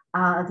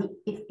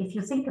if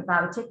you think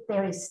about it,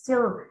 there is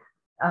still,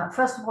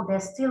 first of all,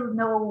 there's still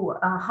no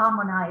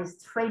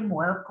harmonized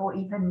framework or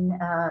even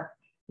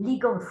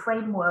legal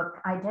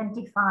framework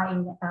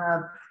identifying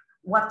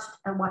what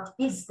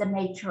is the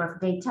nature of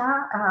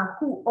data,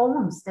 who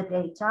owns the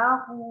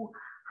data,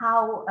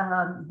 how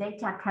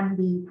data can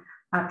be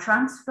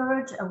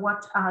transferred,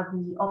 what are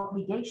the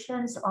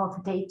obligations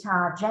of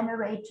data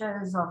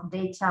generators, of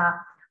data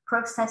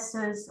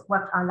processors,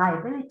 what are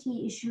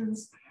liability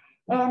issues,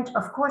 and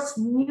of course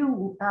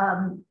new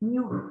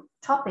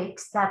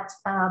topics that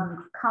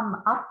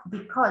come up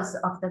because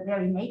of the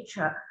very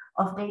nature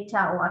of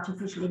data or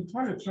artificial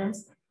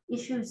intelligence,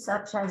 issues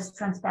such as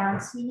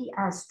transparency,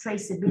 as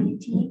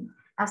traceability,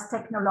 as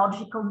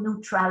technological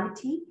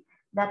neutrality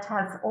that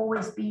have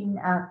always been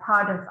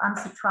part of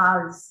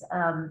UNCTAD-led's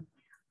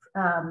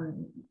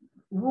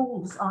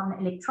rules on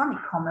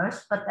electronic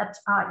commerce, but that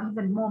are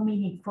even more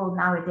meaningful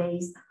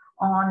nowadays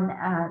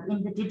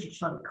in the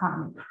digital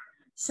economy.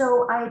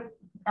 So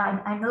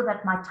I know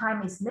that my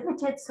time is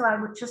limited, so I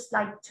would just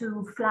like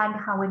to flag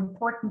how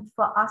important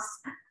for us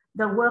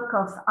the work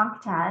of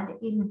UNCTAD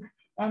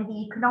and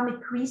the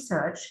economic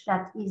research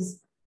that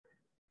is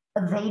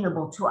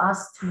available to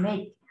us to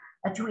make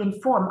to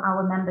inform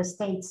our member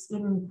states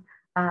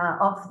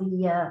of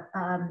the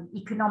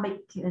economic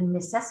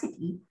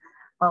necessity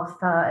of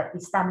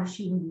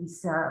establishing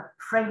these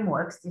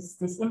frameworks,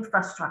 this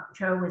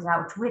infrastructure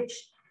without which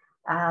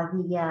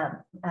the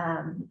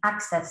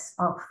access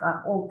of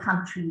all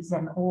countries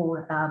and all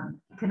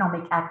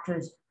economic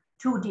actors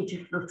to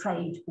digital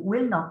trade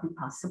will not be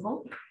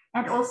possible,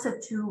 and also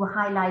to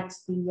highlight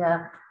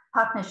the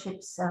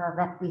partnerships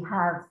that we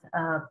have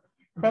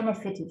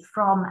benefited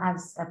from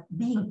as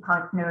being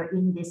partner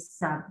in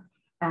this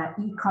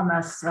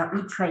e-commerce,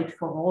 eTrade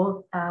for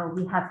all.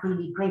 We have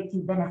really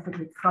greatly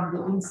benefited from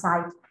the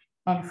insight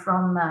and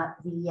from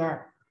the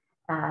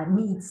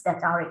needs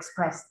that are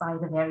expressed by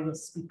the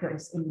various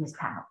speakers in this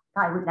panel.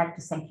 I would like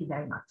to thank you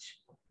very much.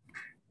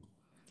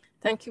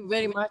 Thank you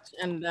very much.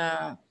 And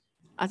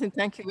I think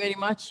thank you very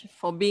much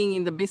for being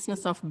in the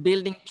business of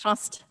building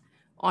trust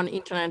on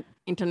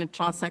internet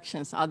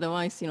transactions.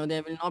 Otherwise,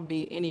 there will not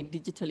be any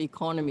digital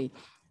economy.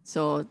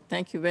 So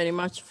thank you very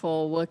much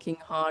for working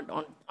hard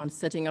on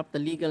setting up the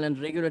legal and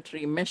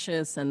regulatory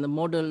measures and the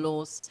model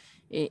laws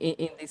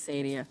in this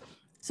area.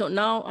 So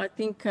now I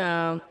think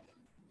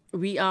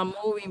we are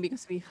moving,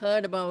 because we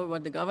heard about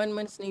what the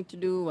governments need to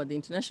do, what the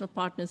international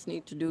partners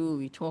need to do.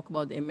 We talk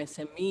about the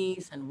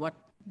MSMEs and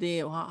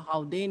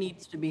how they need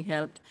to be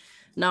helped.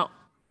 Now,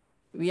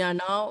 we are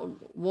now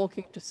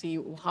working to see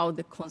how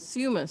the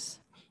consumers,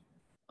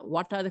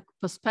 what are the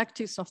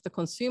perspectives of the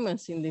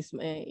consumers in this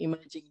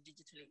emerging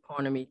digital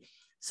economy.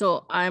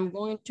 So I'm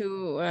going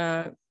to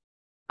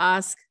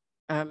ask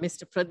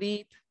Mr.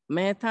 Pradeep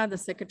Mehta, the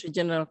Secretary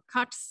General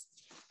CUTS,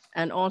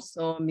 and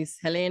also Ms.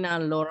 Helena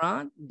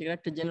Laurent,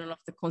 Director General of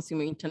the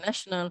Consumer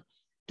International,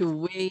 to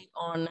weigh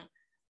on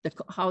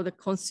how the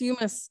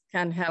consumers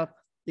can help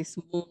this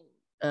move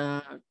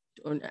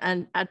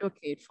and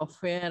advocate for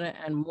fairer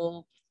and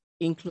more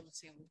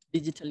inclusive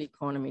digital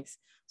economies.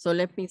 So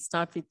let me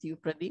start with you,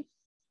 Pradeep.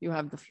 You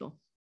have the floor.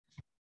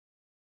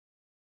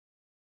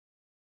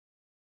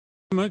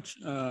 Much.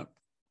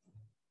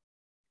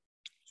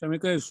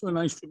 Shamika, it's so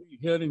nice to be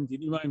here in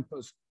Geneva in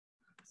person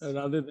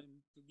rather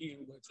than to be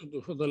in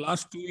virtual. For the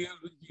last 2 years,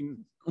 we've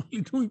been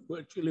only doing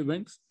virtual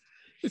events,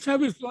 which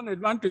have its own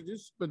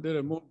advantages, but there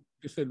are more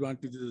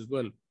disadvantages as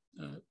well.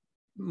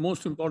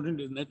 Most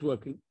important is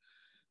networking,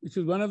 which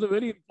is one of the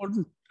very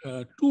important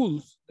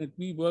tools that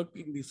we work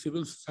in the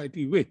civil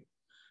society with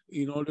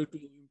in order to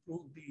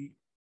improve the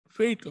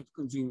fate of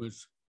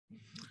consumers.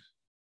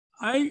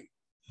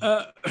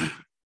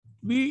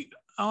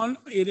 On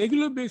a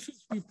regular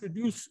basis, we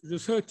produce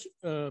research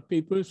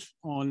papers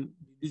on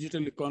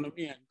digital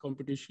economy and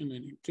competition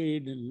and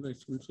trade and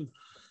investments.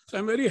 So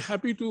I'm very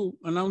happy to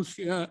announce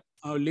here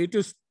our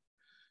latest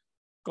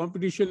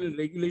competition and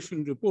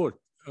regulation report,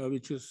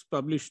 which was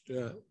published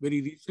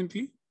very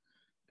recently,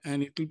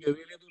 and it will be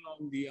available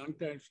on the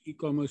UNCTAD's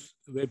e-commerce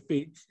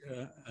webpage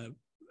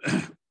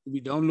to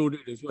be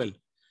downloaded as well.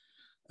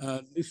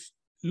 This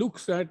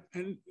looks at,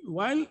 and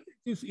while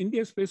it is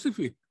India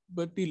specific,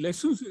 but the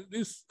lessons in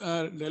this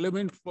are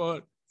relevant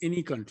for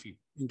any country,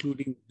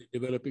 including the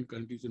developing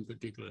countries in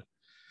particular.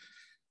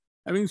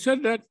 Having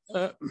said that,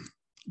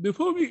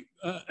 before we,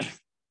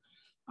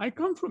 I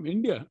come from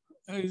India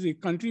as a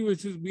country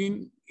which has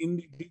been in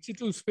the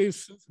digital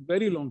space since a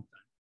very long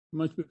time,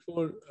 much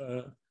before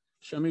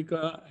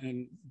Shamika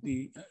and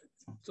the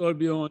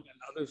Torbjörn and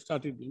others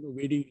started,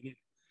 wading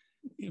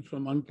in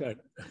from UNCTAD.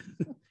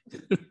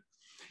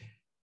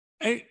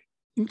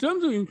 In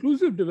terms of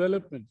inclusive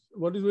development,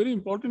 what is very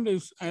important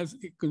is, as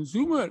a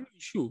consumer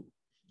issue,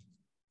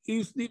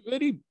 is the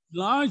very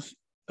large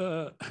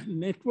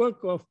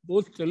network of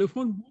both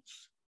telephone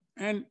booths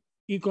and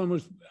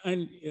e-commerce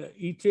and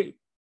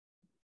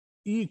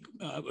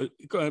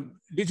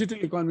digital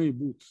economy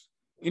booths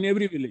in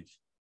every village.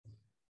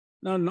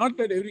 Now, not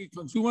that every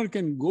consumer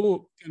can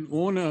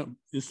own an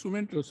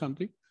instrument or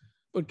something,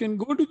 but can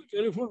go to the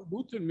telephone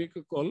booth and make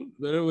a call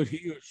wherever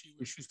he or she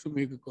wishes to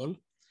make a call,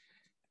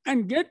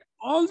 and get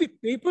all the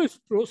papers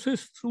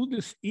processed through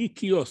this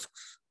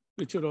e-kiosks,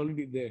 which are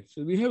already there.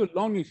 So we have a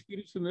long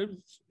experience in that,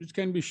 which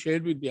can be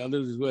shared with the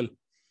others as well.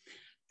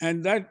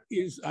 And that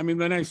is, I mean,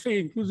 when I say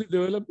inclusive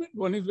development,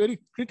 one is very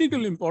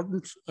critical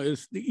importance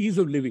is the ease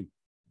of living.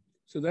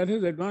 So that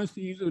has advanced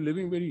the ease of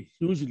living very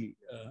hugely.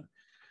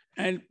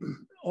 And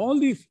all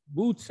these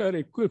booths are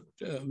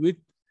equipped with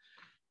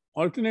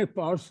alternate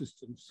power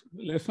systems.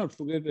 Let's not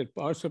forget that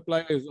power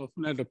supply is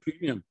often at a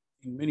premium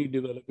in many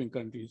developing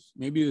countries.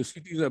 Maybe the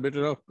cities are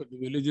better off, but the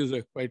villages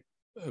are quite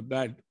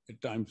bad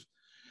at times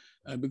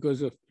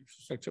because of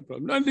infrastructure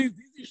problems. Now, these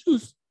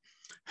issues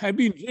have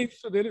been raised,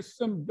 so there is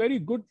some very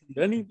good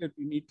learning that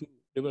we need to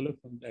develop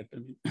from that. I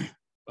mean,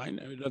 fine,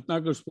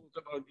 Ratnakar spoke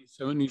about these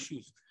 7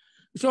 issues,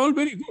 which are all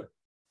very good.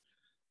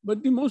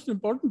 But the most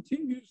important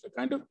thing is the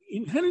kind of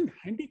inherent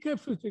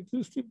handicaps which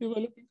exist in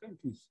developing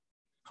countries.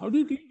 How do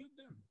you deal with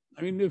them?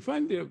 I mean, they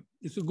find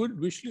it's a good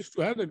wish list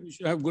to have that we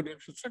should have good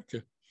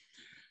infrastructure.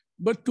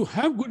 But to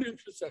have good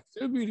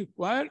infrastructure, we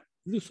require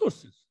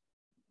resources.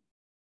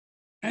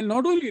 And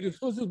not only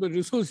resources, but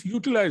resource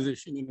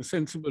utilization in a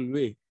sensible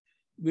way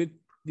with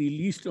the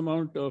least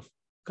amount of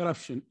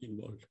corruption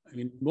involved. I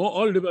mean,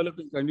 all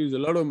developing countries, a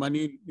lot of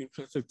money in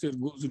infrastructure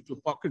goes into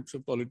pockets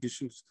of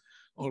politicians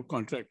or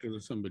contractors or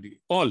somebody,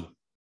 all.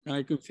 And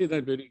I can say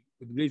that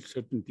with great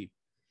certainty.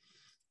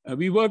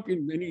 We work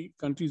in many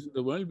countries in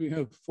the world. We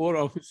have 3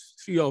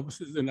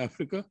 offices in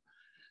Africa,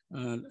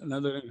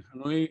 another in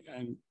Hanoi,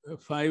 and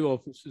 5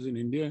 offices in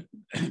India.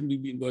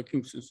 We've been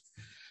working since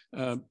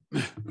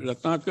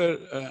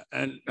Ratnakar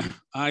and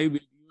I will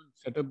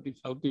set up the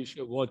South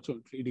Asia Watch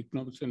on Trade,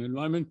 Economics and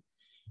Environment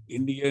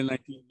in the year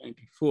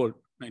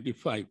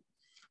 1994-95.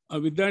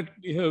 With that,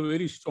 we have a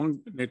very strong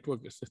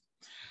network.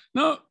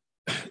 Now,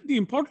 the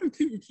important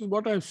thing, which is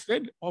what I've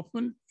said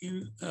often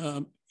in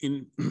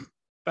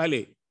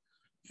Palais,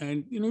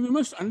 and we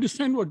must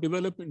understand what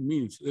development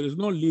means. There is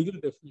no legal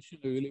definition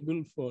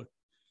available for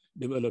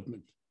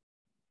development.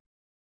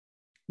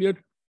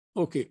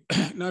 Okay,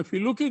 now if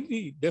you look at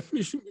the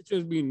definition which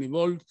has been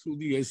evolved through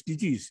the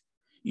SDGs,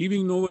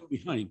 leaving no one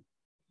behind,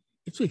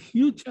 it's a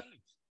huge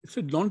challenge. It's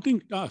a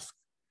daunting task.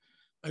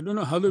 I don't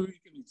know how we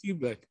can achieve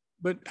that.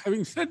 But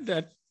having said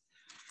that,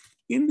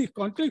 in the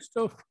context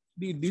of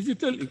the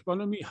digital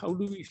economy, how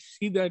do we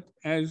see that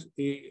as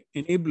an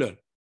enabler?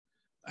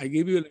 I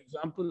gave you an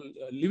example,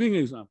 a living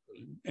example.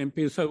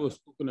 M-Pesa was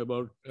spoken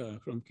about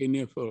from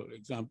Kenya, for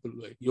example,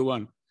 by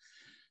Yovan.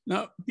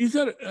 Now, these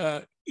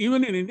are,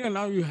 even in India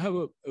now, you have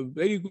a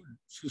very good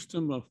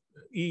system of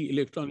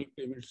electronic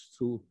payments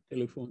through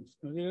telephones.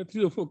 There are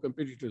 3 or 4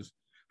 competitors.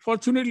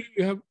 Fortunately,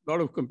 we have a lot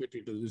of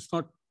competitors. It's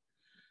not.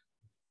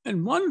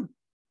 And one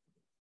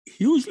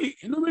hugely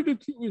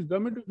innovative thing which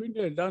Government of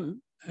India has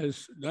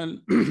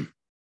done,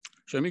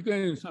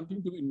 Shamika, is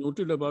something to be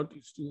noted about,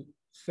 is to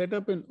set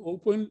up an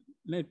open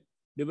net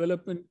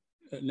development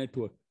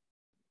network.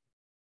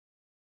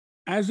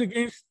 As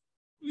against,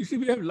 you see,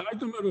 we have a large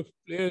number of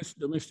players,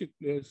 domestic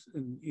players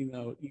in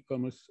our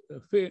e-commerce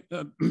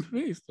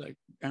space, like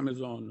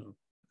Amazon,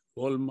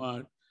 or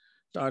Walmart,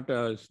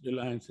 Tata's,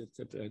 Reliance,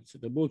 etc.,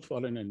 both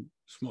foreign and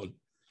small.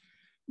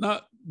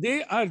 Now,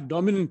 they are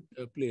dominant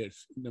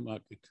players in the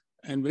market.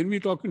 And when we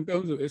talk in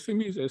terms of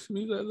SMEs,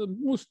 SMEs are the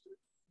most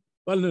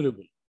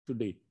vulnerable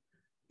today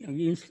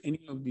against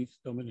any of these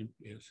dominant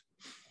players.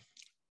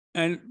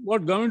 And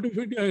what Government of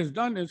India has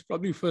done is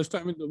probably first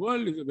time in the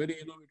world, is a very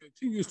innovative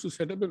thing, is to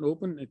set up an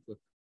open network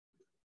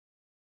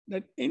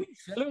that any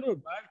seller or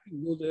buyer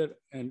can go there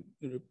and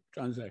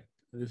transact.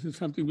 This is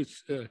something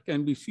which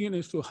can be seen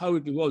as to how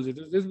it evolves. It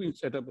has just been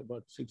set up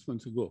about 6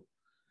 months ago,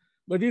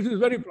 but it is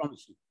very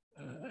promising.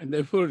 And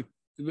therefore, it's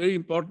very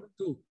important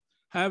to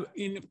have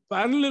in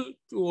parallel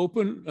to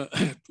open,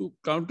 to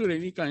counter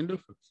any kind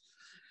of.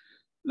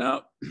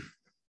 Now,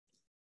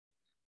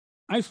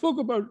 I spoke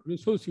about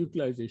resource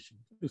utilization,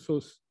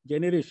 resource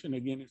generation,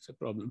 again, it's a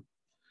problem.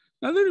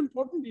 Another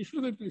important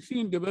issue that we see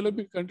in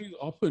developing countries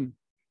often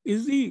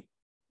is the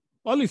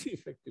policy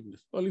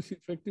effectiveness. Policy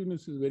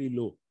effectiveness is very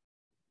low.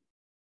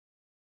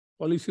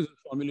 Policies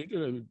are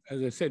formulated, I mean,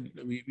 as I said,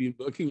 we've been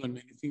working on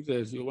many things,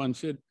 as you once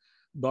said,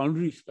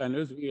 boundary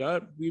spanners.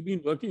 We've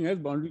been working as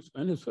boundary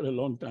spanners for a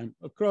long time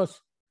across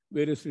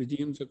various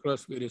regimes,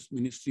 across various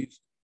ministries,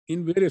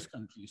 in various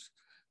countries.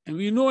 And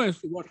we know as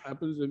to what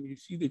happens when we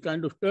see the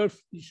kind of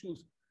turf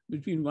issues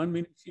between one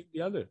ministry and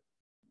the other.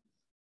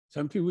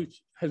 Something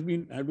which has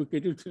been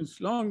advocated since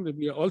long, that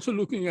we are also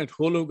looking at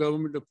whole of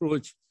government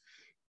approach,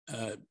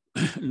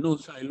 no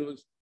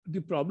silos. The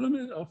problem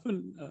is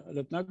often,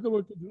 Ratnakar,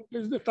 what you look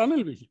at is the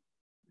tunnel vision.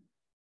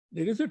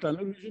 There is a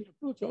tunnel vision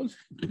approach also.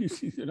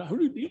 How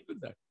do you deal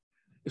with that?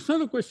 It's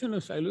not a question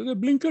of silos, the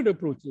blinkered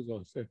approaches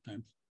also at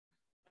times.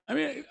 I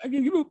mean, I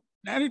can give you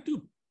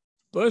narrative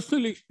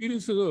personal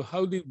experiences of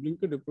how these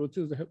blinkered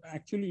approaches have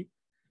actually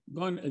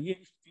gone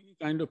against any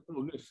kind of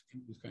progress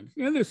in this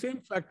country. And the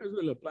same factors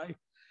will apply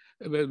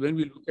when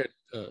we look at,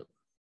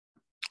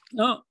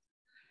 now,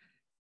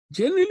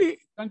 generally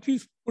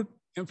countries put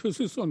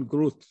emphasis on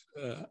growth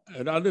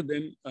rather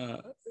than,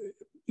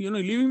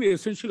 leaving the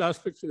essential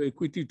aspects of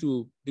equity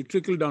to the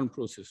trickle-down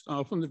process. Now,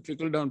 often the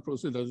trickle-down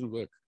process doesn't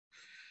work.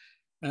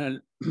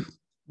 And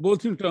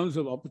both in terms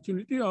of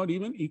opportunity or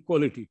even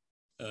equality.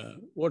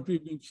 What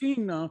we've been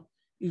seeing now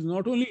is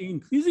not only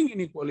increasing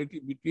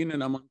inequality between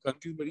and among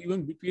countries, but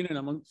even between and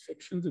among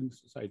sections in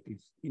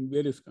societies in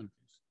various countries.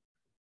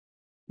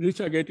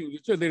 Rich are getting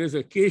richer. There is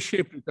a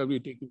K-shaped recovery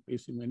taking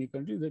place in many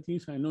countries. At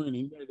least I know in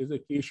India, there is a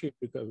K-shaped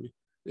recovery.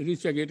 The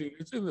rich are getting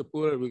richer, and the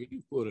poor are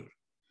getting poorer.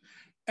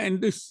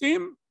 And the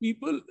same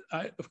people,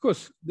 of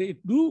course, they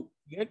do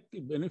get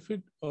the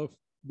benefit of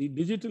the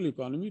digital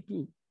economy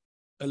to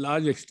a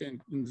large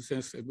extent, in the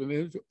sense that when they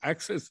have to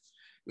access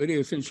very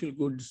essential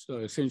goods,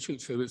 essential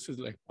services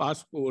like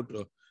passport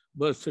or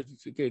birth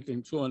certificate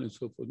and so on and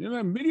so forth. There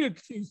are myriad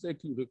things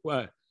that you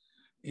require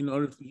in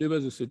order to live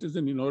as a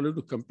citizen, in order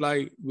to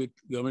comply with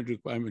government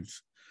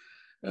requirements.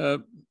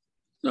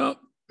 Now,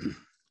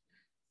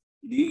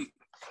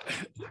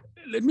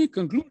 let me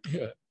conclude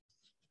here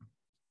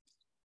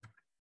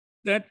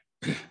that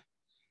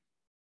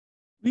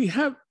we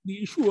have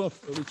the issue of,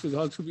 which has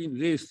also been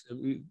raised,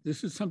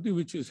 this is something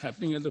which is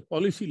happening at the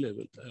policy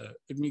level.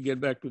 Let me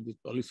get back to the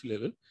policy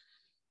level,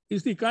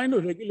 is the kind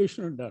of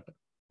regulation of data.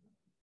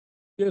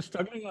 We are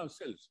struggling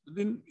ourselves.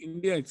 Within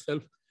India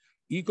itself,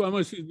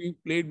 e-commerce is being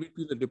played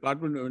between the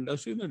Department of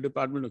Industry and the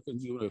Department of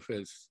Consumer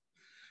Affairs.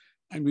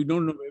 And we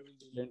don't know where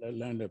will they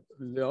land up.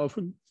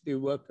 They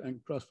work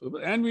and cross over.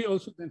 And we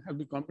also then have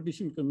the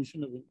Competition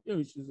Commission of India,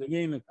 which is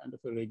again a kind of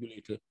a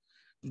regulator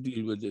to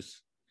deal with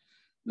this.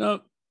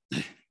 Now,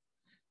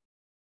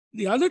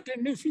 the other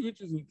tendency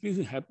which is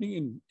increasingly happening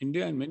in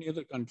India and many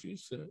other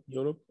countries,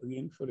 Europe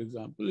again, for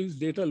example, is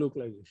data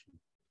localization.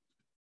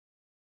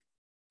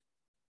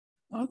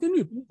 How can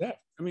you do that?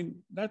 I mean,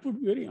 that would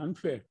be very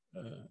unfair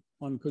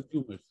on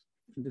consumers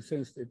in the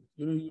sense that,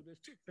 you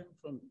restrict them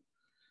from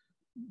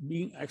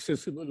being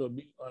accessible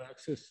or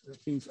access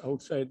things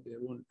outside their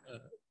own.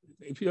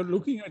 If you're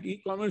looking at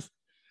e-commerce,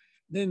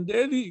 then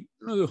there the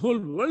whole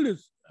world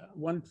is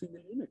one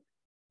single unit.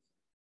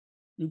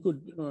 You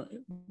could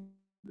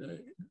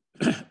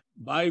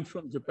buy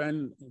from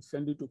Japan and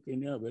send it to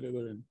Kenya,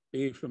 wherever, and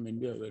pay from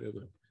India,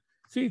 wherever.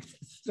 See,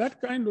 it's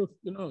that kind of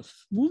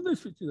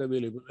smoothness which is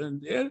available.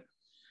 And there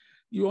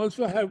you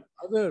also have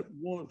other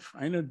more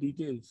finer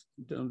details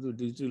in terms of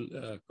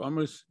digital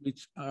commerce,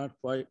 which are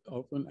quite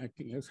often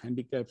acting as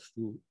handicaps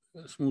to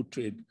smooth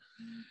trade.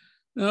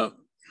 Now,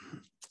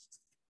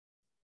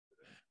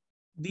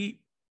 the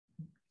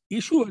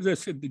issue, as I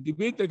said, the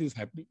debate that is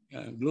happening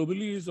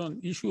globally is on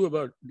issue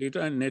about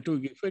data and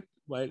network effect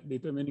while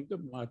determining the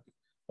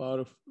power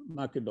of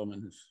market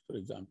dominance, for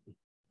example.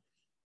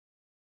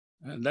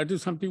 And that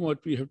is something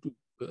what we have to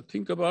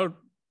think about.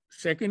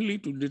 Secondly,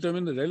 to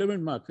determine the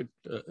relevant market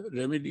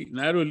remedy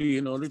narrowly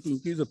in order to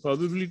increase the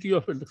probability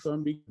of a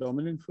firm being a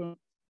dominant firm.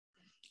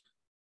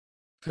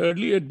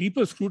 Thirdly, a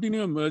deeper scrutiny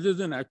of mergers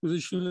and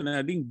acquisitions and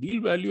adding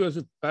deal value as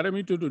a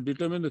parameter to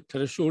determine the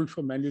threshold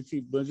for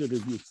mandatory merger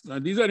reviews. Now,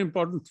 these are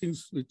important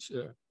things which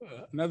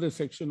another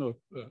section of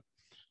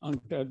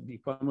UNCTAD, the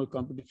Commerce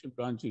Competition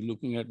Branch, is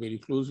looking at very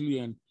closely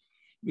and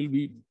will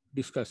be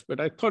discussed.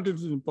 But I thought it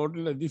was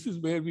important that this is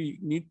where we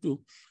need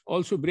to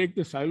also break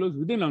the silos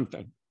within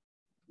UNCTAD.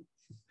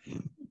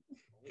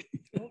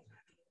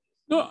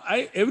 No,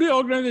 every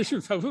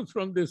organization suffers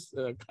from this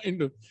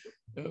kind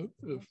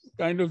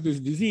of this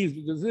disease,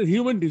 because it's a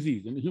human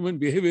disease and human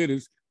behavior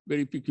is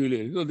very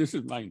peculiar. So this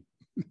is mine.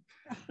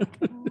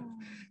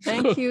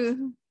 Thank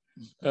you.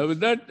 With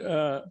that,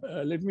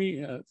 let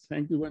me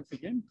thank you once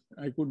again.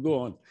 I could go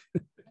on.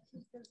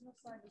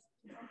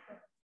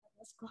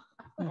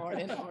 or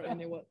any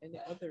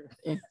other.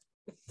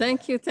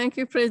 Thank you,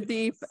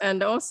 Pradeep.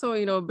 And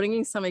also,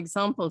 bringing some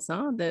examples,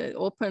 the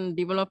Open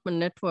Development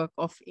Network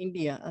of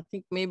India. I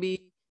think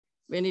maybe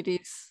when it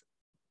is,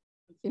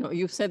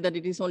 you said that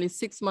it is only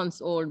 6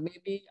 months old,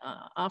 maybe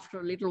after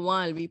a little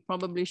while, we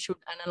probably should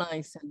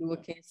analyze and do a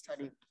case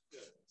study.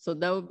 So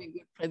that would be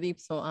good, Pradeep.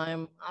 So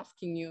I'm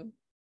asking you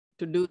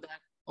to do that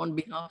on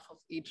behalf of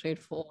eTrade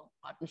for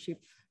partnership,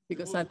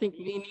 because I think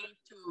we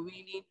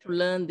need to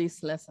learn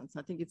these lessons.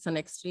 I think it's an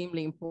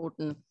extremely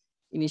important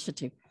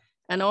initiative.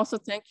 And also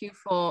thank you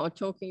for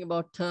talking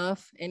about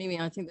turf. Anyway,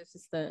 I think this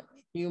is the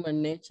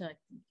human nature.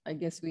 I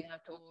guess we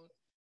have to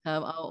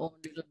have our own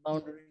little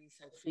boundaries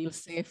and feel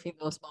safe in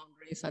those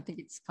boundaries. I think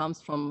it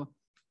comes from,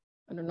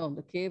 I don't know,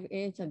 the cave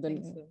age, and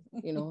then,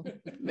 you know,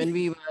 when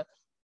we were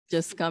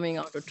just coming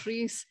out of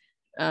trees.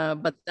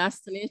 But that's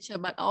the nature.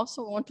 But I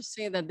also want to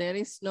say that there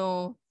is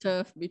no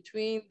turf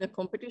between the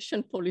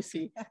competition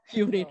policy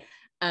unit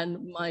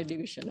and my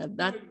division. And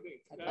that,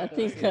 I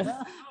think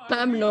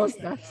Pam knows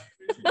that.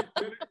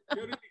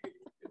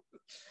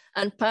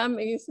 And Pam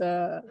is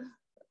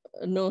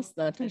knows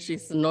that, and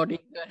she's nodding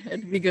her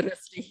head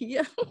vigorously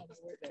here.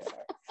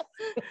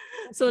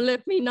 So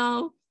let me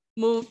now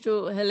move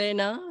to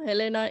Helena.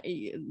 Helena,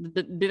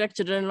 the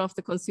Director General of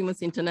the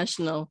Consumers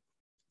International.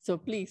 So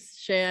please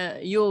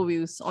share your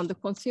views on the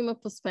consumer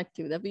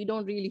perspective that we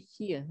don't really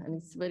hear, and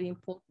it's very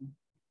important.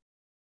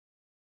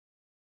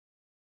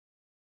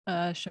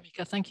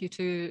 Shamika, thank you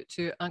to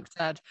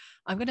UNCTAD.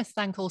 I'm going to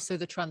thank also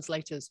the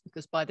translators,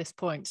 because by this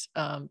point,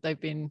 they've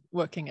been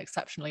working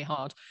exceptionally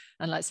hard.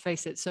 And let's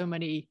face it, so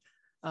many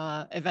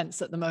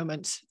events at the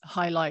moment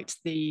highlight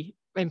the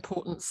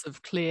importance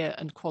of clear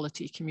and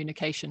quality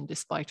communication,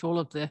 despite all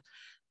of the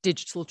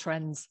digital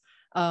trends.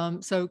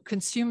 So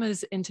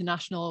Consumers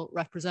International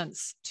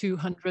represents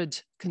 200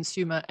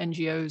 consumer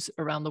NGOs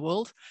around the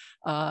world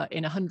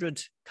in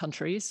 100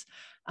 countries.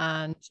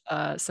 And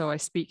so I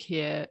speak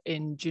here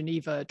in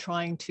Geneva,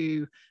 trying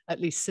to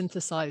at least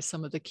synthesize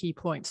some of the key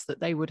points that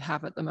they would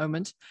have at the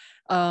moment.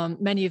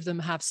 Many of them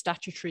have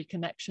statutory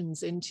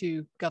connections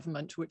into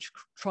government, which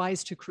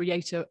tries to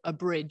create a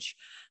bridge.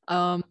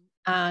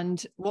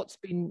 And what's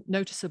been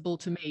noticeable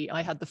to me,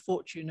 I had the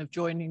fortune of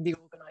joining the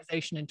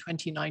organization in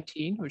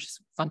 2019, which is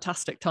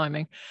fantastic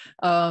timing.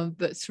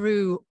 But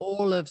through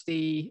all of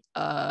the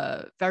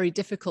very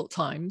difficult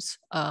times,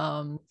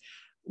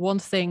 one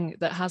thing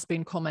that has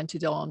been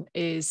commented on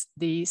is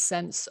the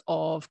sense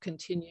of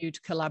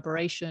continued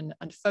collaboration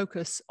and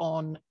focus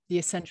on the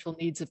essential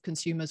needs of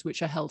consumers,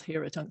 which are held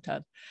here at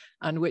UNCTAD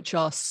and which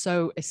are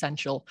so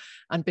essential.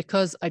 And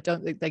because I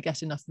don't think they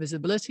get enough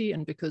visibility,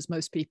 and because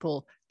most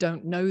people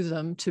don't know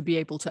them to be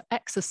able to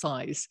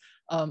exercise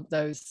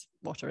those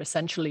what are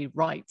essentially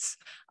rights,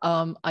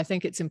 I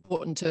think it's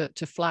important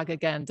to flag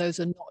again,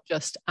 those are not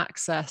just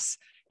access,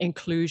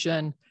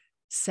 inclusion,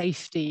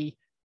 safety,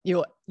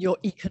 your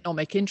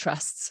economic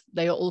interests.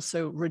 They are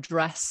also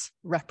redress,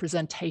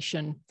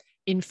 representation,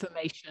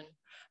 information,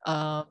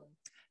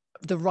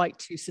 the right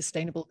to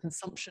sustainable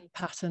consumption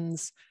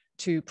patterns,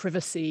 to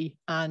privacy,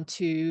 and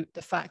to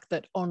the fact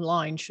that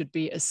online should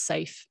be as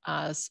safe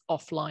as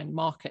offline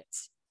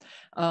markets.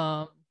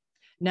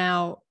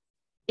 Now,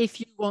 if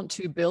you want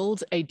to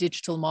build a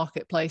digital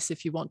marketplace,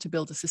 if you want to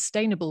build a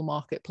sustainable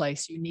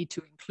marketplace, you need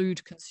to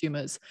include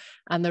consumers.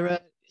 And there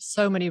are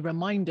so many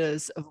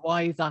reminders of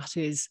why that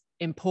is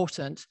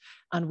important,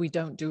 and we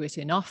don't do it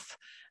enough.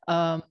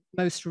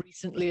 Most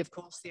recently, of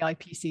course, the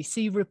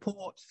IPCC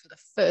report, for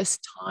the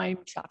first time,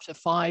 Chapter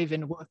 5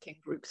 in Working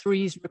Group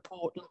 3's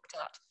report, looked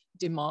at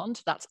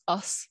demand. That's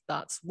us,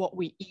 that's what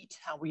we eat,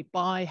 how we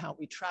buy, how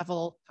we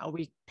travel, how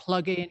we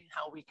plug in,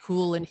 how we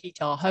cool and heat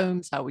our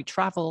homes, how we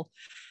travel.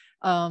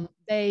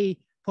 They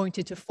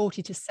pointed to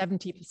 40 to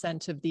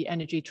 70% of the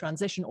energy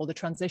transition, or the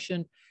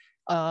transition,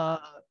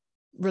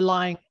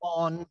 relying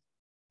on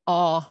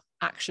our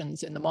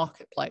actions in the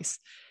marketplace.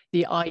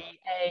 The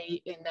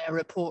IEA, in their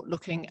report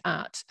looking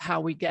at how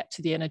we get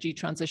to the energy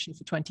transition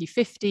for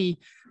 2050,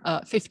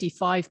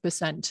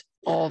 55%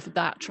 of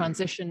that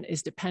transition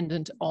is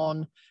dependent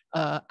on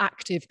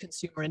active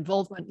consumer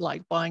involvement,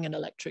 like buying an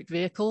electric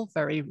vehicle,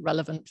 very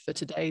relevant for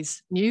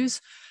today's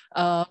news.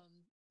 And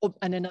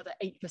another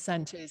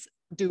 8% is,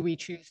 do we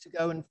choose to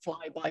go and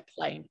fly by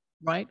plane,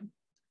 right?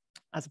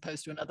 As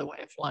opposed to another way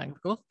of flying,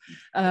 of course.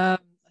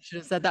 I should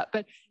have said that,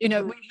 but you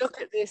know, we look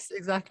at this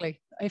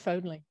exactly, if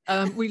only.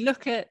 We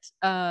look at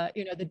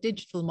the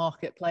digital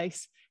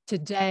marketplace.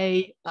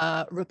 Today,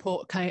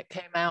 report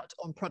came out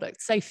on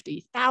product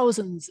safety.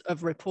 Thousands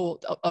of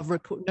report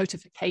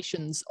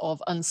notifications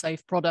of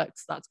unsafe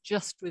products. That's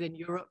just within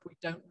Europe. We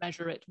don't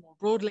measure it more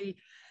broadly.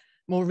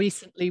 More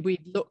recently,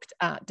 we've looked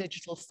at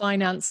digital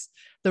finance.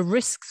 The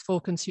risks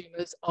for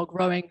consumers are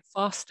growing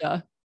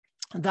faster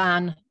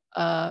than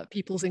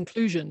people's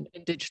inclusion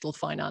in digital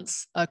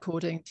finance,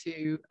 according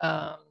to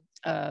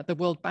the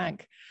World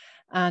Bank.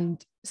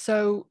 And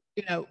so,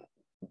 you know,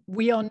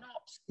 we are not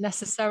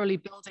necessarily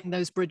building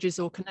those bridges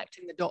or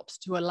connecting the dots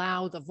to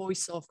allow the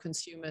voice of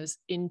consumers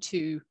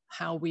into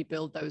how we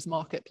build those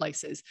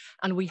marketplaces.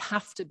 And we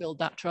have to build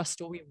that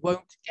trust, or we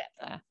won't get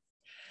there.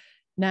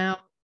 Now,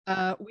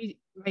 we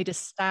made a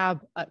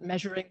stab at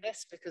measuring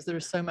this, because there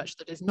is so much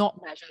that is not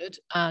measured,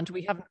 and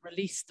we haven't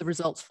released the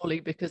results fully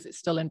because it's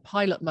still in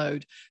pilot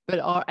mode. But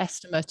our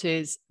estimate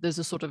is there's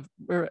a sort of,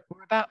 we're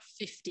about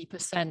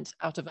 50%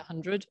 out of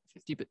 100,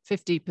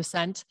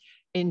 50%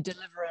 in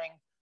delivering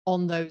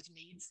on those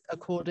needs,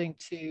 according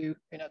to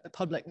the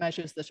public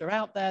measures that are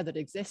out there that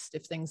exist,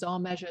 if things are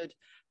measured,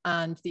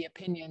 and the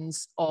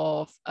opinions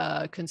of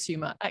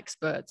consumer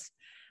experts.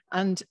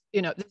 And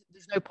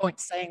there's no point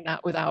saying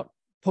that without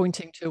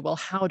pointing to, well,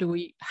 how do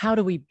we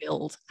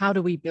build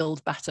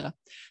better?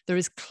 There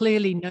is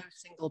clearly no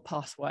single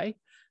pathway.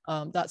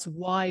 That's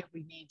why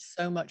we need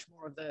so much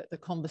more of the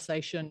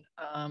conversation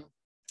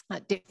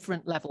at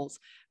different levels.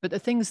 But the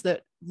things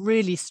that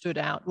really stood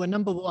out were,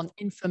 number one,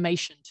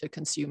 information to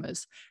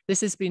consumers. This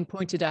has been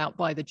pointed out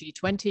by the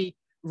G20,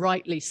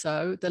 rightly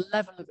so. The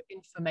level of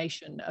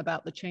information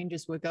about the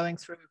changes we're going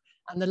through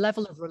and the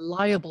level of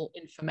reliable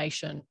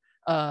information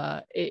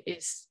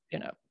it's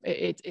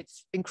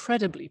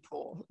incredibly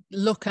poor.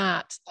 Look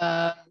at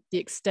the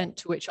extent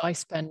to which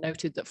iSpend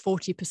noted that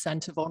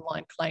 40% of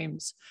online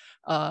claims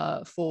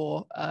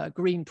for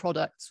green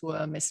products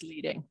were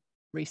misleading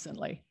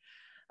recently.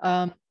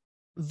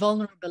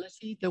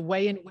 Vulnerability, the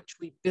way in which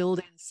we build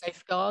in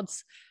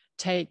safeguards,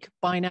 take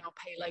buy now,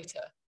 pay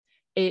later.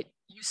 It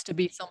used to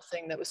be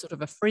something that was sort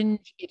of a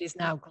fringe. It is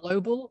now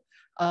global.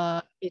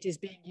 It is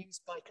being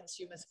used by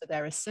consumers for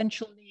their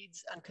essential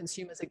needs, and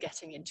consumers are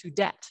getting into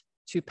debt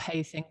to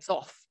pay things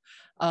off.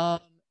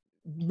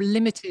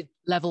 Limited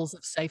levels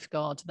of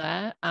safeguard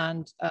there,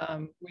 and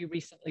we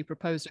recently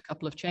proposed a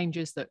couple of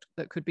changes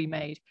that could be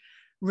made.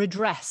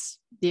 Redress,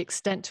 the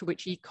extent to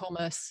which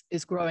e-commerce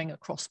is growing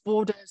across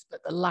borders,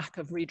 but the lack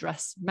of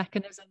redress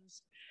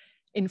mechanisms.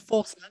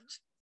 Enforcement,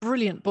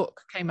 brilliant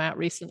book came out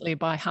recently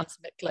by Hans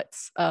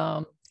Miklitz,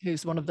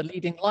 who's one of the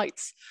leading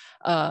lights.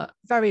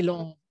 Very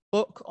long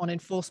book on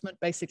enforcement,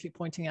 basically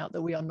pointing out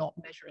that we are not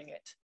measuring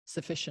it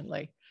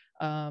sufficiently,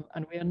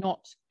 and we are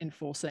not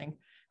enforcing.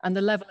 And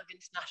the level of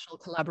international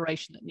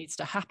collaboration that needs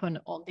to happen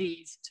on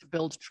these to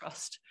build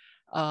trust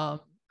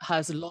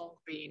has long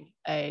been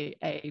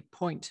a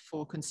point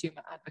for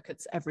consumer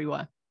advocates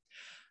everywhere.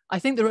 I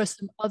think there are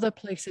some other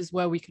places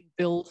where we can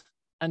build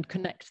and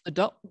connect the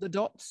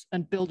dots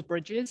and build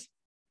bridges.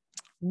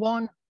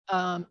 One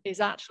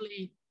is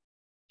actually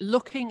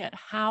looking at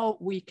how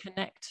we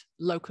connect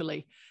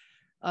locally.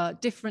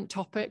 Different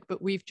topic,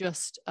 but we've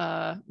just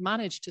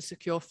managed to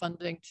secure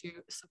funding to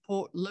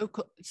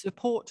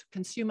support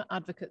consumer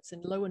advocates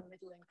in low and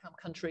middle income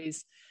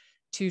countries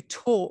to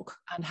talk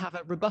and have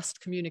a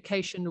robust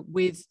communication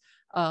with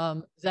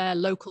their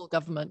local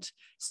government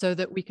so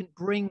that we can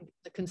bring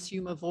the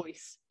consumer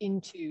voice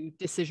into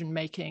decision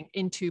making,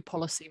 into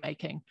policy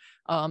making,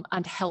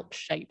 and help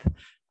shape.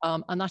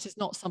 And that is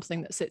not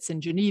something that sits in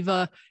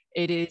Geneva.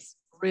 It is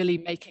really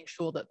making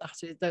sure that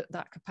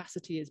that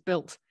capacity is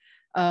built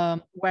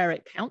where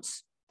it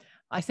counts.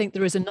 I think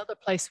there is another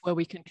place where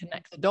we can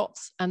connect the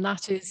dots, and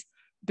that is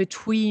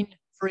between,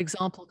 for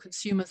example,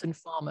 consumers and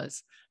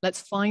farmers. Let's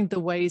find the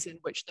ways in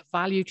which the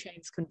value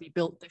chains can be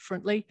built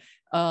differently,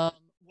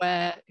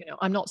 where,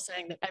 I'm not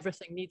saying that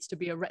everything needs to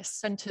be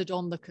centered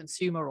on the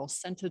consumer or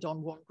centered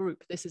on one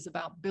group. This is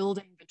about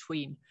building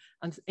between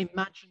and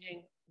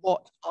imagining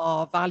what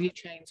our value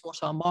chains, what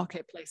our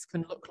marketplace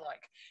can look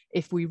like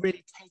if we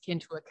really take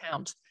into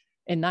account,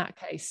 in that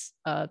case,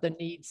 the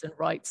needs and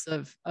rights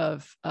of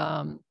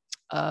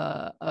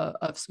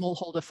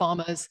smallholder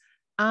farmers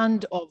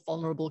and of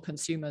vulnerable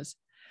consumers.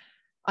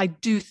 I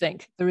do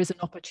think there is an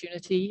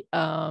opportunity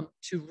to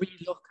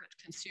relook at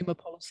consumer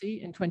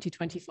policy in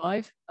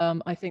 2025.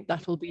 I think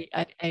that will be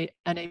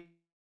an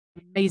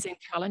amazing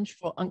challenge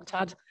for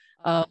UNCTAD,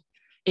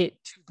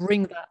 to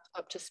bring that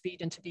up to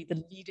speed and to be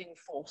the leading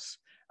force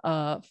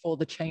for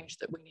the change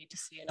that we need to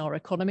see in our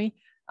economy.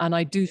 And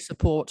I do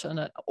support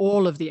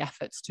all of the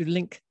efforts to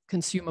link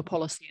consumer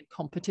policy and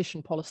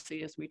competition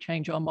policy as we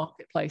change our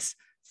marketplace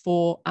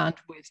for and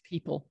with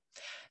people.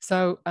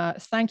 So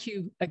thank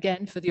you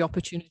again for the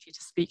opportunity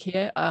to speak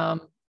here.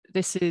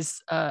 This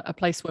is a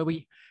place where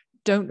we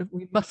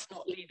must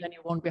not leave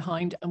anyone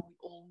behind, and we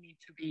all need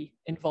to be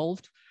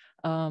involved.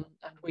 And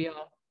we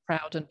are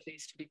proud and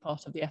pleased to be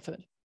part of the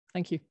effort.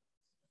 Thank you.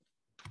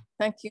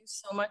 Thank you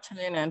so much,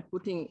 Helena, and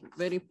putting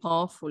very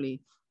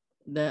powerfully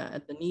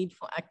the need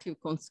for active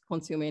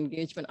consumer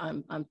engagement.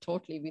 I'm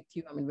totally with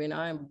you. I mean, when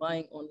I'm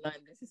buying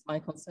online, this is my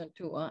concern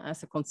too,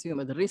 as a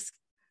consumer, the risk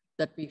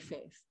that we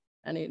face.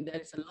 And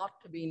there is a lot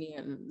to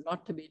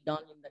be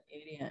done in that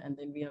area. And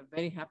then we are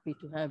very happy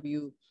to have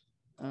you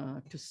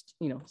to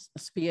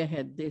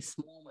spearhead this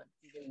moment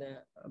in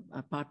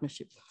the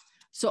partnership.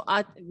 So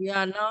we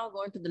are now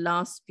going to the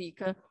last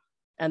speaker,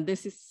 and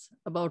this is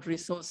about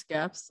resource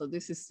gaps. So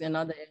this is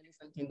another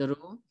elephant in the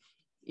room.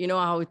 You know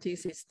how it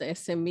is, it's the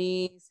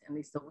SMEs, and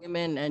it's the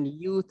women and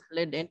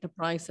youth-led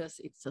enterprises,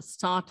 it's the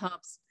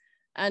startups,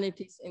 and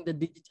it is in the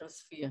digital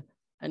sphere.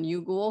 And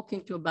you walk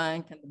into a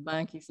bank and the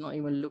bank is not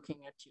even looking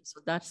at you. So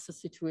that's the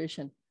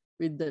situation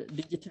with the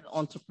digital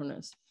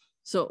entrepreneurs.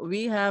 So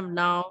we have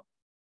now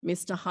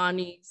Mr.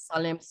 Hani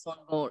Salem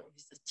Sonbor,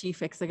 who's the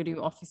Chief Executive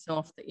Officer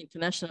of the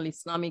International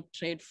Islamic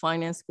Trade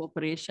Finance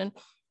Corporation,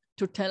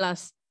 to tell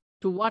us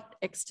to what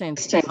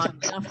extent are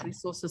enough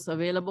resources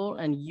available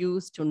and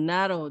used to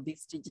narrow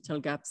these digital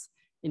gaps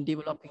in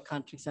developing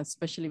countries,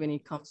 especially when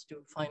it comes to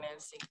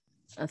financing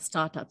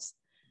startups.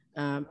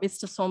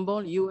 Mr.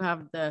 Sonbor, you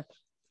have the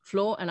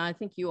floor, and I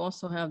think you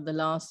also have the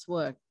last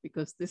word,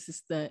 because this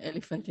is the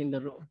elephant in the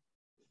room.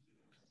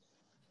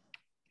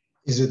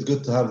 Is it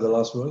good to have the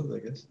last word, I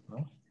guess?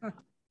 No?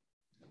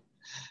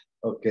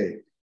 Okay.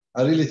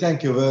 I really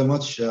thank you very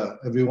much,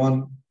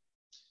 everyone,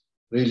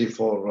 really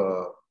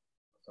for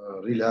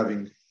really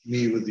having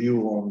me with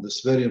you on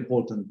this very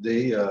important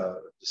day,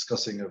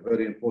 discussing a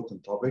very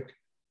important topic.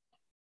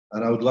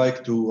 And I would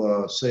like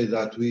to say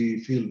that we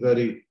feel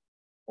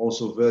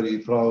also very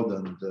proud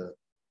and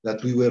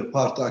that we were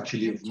part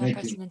actually of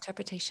making.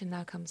 Interpretation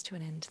now comes to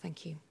an end.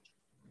 Thank you.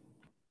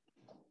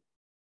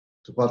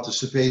 To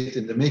participate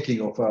in the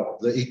making of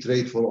the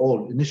eTrade for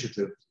All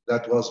initiative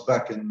that was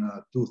back in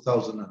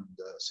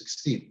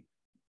 2016.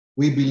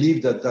 We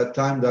believed at that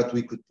time that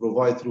we could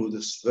provide through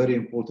this very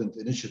important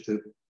initiative,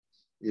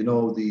 you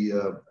know,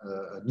 the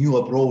new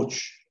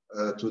approach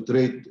to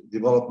trade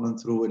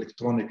development through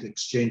electronic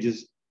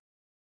exchanges.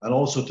 And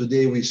also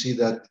today we see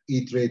that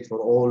eTrade for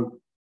All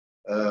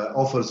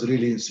offers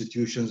really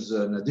institutions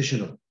an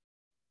additional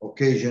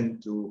occasion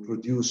to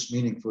produce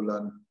meaningful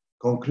and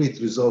concrete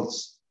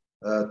results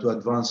to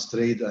advance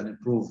trade and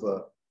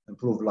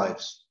improve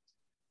lives.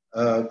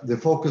 The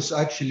focus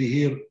actually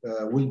here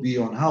will be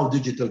on how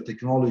digital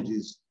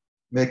technologies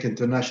make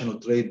international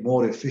trade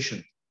more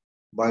efficient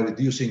by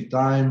reducing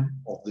time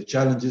of the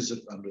challenges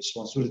and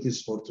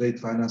responsibilities for trade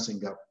financing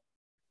gap.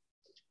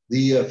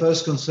 The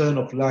first concern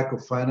of lack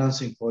of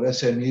financing for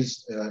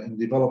SMEs in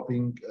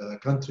developing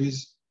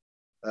countries,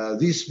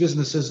 these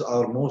businesses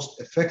are most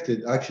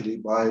affected actually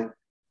by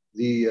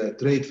the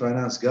trade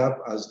finance gap,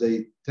 as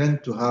they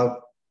tend to have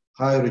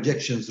higher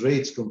rejections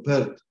rates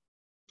compared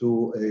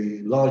to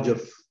a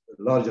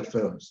larger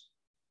firms.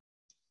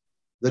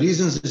 The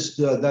reasons is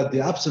that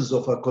the absence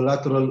of a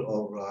collateral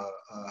or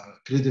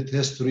credit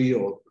history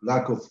or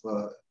lack of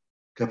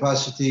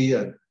capacity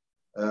and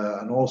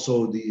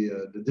also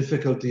the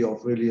difficulty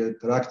of really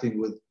interacting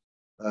with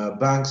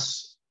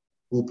banks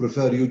who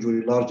prefer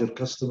usually larger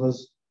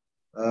customers.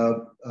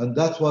 And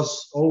that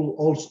was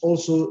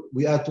also,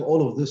 we add to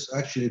all of this,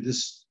 actually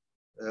this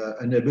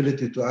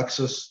inability to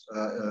access,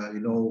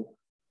 you know,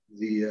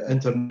 the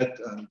internet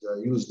and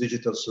use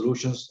digital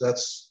solutions.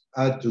 That's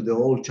add to the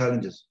whole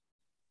challenges.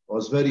 I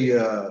was very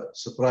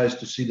surprised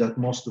to see that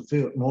more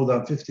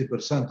than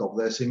 50% of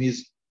the SMEs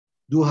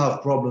do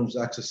have problems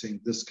accessing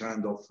this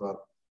kind of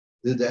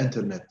the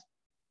internet.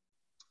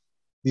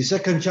 The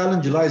second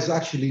challenge lies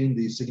actually in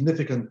the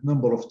significant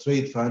number of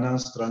trade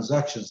finance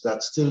transactions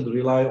that still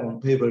rely on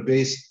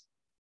paper-based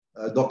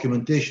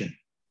documentation,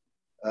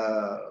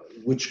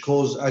 which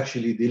cause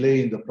actually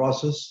delay in the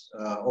process.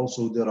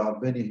 Also, there are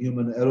many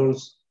human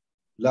errors,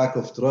 lack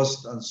of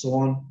trust, and so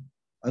on.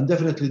 And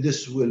definitely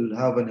this will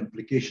have an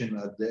implication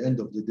at the end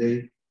of the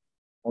day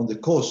on the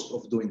cost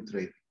of doing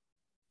trade.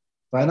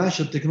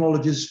 Financial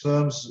technologies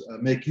firms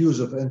make use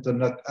of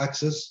internet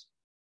access,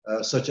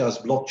 such as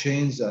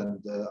blockchains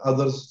and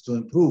others, to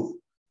improve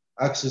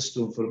access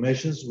to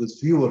information with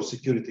fewer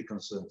security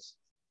concerns.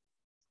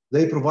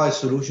 They provide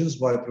solutions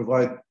by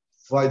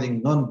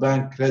providing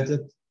non-bank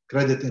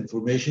credit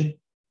information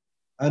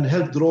and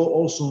help draw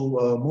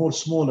also more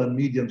small and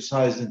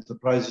medium-sized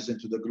enterprises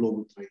into the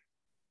global trade.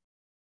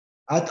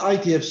 At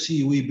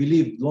ITFC, we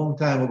believed long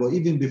time ago,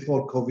 even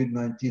before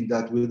COVID-19,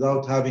 that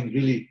without having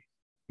really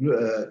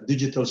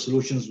digital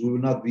solutions, we will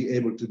not be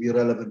able to be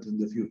relevant in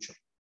the future.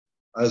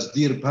 As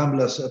dear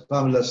Pamela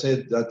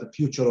said, that the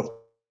future of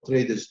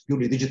trade is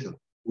purely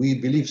digital. We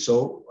believe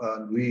so,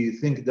 and we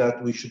think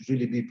that we should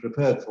really be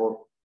prepared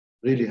for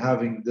really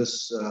having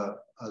this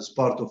as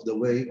part of the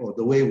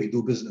way we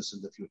do business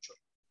in the future.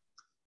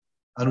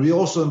 And we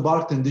also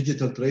embarked in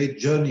digital trade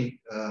journey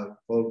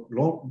for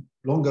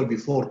longer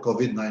before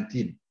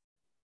COVID-19.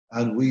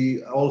 And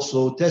we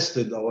also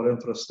tested our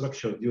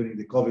infrastructure during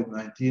the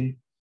COVID-19.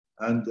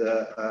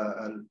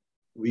 And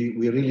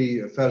we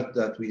really felt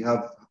that we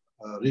have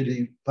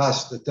really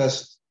passed the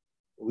test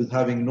with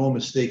having no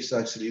mistakes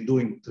actually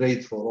doing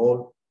trade for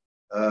all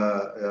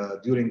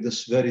during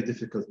this very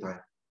difficult time.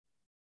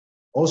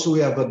 Also, we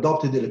have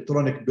adopted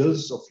electronic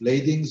bills of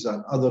ladings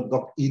and other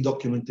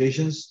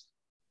e-documentations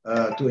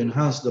to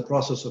enhance the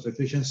process of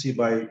efficiency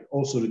by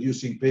also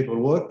reducing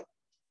paperwork.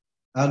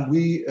 And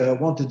we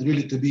wanted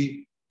really to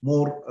be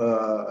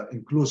more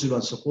inclusive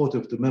and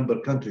supportive to member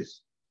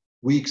countries.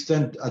 We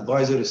extend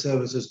advisory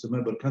services to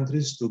member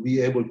countries to be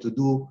able to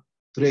do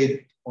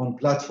trade on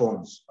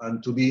platforms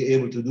and to be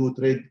able to do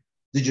trade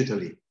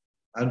digitally.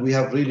 And we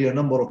have really a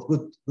number of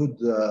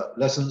good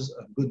lessons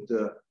and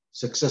good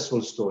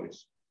successful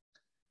stories.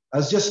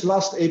 As just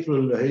last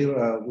April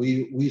here,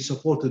 we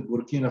supported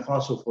Burkina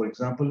Faso, for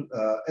example,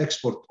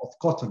 export of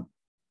cotton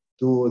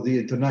to the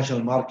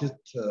international market,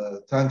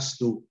 thanks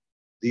to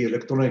the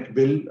electronic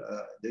bill,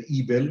 the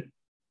e-bill,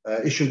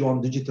 issued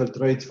on digital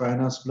trade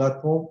finance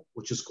platform,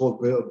 which is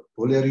called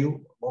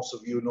Polerio. Most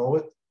of you know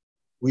it.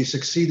 We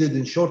succeeded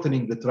in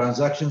shortening the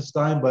transactions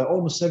time by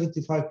almost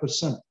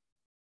 75%.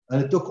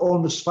 And it took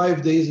almost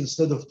 5 days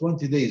instead of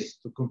 20 days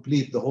to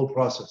complete the whole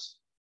process.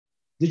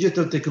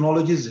 Digital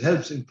technologies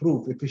helps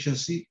improve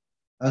efficiency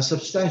and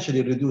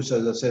substantially reduce,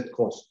 as I said,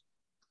 cost.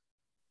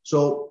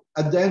 So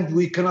at the end,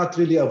 we cannot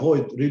really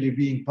avoid really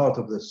being part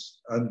of this.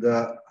 And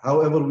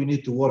however, we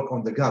need to work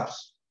on the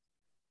gaps.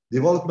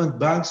 Development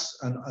banks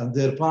and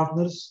their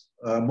partners,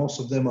 most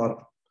of them are,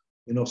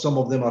 some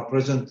of them are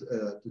present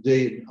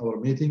today in our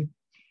meeting.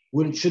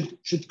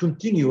 should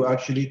continue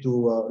actually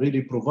to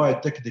really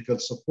provide technical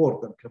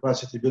support and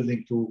capacity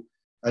building to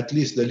at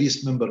least the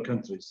least member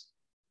countries,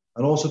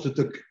 and also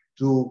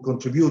to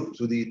contribute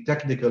to the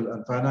technical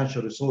and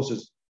financial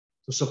resources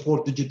to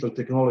support digital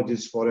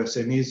technologies for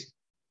SMEs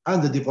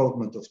and the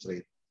development of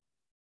trade.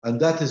 And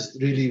that is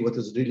really what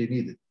is really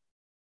needed.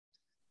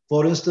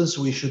 For instance,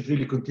 we should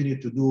really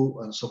continue to do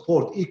and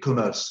support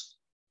e-commerce,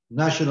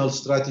 national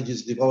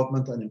strategies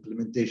development and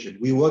implementation.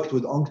 We worked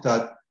with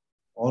UNCTAD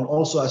on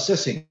also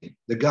assessing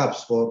the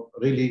gaps for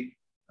really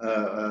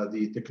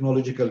the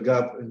technological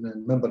gap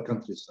in member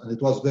countries. And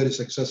it was very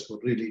successful,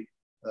 really,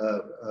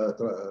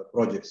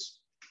 projects.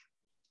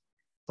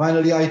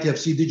 Finally,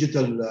 ITFC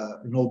Digital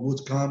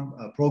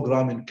Bootcamp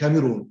program in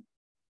Cameroon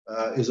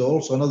is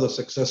also another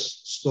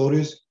success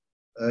stories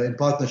in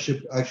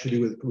partnership actually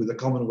with the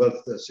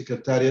Commonwealth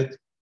Secretariat,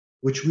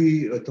 which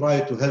we try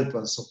to help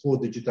and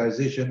support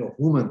digitization of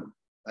women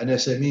and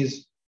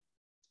SMEs.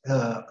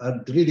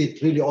 And really,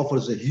 it really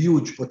offers a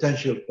huge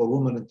potential for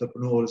women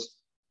entrepreneurs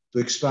to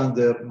expand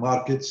their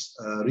markets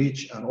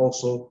reach and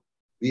also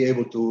be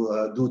able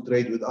to do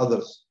trade with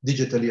others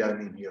digitally, I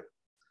mean here.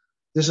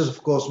 This is,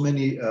 of course,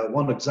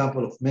 one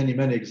example of many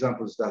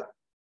examples that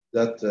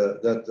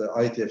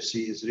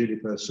ITFC is really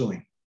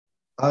pursuing.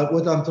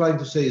 What I'm trying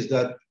to say is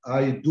that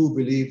I do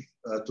believe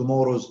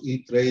tomorrow's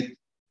e-trade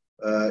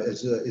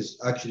is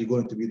actually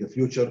going to be the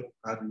future,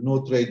 and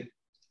no trade,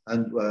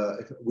 and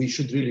we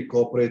should really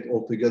cooperate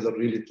all together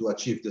really to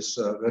achieve this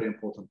very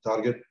important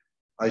target.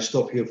 I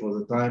stop here for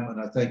the time,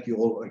 and I thank you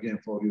all again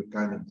for your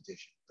kind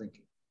invitation. Thank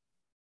you.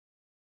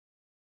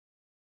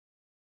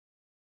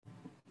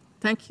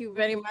 Thank you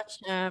very much,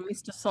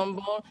 Mr.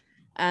 Sombol,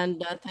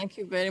 and thank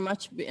you very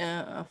much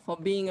for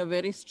being a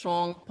very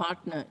strong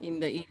partner in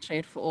the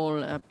eTrade for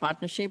All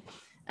partnership.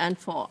 And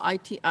for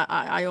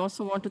I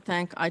also want to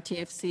thank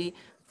ITFC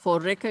for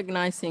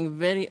recognizing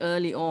very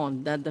early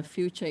on that the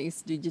future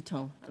is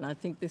digital. And I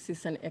think this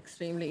is an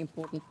extremely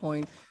important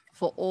point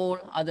for all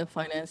other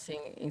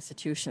financing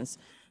institutions.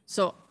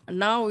 So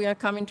now we are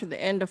coming to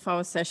the end of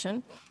our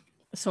session.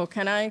 So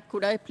could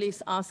I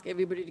please ask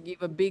everybody to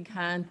give a big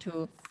hand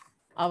to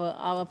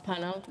our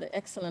panel, the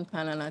excellent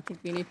panel. I think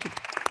we need to.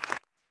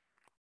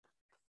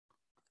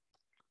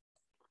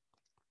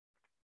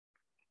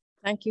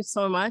 Thank you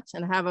so much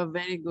and have a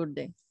very good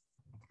day.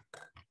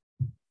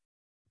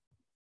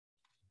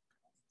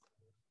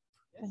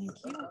 Thank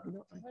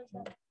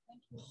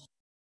you.